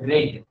be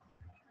read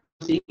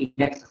using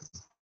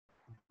indexes,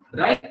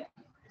 right?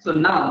 So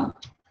now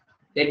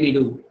let me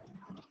do.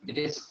 It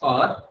is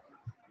for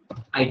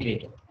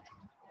iterator.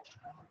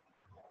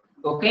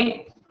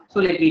 Okay, so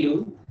let me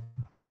do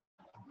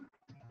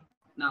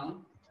now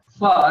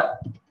for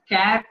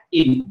char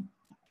in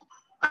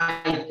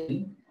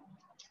item.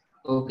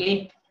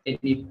 Okay,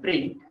 let me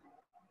print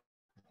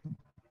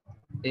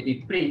let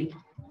me print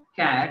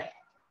cat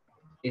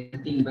is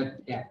nothing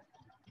but cat.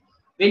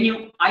 When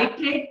you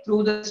iterate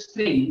through the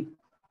string,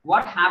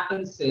 what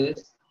happens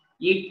is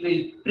it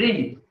will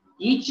print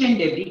each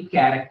and every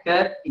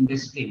character in the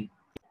string.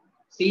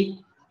 See,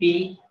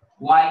 P,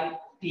 Y,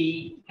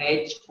 T,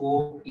 H,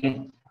 O,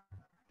 N.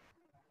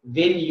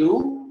 When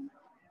you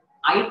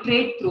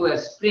iterate through a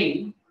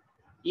string,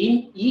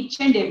 in each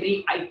and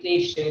every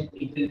iteration,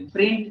 it will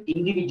print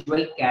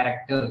individual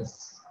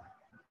characters.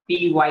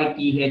 P, Y,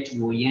 T, H,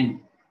 O,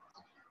 N.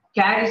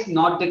 Char is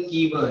not the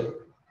keyword.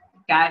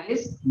 Char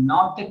is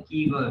not the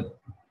keyword.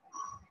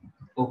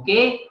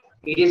 Okay,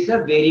 it is a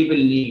variable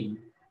name.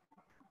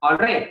 All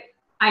right,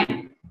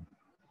 and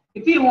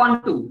if you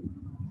want to,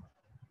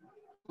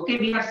 okay,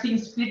 we have seen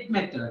split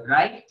method,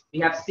 right? We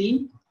have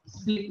seen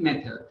split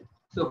method.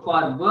 So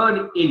for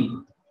word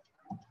in,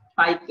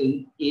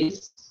 Python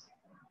is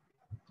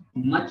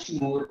much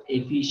more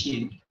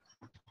efficient.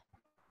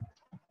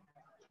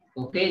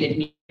 Okay, let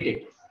me get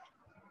it.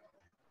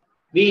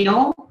 We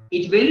know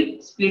it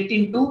will split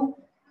into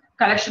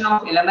collection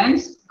of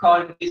elements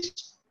called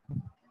list.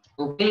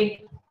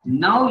 Okay,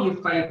 now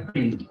if I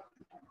print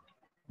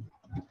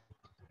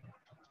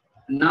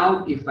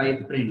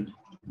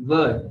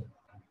word,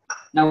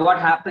 now what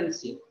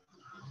happens here?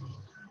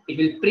 It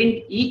will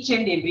print each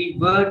and every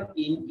word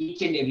in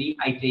each and every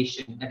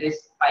iteration. That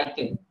is,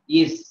 Python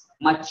is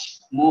much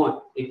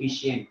more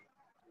efficient.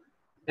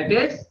 That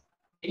is,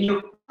 when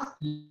you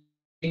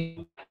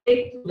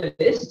take to the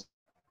list,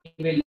 it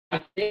will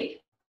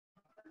iterate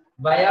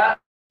via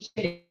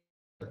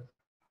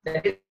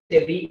that is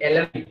every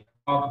element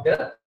of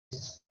the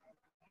list.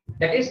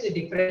 That is the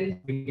difference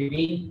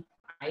between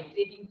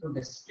iterating through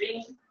the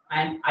string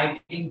and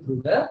iterating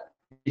through the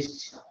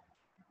list.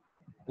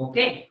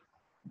 Okay.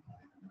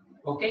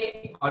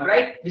 Okay. All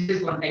right. This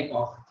is one type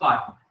of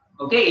part.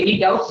 Okay. Any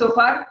doubts so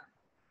far?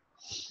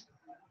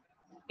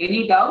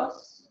 Any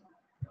doubts?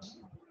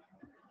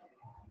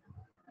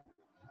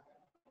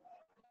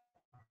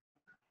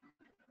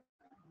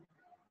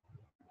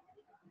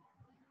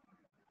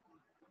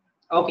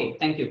 Okay.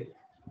 Thank you.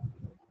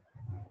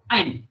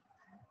 And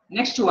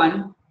next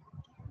one,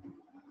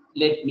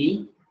 let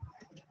me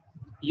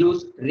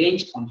use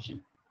range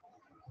function.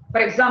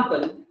 For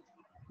example,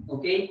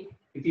 okay,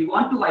 if you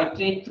want to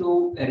iterate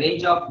through a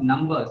range of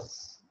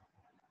numbers,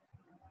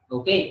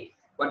 okay,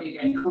 what you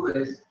can do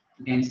is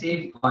you can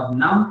say for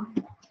num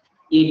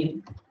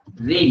in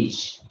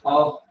range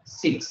of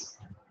 6.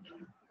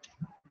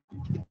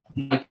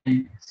 I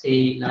can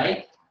say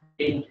like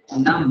in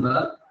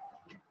number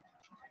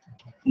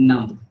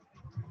num.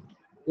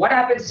 What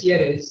happens here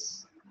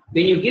is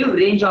when you give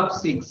range of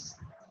 6,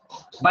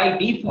 by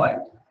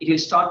default it will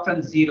start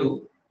from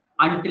 0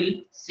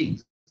 until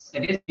 6.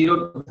 That is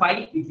 0 to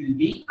 5, it will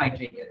be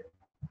iterated.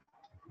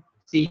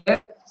 See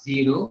here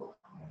 0,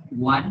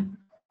 1,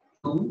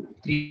 2,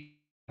 3.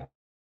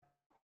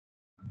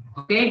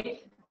 Okay.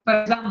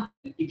 For example,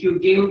 if you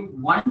give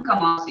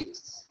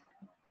 1,6,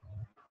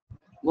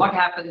 what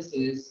happens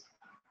is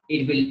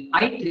it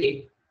will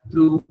iterate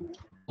through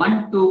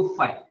 1 to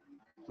 5.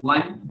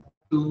 1,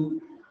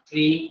 2,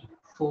 3,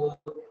 4,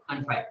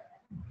 and 5.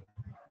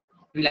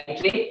 It will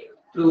iterate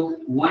through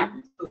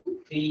 1, 2,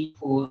 3,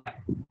 4, 5.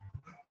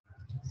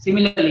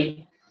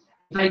 Similarly,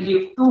 if I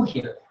give 2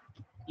 here,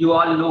 you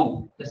all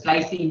know the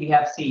slicing we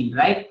have seen,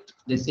 right?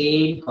 The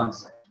same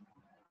concept.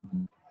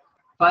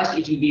 First,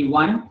 it will be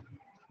 1,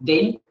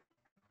 then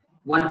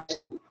 1,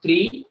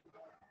 3,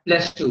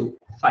 plus 2,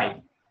 5.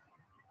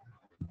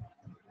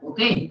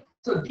 Okay,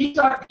 so these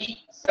are the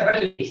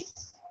several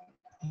ways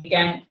we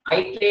can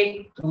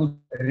iterate through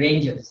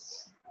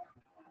ranges.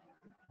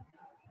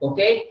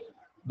 Okay,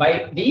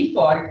 by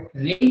default,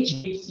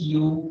 range gives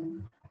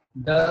you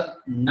the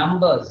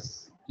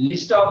numbers,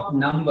 list of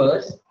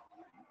numbers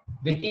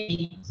within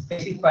the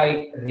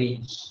specified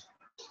range.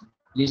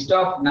 List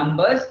of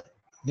numbers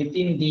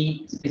within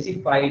the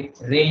specified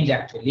range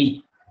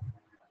actually.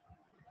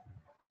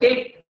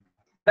 Okay,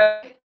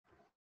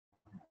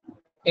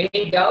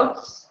 any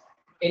doubts?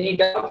 Any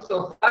doubts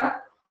so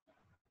far?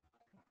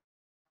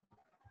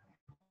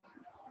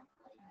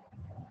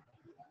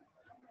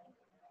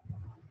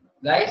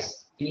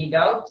 Guys, any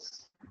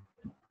doubts?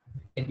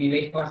 Let me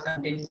wait for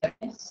some 10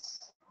 seconds.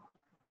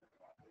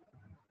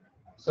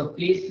 So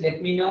please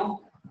let me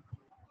know.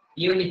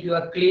 Even if you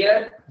are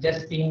clear,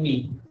 just ping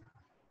me.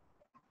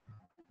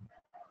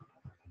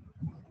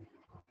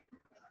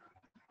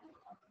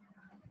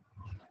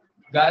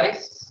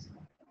 Guys?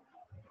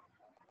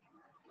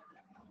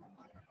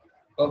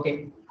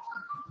 Okay,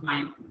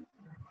 fine.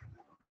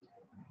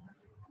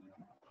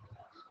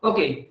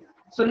 Okay,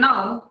 so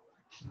now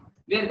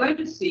we are going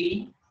to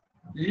see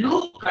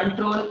loop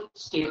control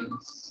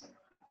statements.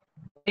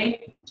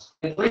 Okay,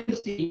 we are going to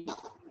see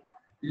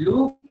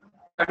loop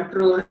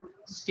control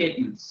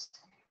statements.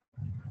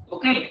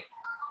 Okay,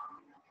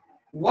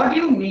 what do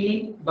you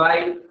mean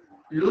by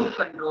loop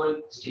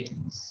control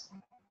statements?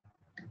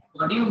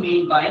 What do you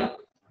mean by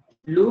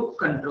loop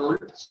control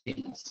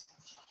statements?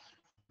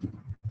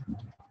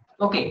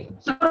 Okay,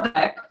 so for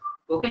that,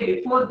 okay,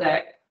 before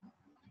that,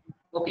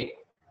 Okay.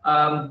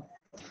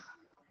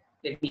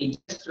 Let me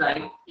just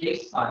write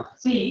else for.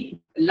 See,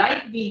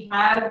 like we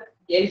have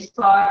else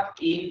for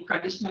in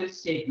conditional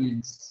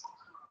statements,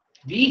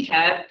 we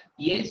have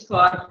else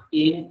for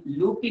in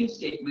looping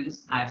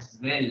statements as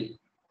well.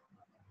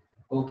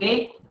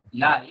 Okay,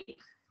 like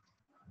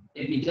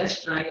let me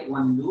just write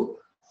one loop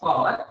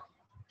for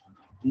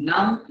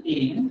num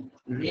in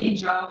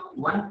range of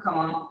 1,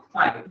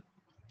 5.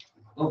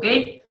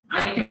 Okay,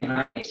 I can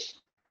write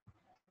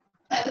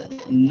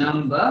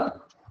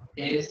number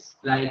is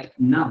like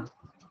num.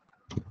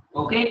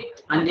 Okay,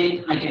 and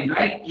then I can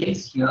write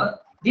else here.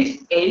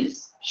 This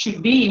else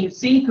should be in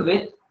sync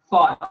with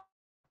for.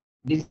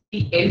 This is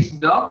the else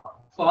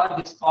block for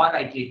this for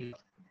iterator.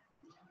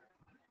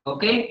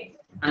 Okay,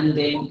 and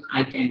then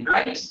I can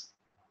write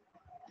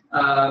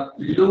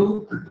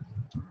loop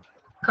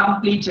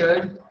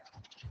completed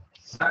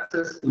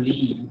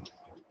successfully.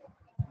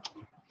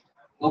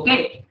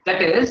 Okay,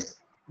 that is,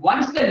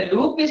 once the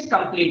loop is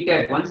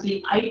completed, once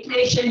the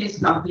iteration is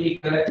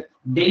completed,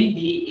 then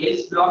the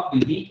else block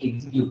will be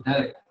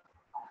executed.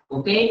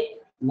 Okay,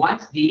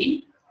 once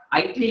the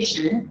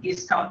iteration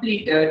is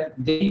completed,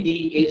 then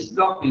the else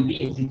block will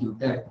be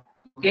executed.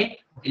 Okay,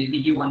 let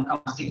me give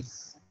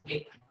 1,6.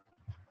 Okay,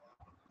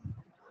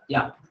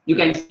 yeah, you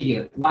can see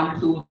here 1,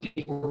 2,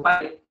 3, 4,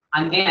 5,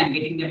 and then I'm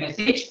getting the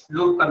message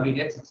loop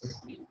completed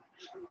successfully.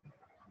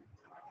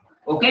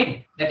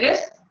 Okay, that is,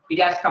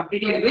 it has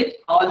completed with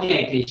all the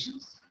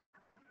iterations.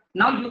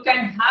 Now you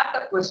can have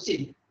the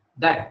question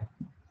that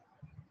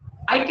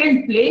I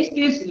can place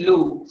this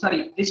loop,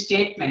 sorry, this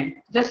statement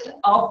just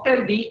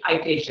after the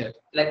iteration,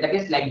 like that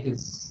is like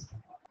this.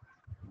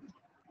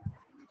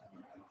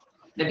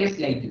 That is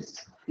like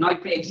this. Now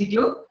if I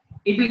execute,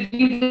 it will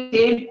give the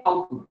same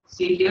output.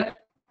 See here,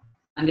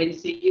 and then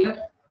see here.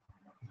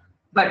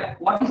 But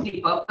what is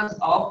the purpose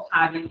of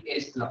having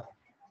else block?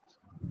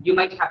 You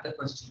might have the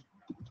question,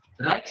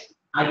 right?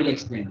 I will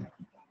explain.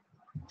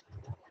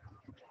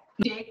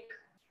 Take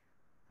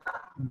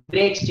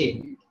break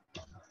statement.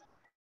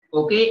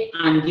 Okay,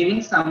 I'm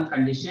giving some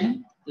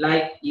condition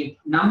like if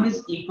num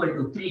is equal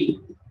to 3,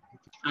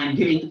 I'm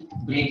giving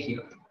break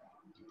here.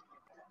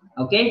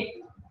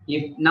 Okay,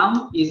 if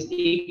num is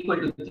equal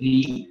to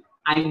 3,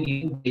 I'm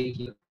giving break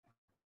here.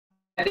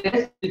 That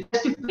is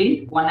just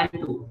print 1 and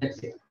 2. That's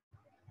it.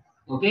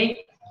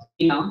 Okay,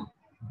 now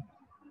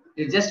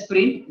it's just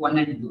print 1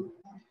 and 2.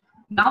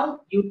 Now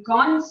you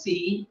can't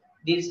see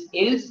this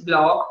else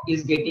block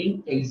is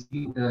getting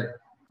executed.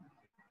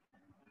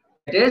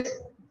 That is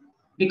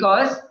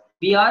because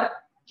we are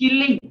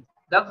killing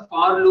the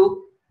for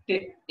loop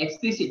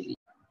explicitly.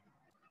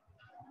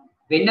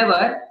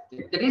 Whenever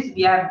that is,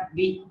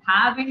 we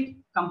haven't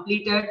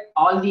completed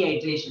all the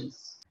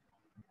iterations.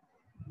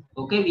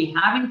 Okay, we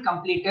haven't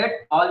completed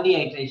all the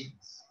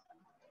iterations.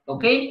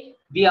 Okay,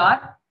 we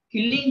are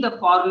killing the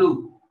for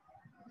loop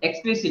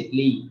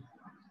explicitly.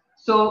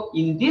 So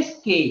in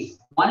this case,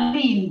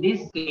 only in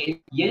this case,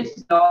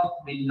 else block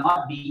will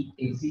not be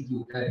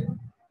executed.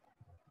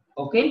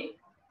 Okay,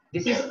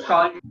 this is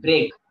called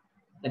break.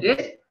 That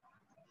is,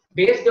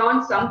 based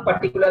on some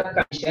particular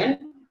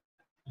condition,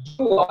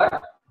 you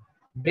are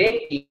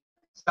breaking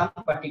some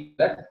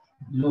particular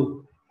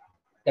loop.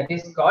 That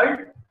is called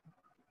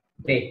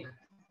break.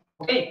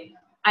 Okay,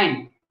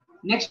 and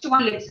next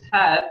one let's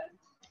have.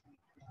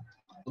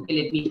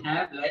 Okay, let me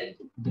have like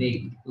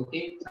break.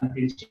 Okay,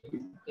 something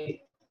statement.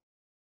 Okay,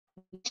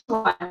 next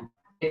one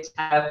let's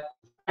have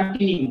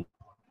continue.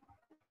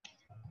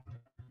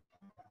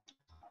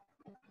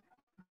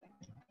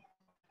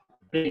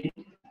 Print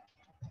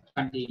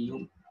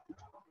continue.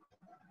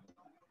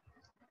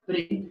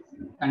 Print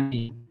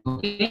continue.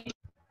 Okay.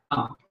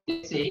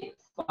 Let's say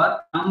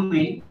for num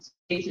in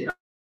 6,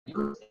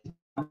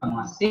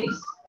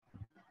 6.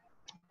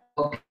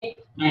 Okay,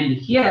 and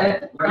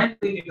here what I'm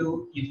going to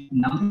do if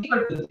num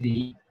equal to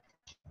 3,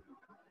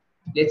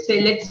 let's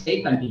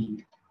say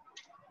continue.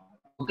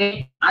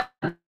 Okay,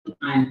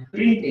 I'm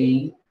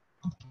printing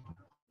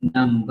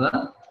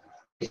number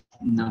is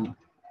num.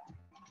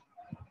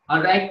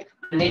 All right,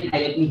 and then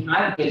let me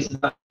have else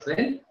as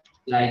well,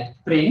 like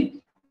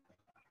print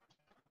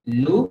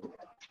loop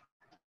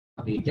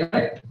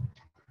completed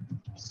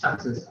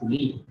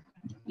successfully,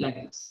 like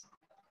this.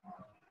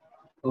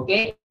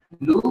 Okay,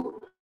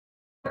 loop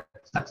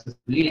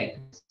successfully like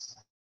this.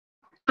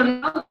 So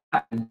now what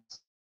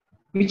happens?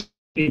 Which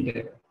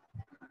printed?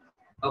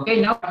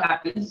 Okay, now what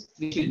happens?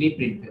 Which will be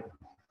printed.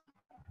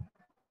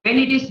 When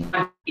it is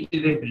 1, it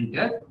will be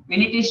printed.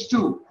 When it is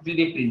 2, it will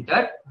be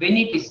printed. When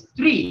it is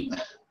 3,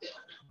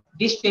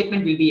 this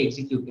statement will be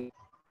executed.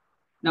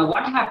 Now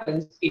what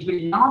happens? It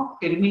will not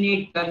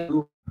terminate the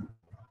loop.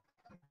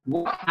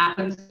 What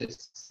happens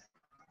is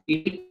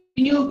it will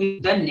continue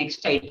with the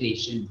next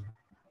iteration.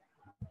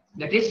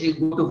 That is, we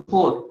go to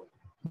 4,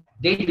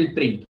 then it will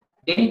print.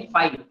 Then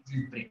 5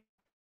 will print.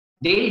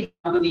 Then it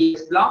will come to the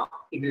X block,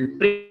 it will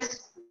print,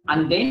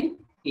 and then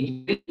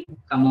it will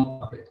come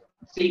out of it.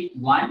 See,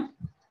 1,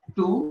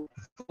 2,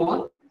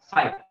 4,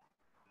 5.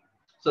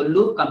 So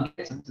loop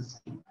completed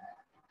successfully.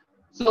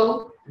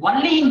 So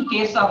only in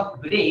case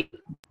of break,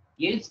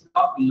 else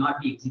block will not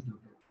be executed.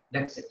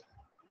 That's it.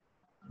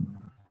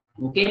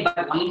 Okay,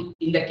 but only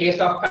in the case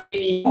of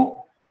continue,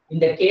 in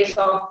the case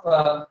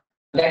of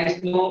there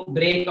is no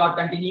break or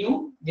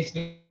continue, this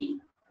will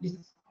be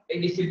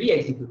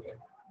executed.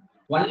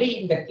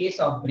 Only in the case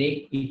of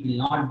break, it will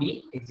not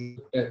be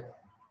executed.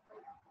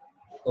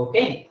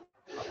 Okay.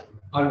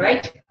 All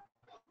right.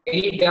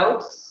 Any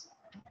doubts?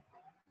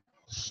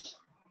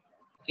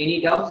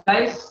 Any doubts,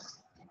 guys?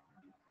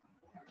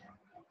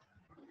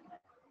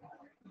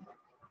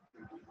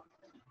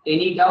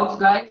 Any doubts,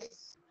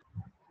 guys?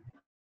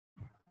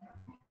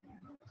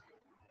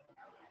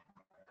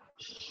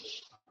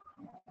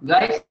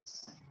 Guys,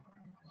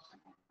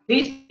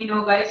 please let me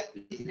know, guys.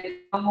 Please let me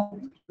know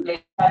if you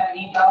have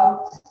any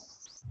doubts.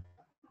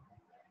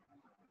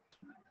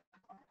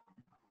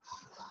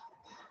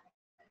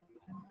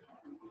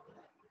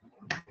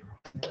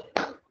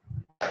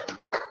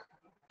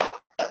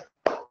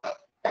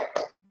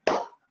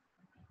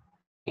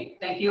 Okay,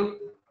 thank you.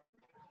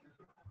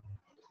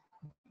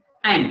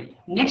 And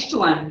next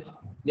one,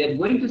 we are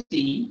going to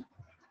see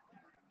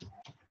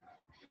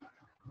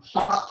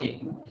pause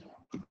statement.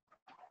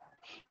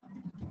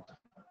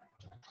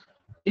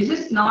 This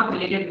is not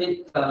related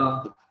with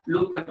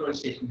loop control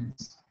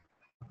statements.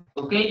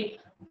 Okay,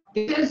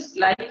 this is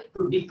like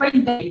to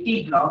define the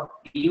empty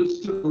block we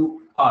used to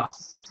do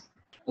pause.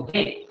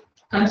 Okay,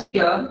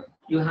 consider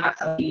you have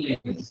something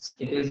like this.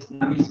 It is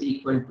num is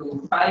equal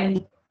to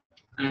 5,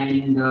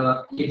 and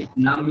if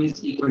num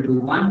is equal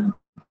to 1,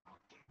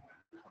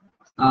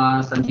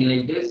 something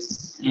like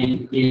this,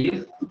 and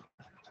if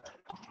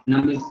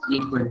num is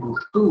equal to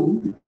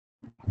 2,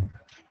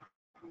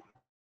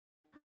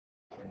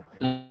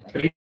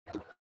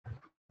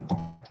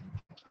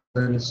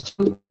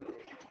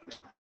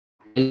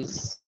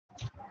 is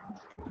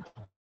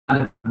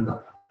another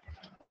number.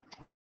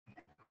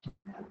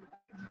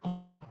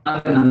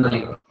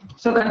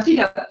 So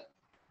consider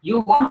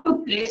you want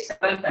to place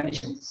several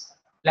conditions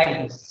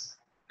like this.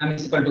 Num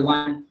is equal to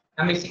 1,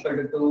 num is equal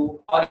to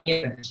 2, or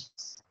k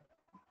conditions.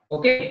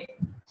 Okay.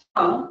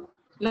 So,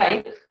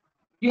 like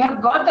you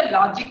have got the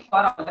logic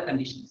for all the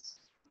conditions.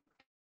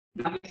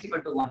 Num is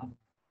equal to 1.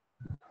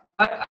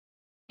 But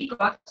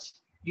because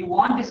you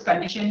want this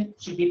condition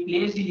should be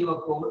placed in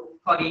your code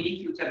for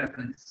any future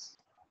reference.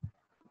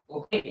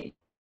 Okay.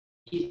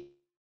 It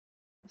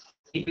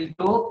will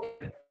go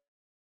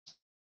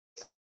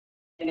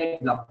in a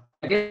block.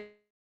 Again,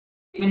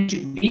 it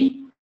should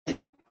be.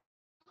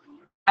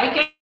 I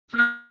can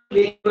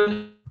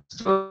label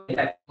store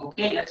that.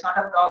 Okay, that's not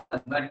a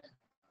problem, but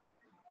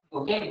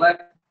okay,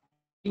 but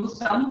use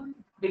some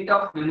bit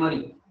of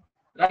memory,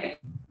 right?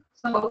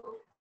 So,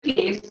 in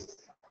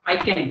case I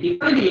can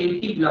define the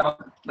empty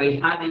block by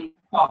having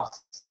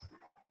pause.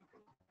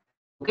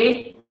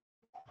 Okay,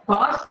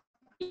 pause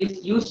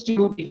is used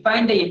to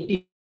define the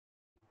empty,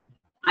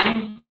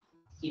 and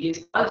it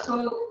is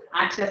also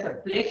acts as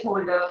a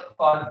placeholder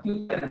for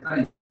future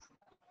reference.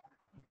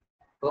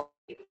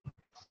 Okay.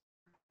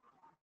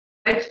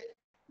 Right.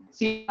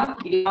 See,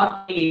 it is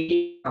not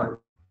a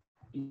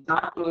it's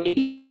not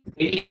really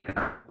very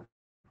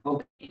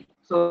okay.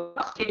 So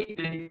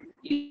statement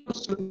is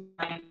used to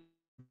define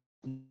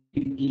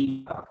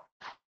the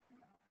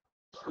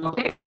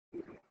okay.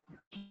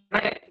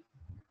 Right.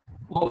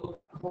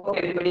 Hope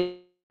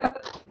everybody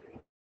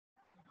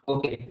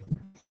okay.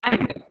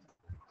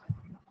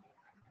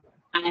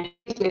 And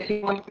please let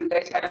me know if you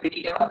guys have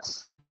any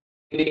doubts.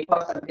 Wait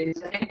for some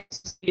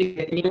seconds. Please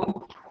let me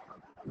know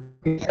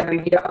if you have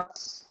any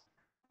doubts.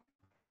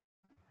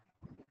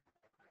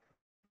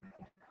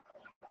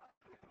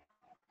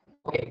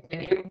 Okay,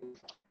 thank you.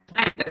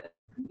 And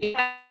we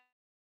have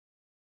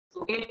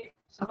okay.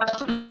 So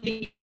first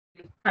the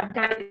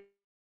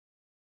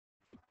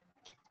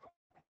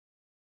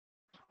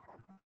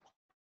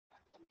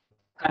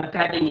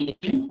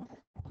concatenation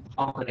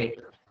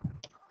operator.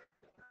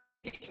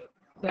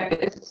 That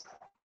is,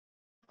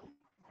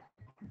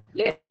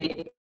 let's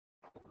say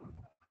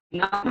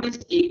num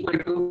is equal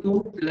to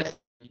 2 plus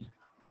 3.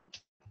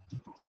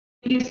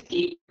 It is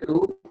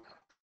equal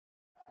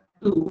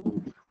to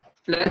 2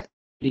 plus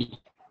 3.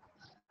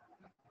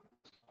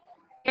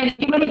 Can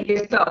anybody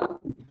guess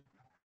out?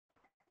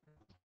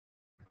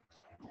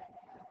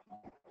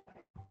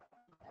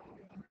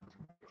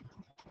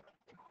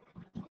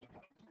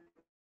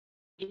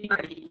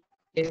 Anybody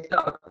guess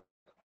out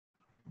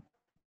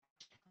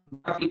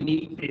what we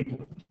need to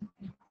do?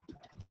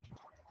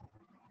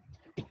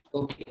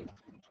 Okay,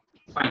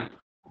 fine.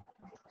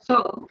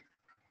 So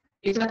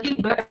it's nothing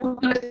but 2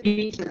 plus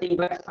 3 is nothing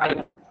but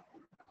 5.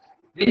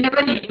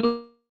 Whenever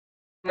you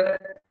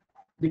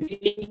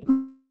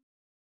between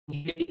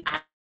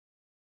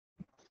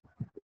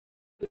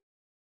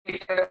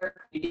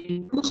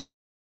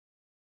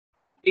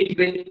it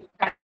will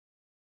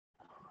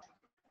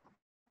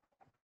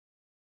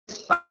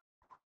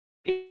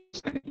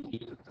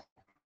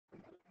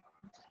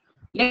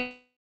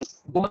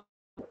let's go.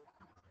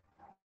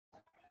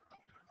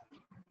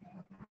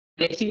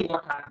 Let's see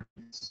what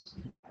happens.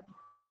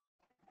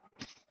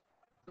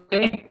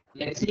 Okay,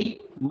 let's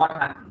see what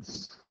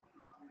happens.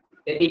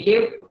 Let me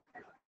give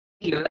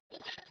here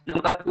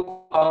number 2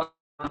 or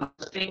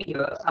string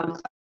here some.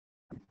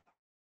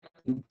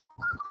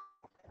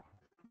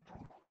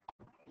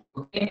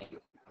 Okay,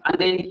 and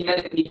then here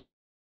let me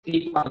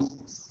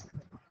 3.6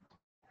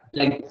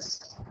 like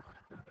this.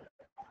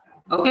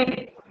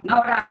 Okay, now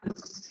what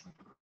happens?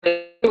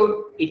 It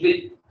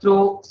will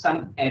throw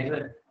some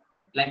error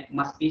like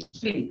must be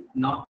string,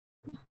 not.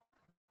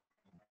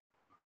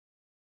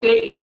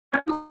 Okay,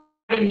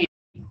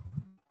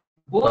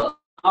 both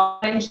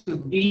options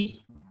should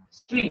be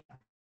string,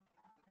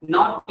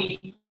 not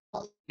be.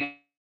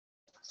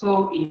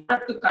 So in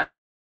order to cut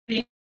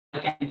string, I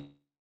can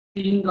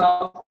think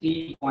of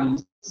 3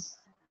 points.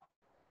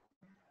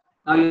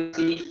 Now you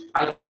see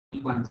 5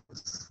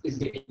 points is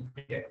getting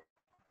printed.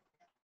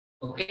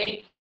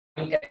 Okay,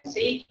 you can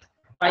see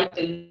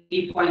Python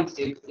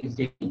 3.6 is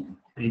getting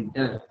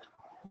printed.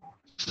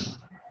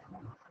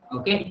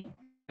 Okay,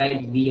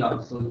 right V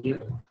also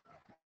here.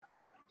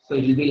 So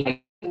it will be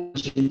like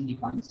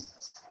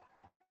 3.6.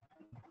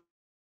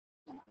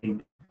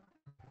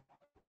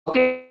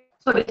 Okay,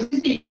 so this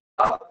is the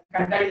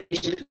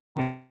concatenation.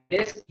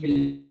 This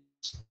will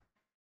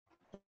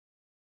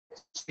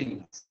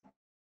strings.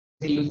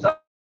 The use of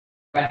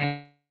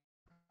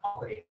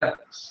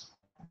operators.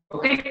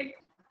 Okay,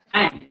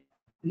 and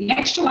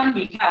next one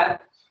we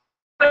have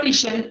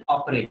repetition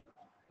operator.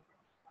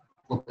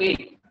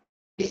 Okay,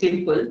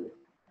 simple.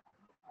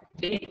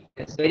 Okay,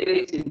 it's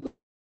very simple.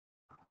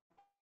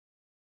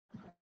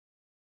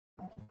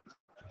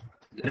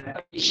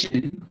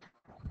 Repetition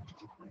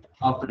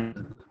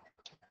operator.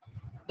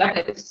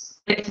 That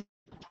is,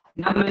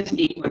 number is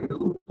equal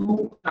to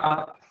 2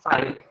 star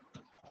 5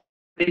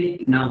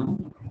 print now.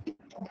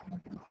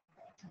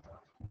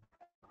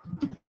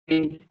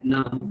 Print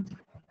now.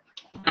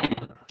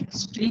 And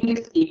string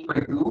is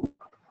equal to,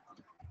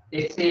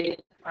 let's say,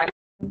 5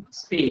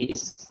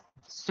 space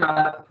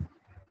star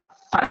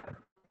 5.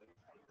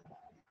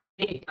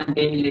 Okay, and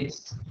then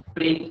let's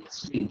print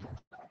string.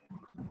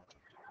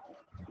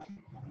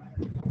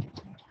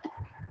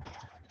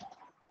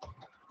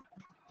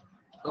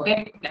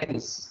 Okay, like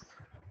this.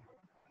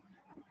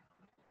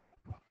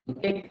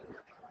 Okay.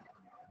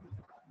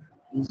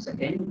 1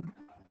 second.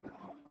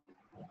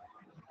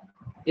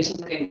 This is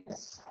again.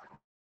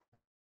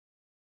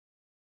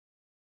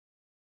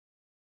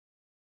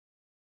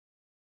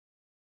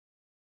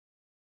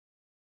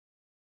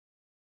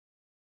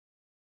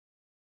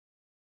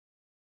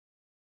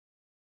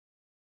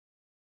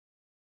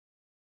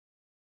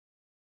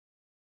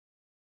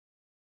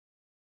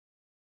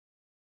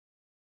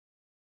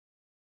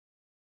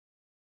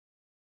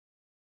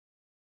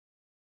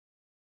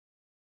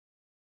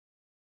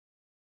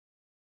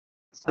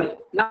 Sorry,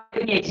 now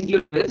let me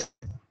execute this.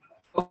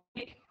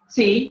 Okay.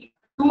 See,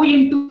 2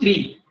 into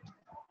 3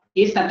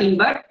 is nothing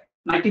but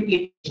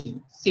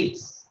multiplication,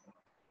 6.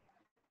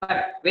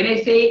 But when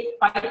I say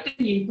Python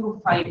into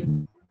 5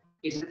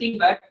 is nothing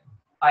but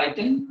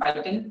Python.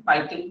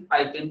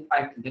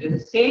 There is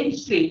the same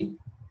string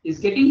is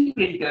getting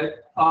printed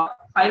for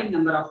 5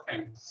 number of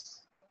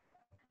times.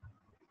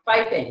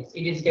 5 times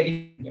it is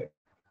getting printed.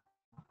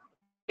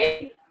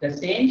 Okay. The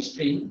same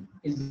string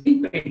is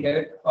being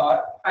printed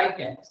for 5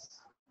 times.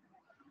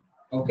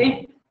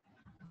 Okay,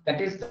 that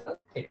is the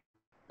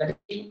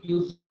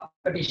use of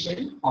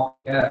repetition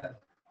operator.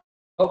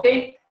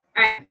 Okay,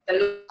 and the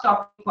last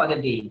topic for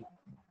the day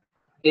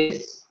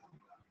is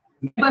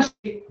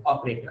membership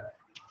operator.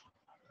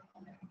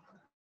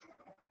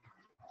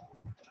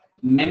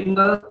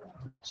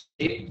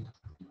 Membership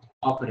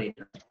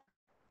operator.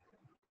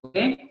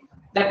 Okay,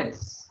 that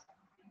is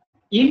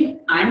in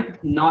and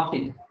not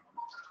in.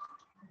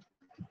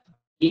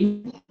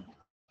 In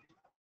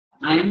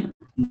and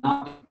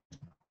not in.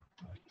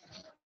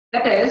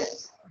 That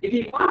is, if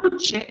you want to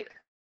check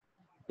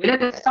whether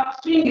the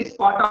substring is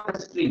part of the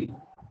string,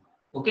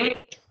 okay,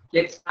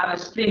 let's have a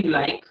string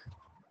like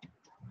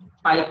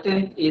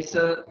Python is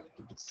a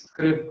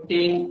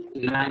scripting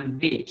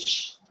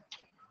language.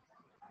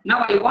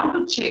 Now I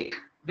want to check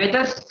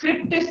whether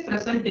script is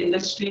present in the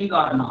string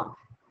or not.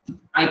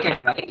 I can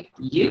write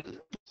if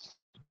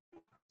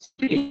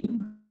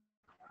string,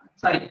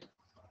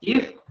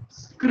 if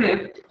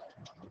script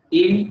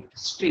in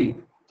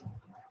string.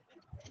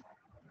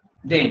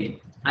 Then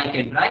I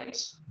can write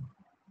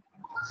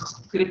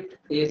script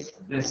is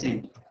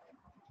present.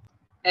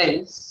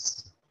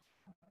 Else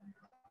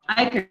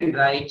I can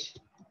write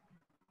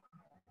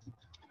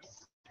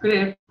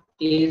script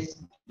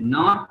is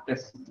not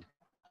present.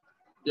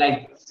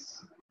 Like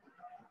this.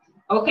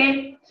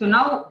 Okay, so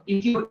now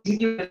if you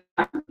execute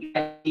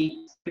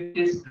the script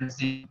is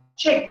present,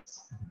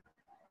 checks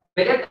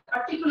whether the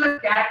particular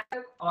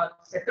character or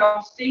set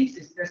of strings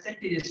is present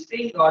in a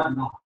string or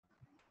not.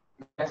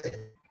 That's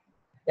it.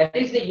 That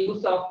is the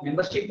use of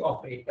membership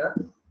operator.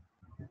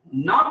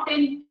 Not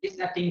in is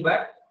nothing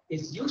but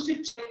is used to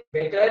check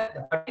whether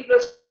the particular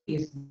string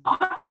is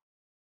not.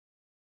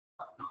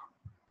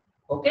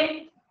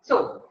 Okay,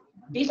 so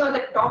these are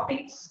the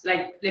topics.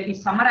 Like, let me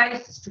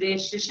summarize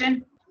today's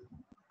session.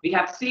 We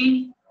have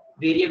seen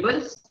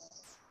variables.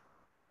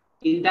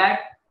 In that,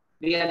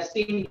 we have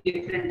seen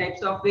different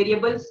types of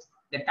variables,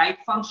 the type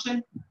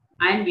function,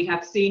 and we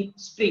have seen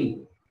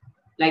string,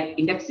 like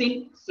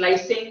indexing,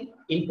 slicing,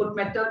 input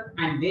method,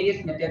 and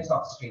various methods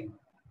of string.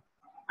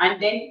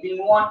 And then we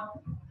move on.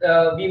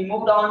 We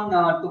moved on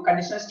to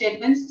conditional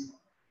statements.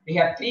 We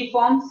have three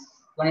forms.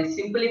 One is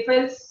simple if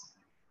else,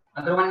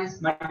 other one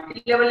is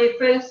multi-level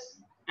if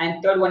else,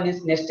 and third one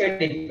is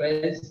nested if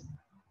else.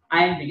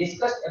 And we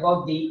discussed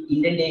about the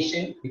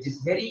indentation, which is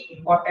very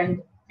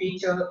important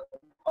feature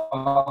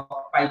of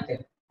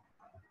Python.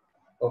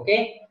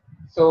 Okay,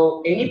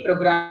 so any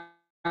program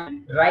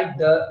write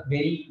the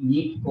very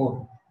neat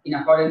code in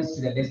accordance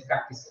to the best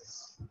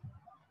practices.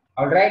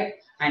 All right,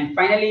 and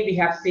finally we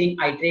have seen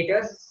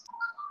iterators.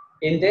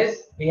 In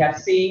this, we have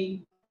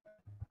seen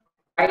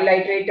while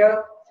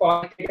iterator,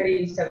 for iterator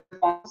in several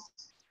forms,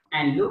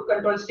 and loop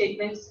control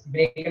statements,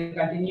 break and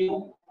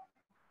continue.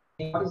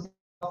 What is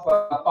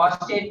pause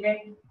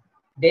statement?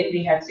 Then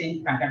we have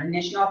seen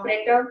concatenation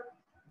operator,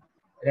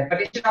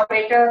 repetition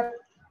operator,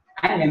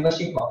 and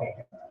membership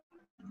operator.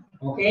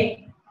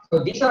 Okay,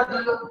 so these are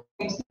the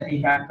things that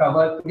we have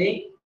covered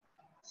today.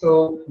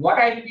 So what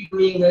I will be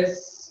doing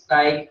is,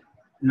 like,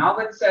 now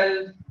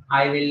itself,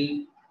 I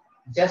will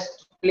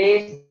just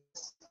place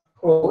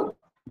code.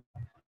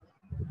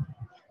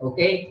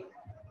 Okay,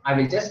 I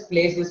will just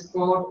place this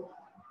code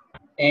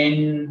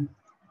in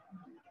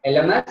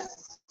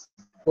LMS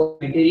for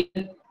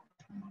material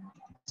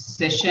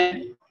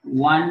session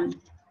 1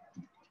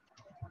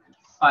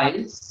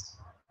 files.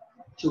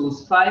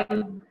 Choose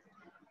file.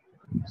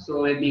 So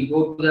let me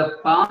go to the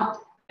path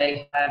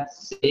I have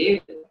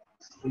saved.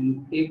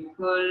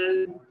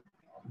 People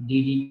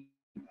dd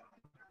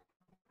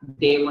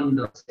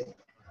day1.set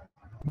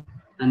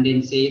and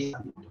then say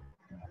submit.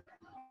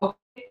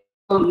 Okay,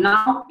 so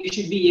now you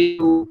should be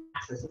able to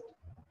access it.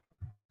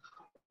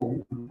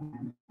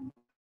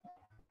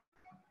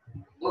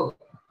 Oh,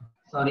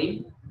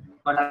 sorry,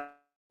 but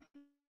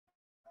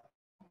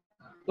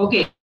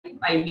okay,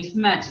 I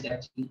mismatched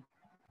actually.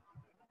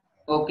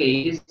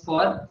 Okay, it is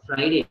for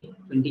Friday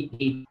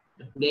 28.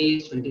 Today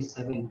is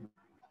 27.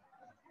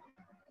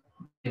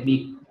 Let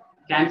me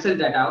cancel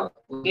that out.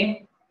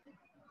 Okay.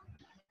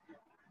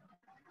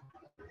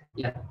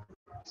 Yeah.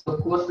 So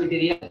course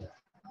material,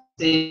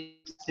 say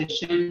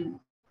session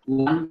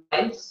 1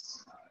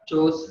 files,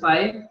 chose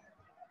file,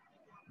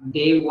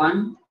 day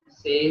 1,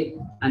 save,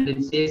 and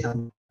then say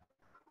submit.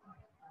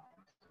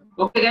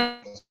 Okay,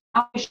 guys.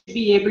 Now you should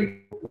be able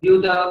to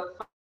view the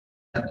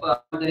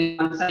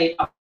one side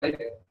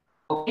uploaded.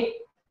 Okay,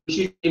 you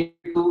should be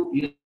able to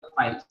use the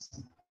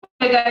files.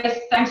 Okay, guys.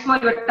 Thanks for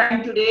your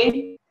time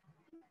today.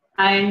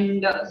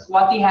 And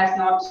Swati has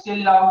not still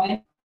logged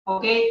in.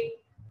 Okay,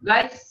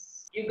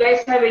 guys, you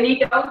guys have any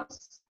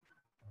doubts?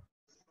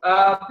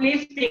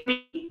 Please pick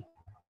me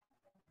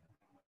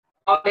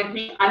or let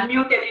me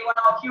unmute every one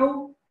of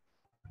you.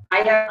 I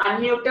have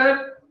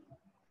unmuted.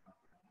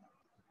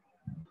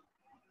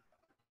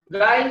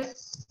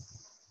 Guys,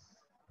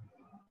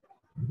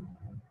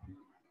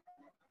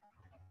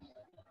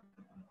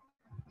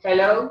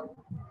 hello.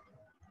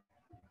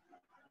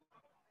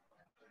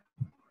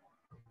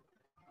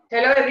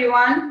 Hello,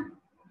 everyone.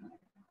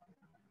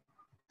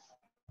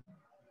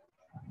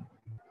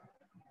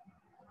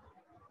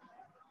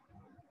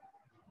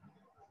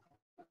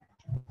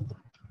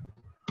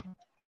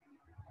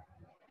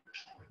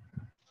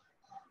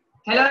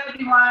 Hello,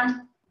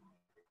 everyone.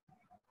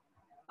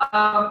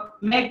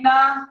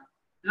 Meghna,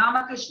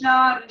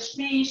 Ramakrishna,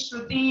 Rashmi,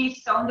 Shruti,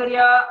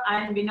 Saundarya,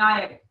 and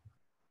Vinayak.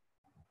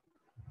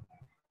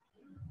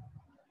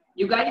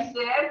 You guys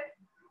there?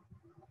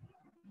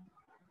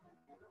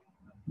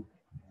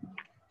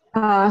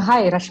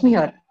 Hi, Rashmi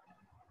here.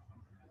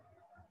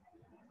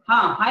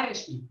 Hi,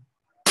 Rashmi.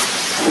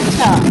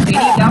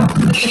 Any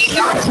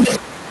doubts?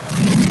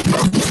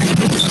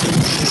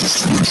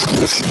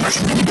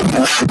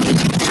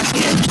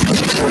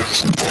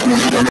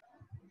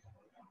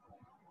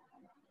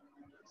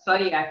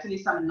 Sorry, actually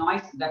some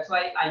noise. That's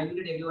why I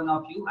muted every one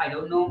of you. I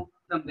don't know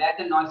from where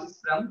the noise is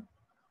from.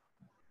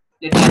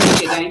 Let me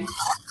speak again.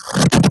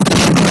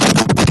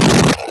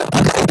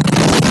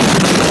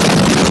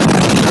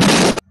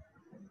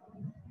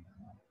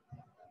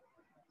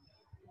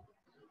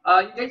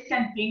 You guys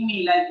can ping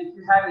me, like, if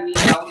you have any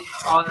doubts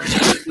or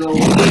if you're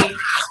okay.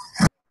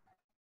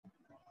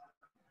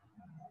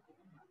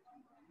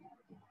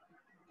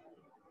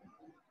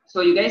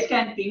 So you guys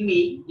can ping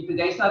me if you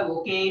guys are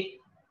okay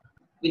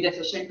with the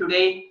session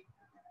today.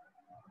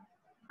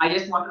 I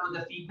just want to know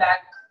the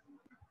feedback,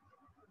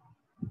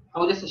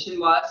 how the session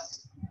was.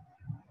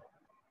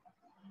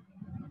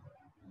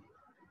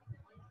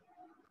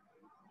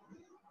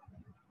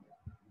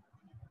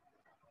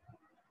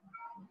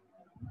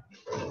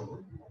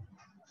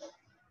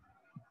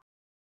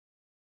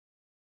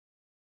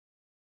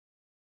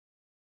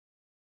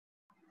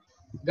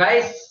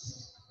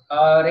 Guys,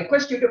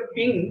 request you to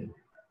ping.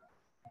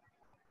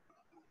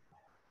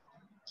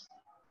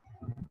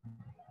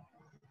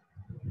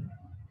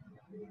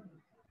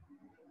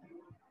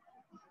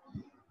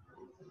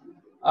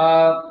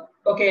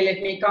 Okay,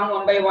 let me come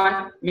one by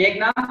one.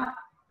 Meghna.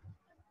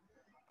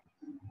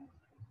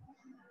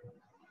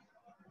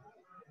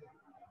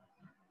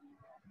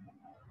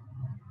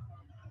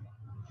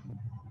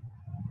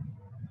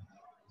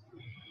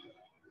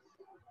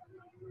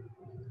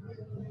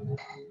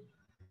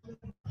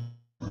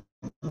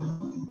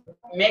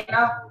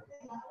 Meghna.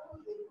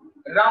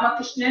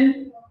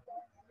 Ramakrishnan.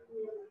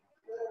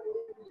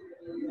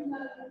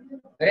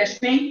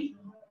 Rashmi.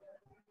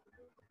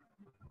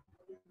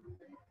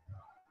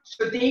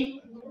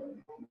 Shruti.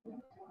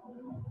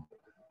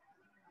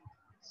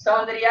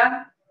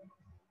 Saundharya.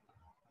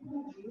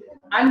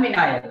 And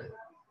Vinayak.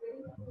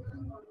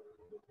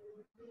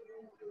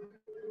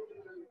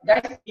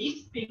 Guys,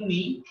 please ping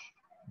me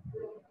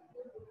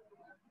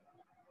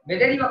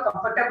whether you are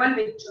comfortable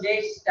with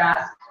today's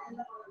task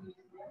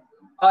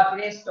or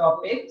today's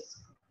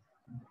topics.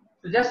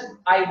 So just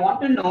I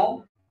want to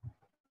know,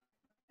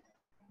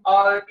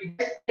 or you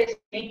guys face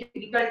any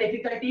technical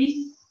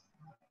difficulties?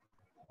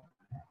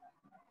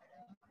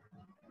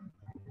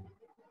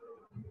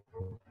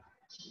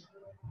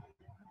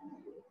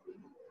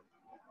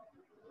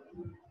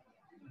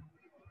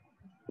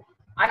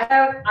 I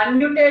have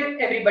unmuted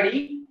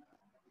everybody,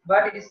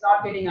 but it is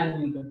not getting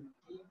unmuted.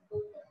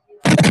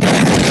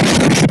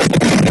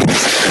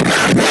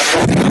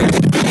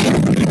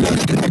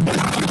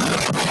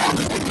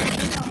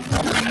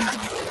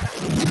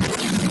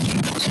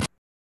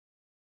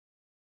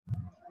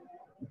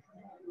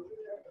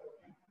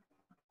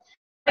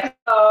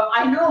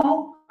 I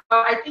know.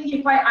 I think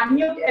if I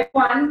unmute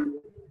everyone,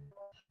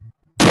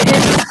 it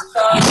is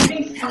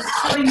giving some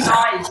disturbing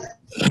noise.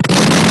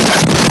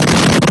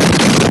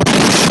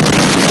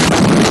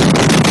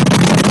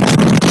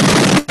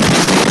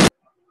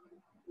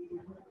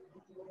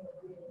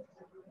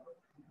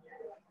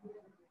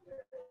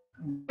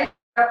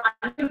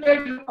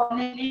 Unmuted you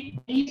permanently,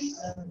 please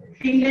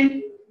fill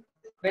in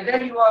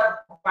whether you are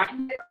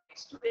finding the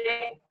topics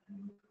today.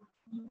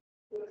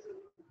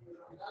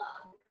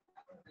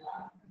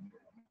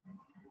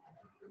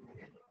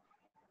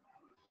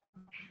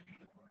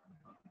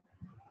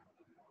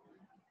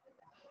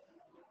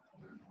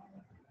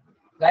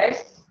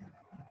 Guys,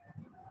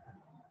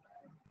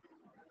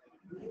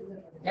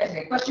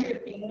 request you to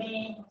ping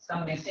me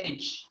some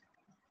message.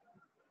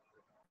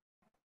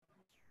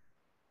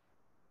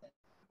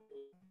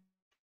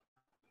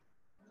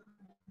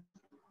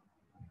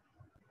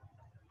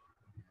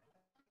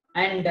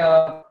 And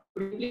could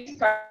you please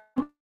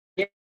come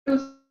here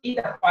to see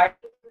the file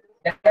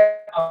that I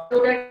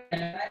uploaded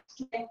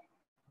today?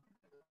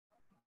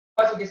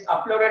 Because it is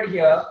uploaded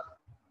here.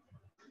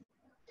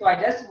 So I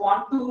just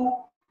want to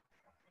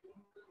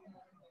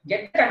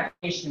get the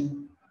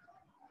confirmation.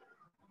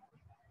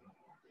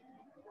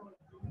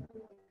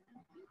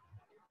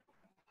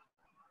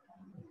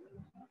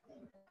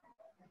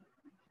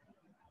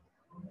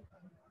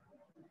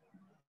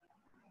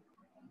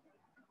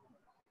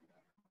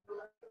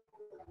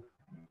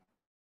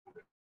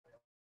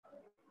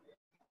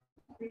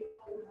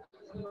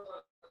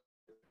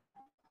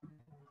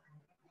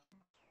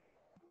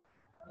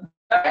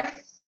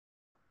 Guys,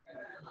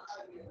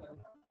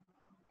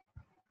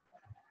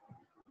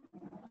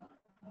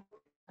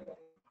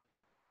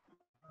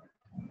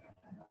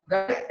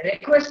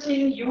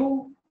 requesting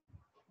you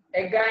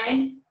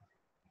again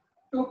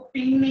to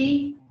ping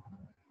me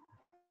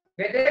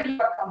whether you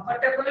are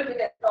comfortable with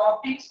the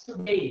topics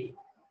today.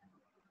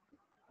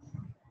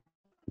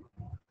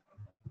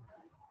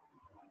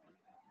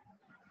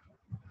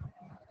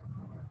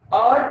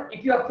 Or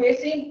if you are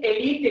facing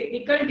any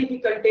technical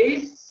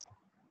difficulties,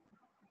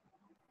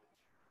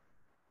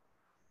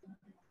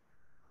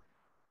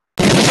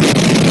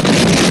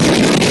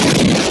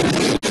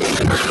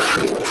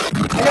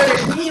 hello,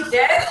 Rashmi, is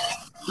there?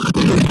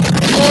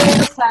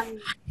 Yes, are you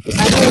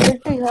able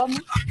to hear me?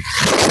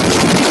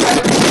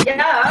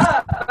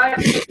 Yeah, but I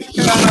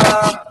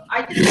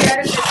think there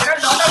are a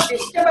lot of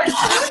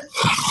disturbances.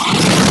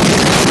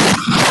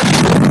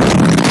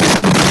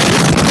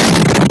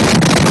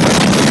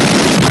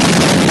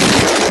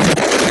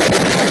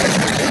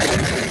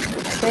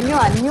 Can you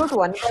unmute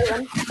one by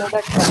one so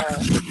that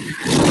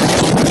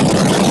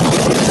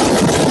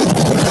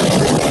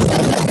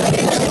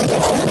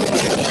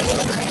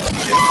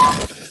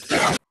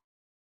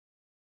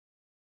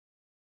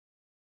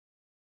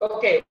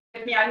Okay,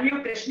 let me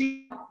unmute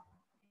Rashmi.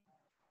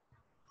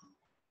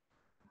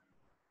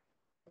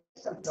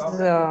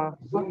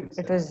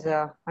 it was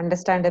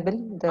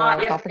understandable. The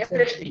topics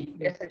Rashmi.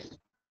 Yes,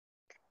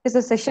 yes,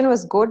 the session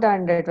was good,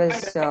 and it was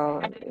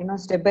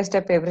step by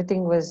step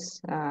everything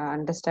was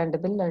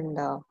understandable,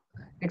 and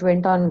it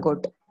went on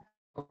good.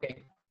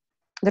 Okay.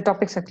 The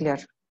topics are clear.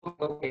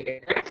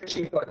 Okay.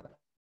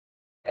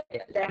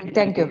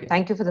 Thank you.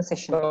 Thank you for the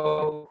session.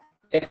 So,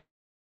 okay.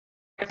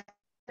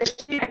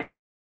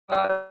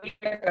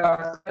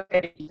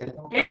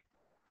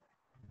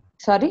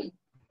 Sorry?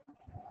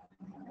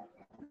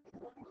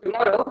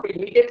 Tomorrow we'll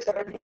meet at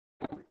 7.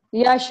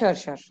 Yeah, sure.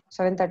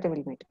 7:30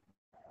 we'll meet.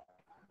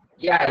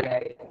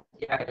 Yeah.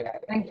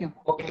 Thank you.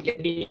 Okay,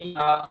 can we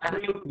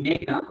unmute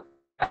Meghna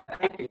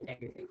Thank you.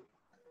 Thank you.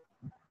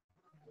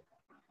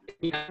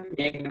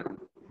 Meghna.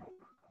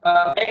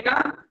 Meghna.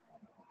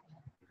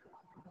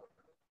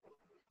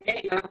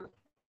 Meghna.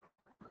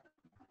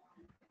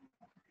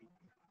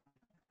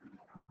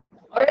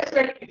 Or else,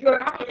 like, if you are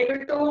not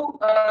able to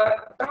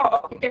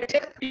talk, you can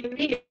just ping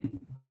me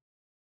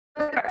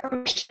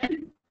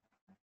confirmation.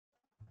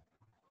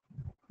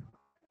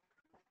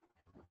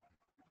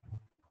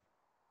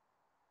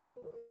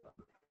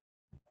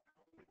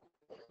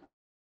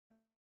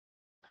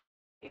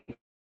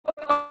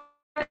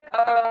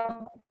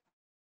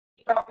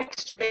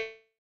 Topics today,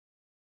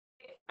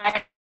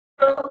 and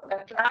so the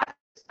class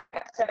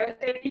at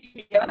 7:30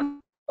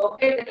 p.m.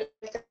 Okay, that is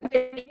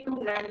 7:30 to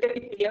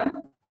 9:30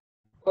 p.m.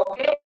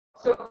 Okay,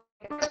 so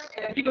request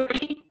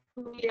everybody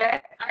to be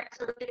there at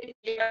 7:30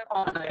 p.m.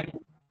 online.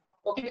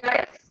 Okay,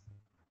 guys.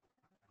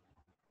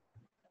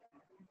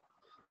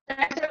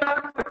 Thanks a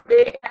lot for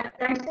today, and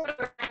thanks for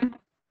your time.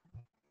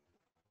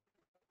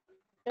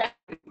 Thank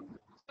you.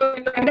 So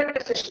we will end up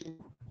the session.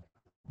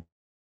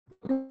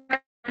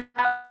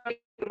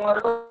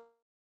 Tomorrow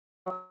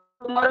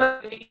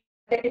we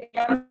will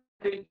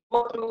go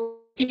through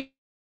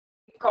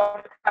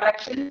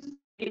collections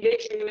in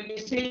which we will be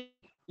seeing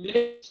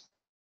list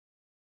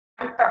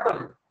and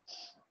tuple.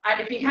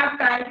 And if we have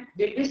time,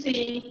 we'll be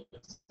seeing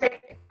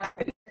set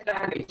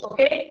language.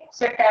 Okay,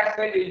 set as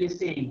well we'll be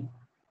seeing.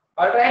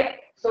 All right.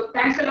 So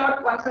thanks a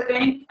lot once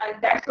again,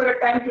 and thanks for your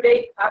time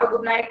today. Have a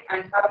good night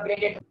and have a great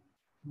day.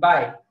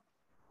 Bye.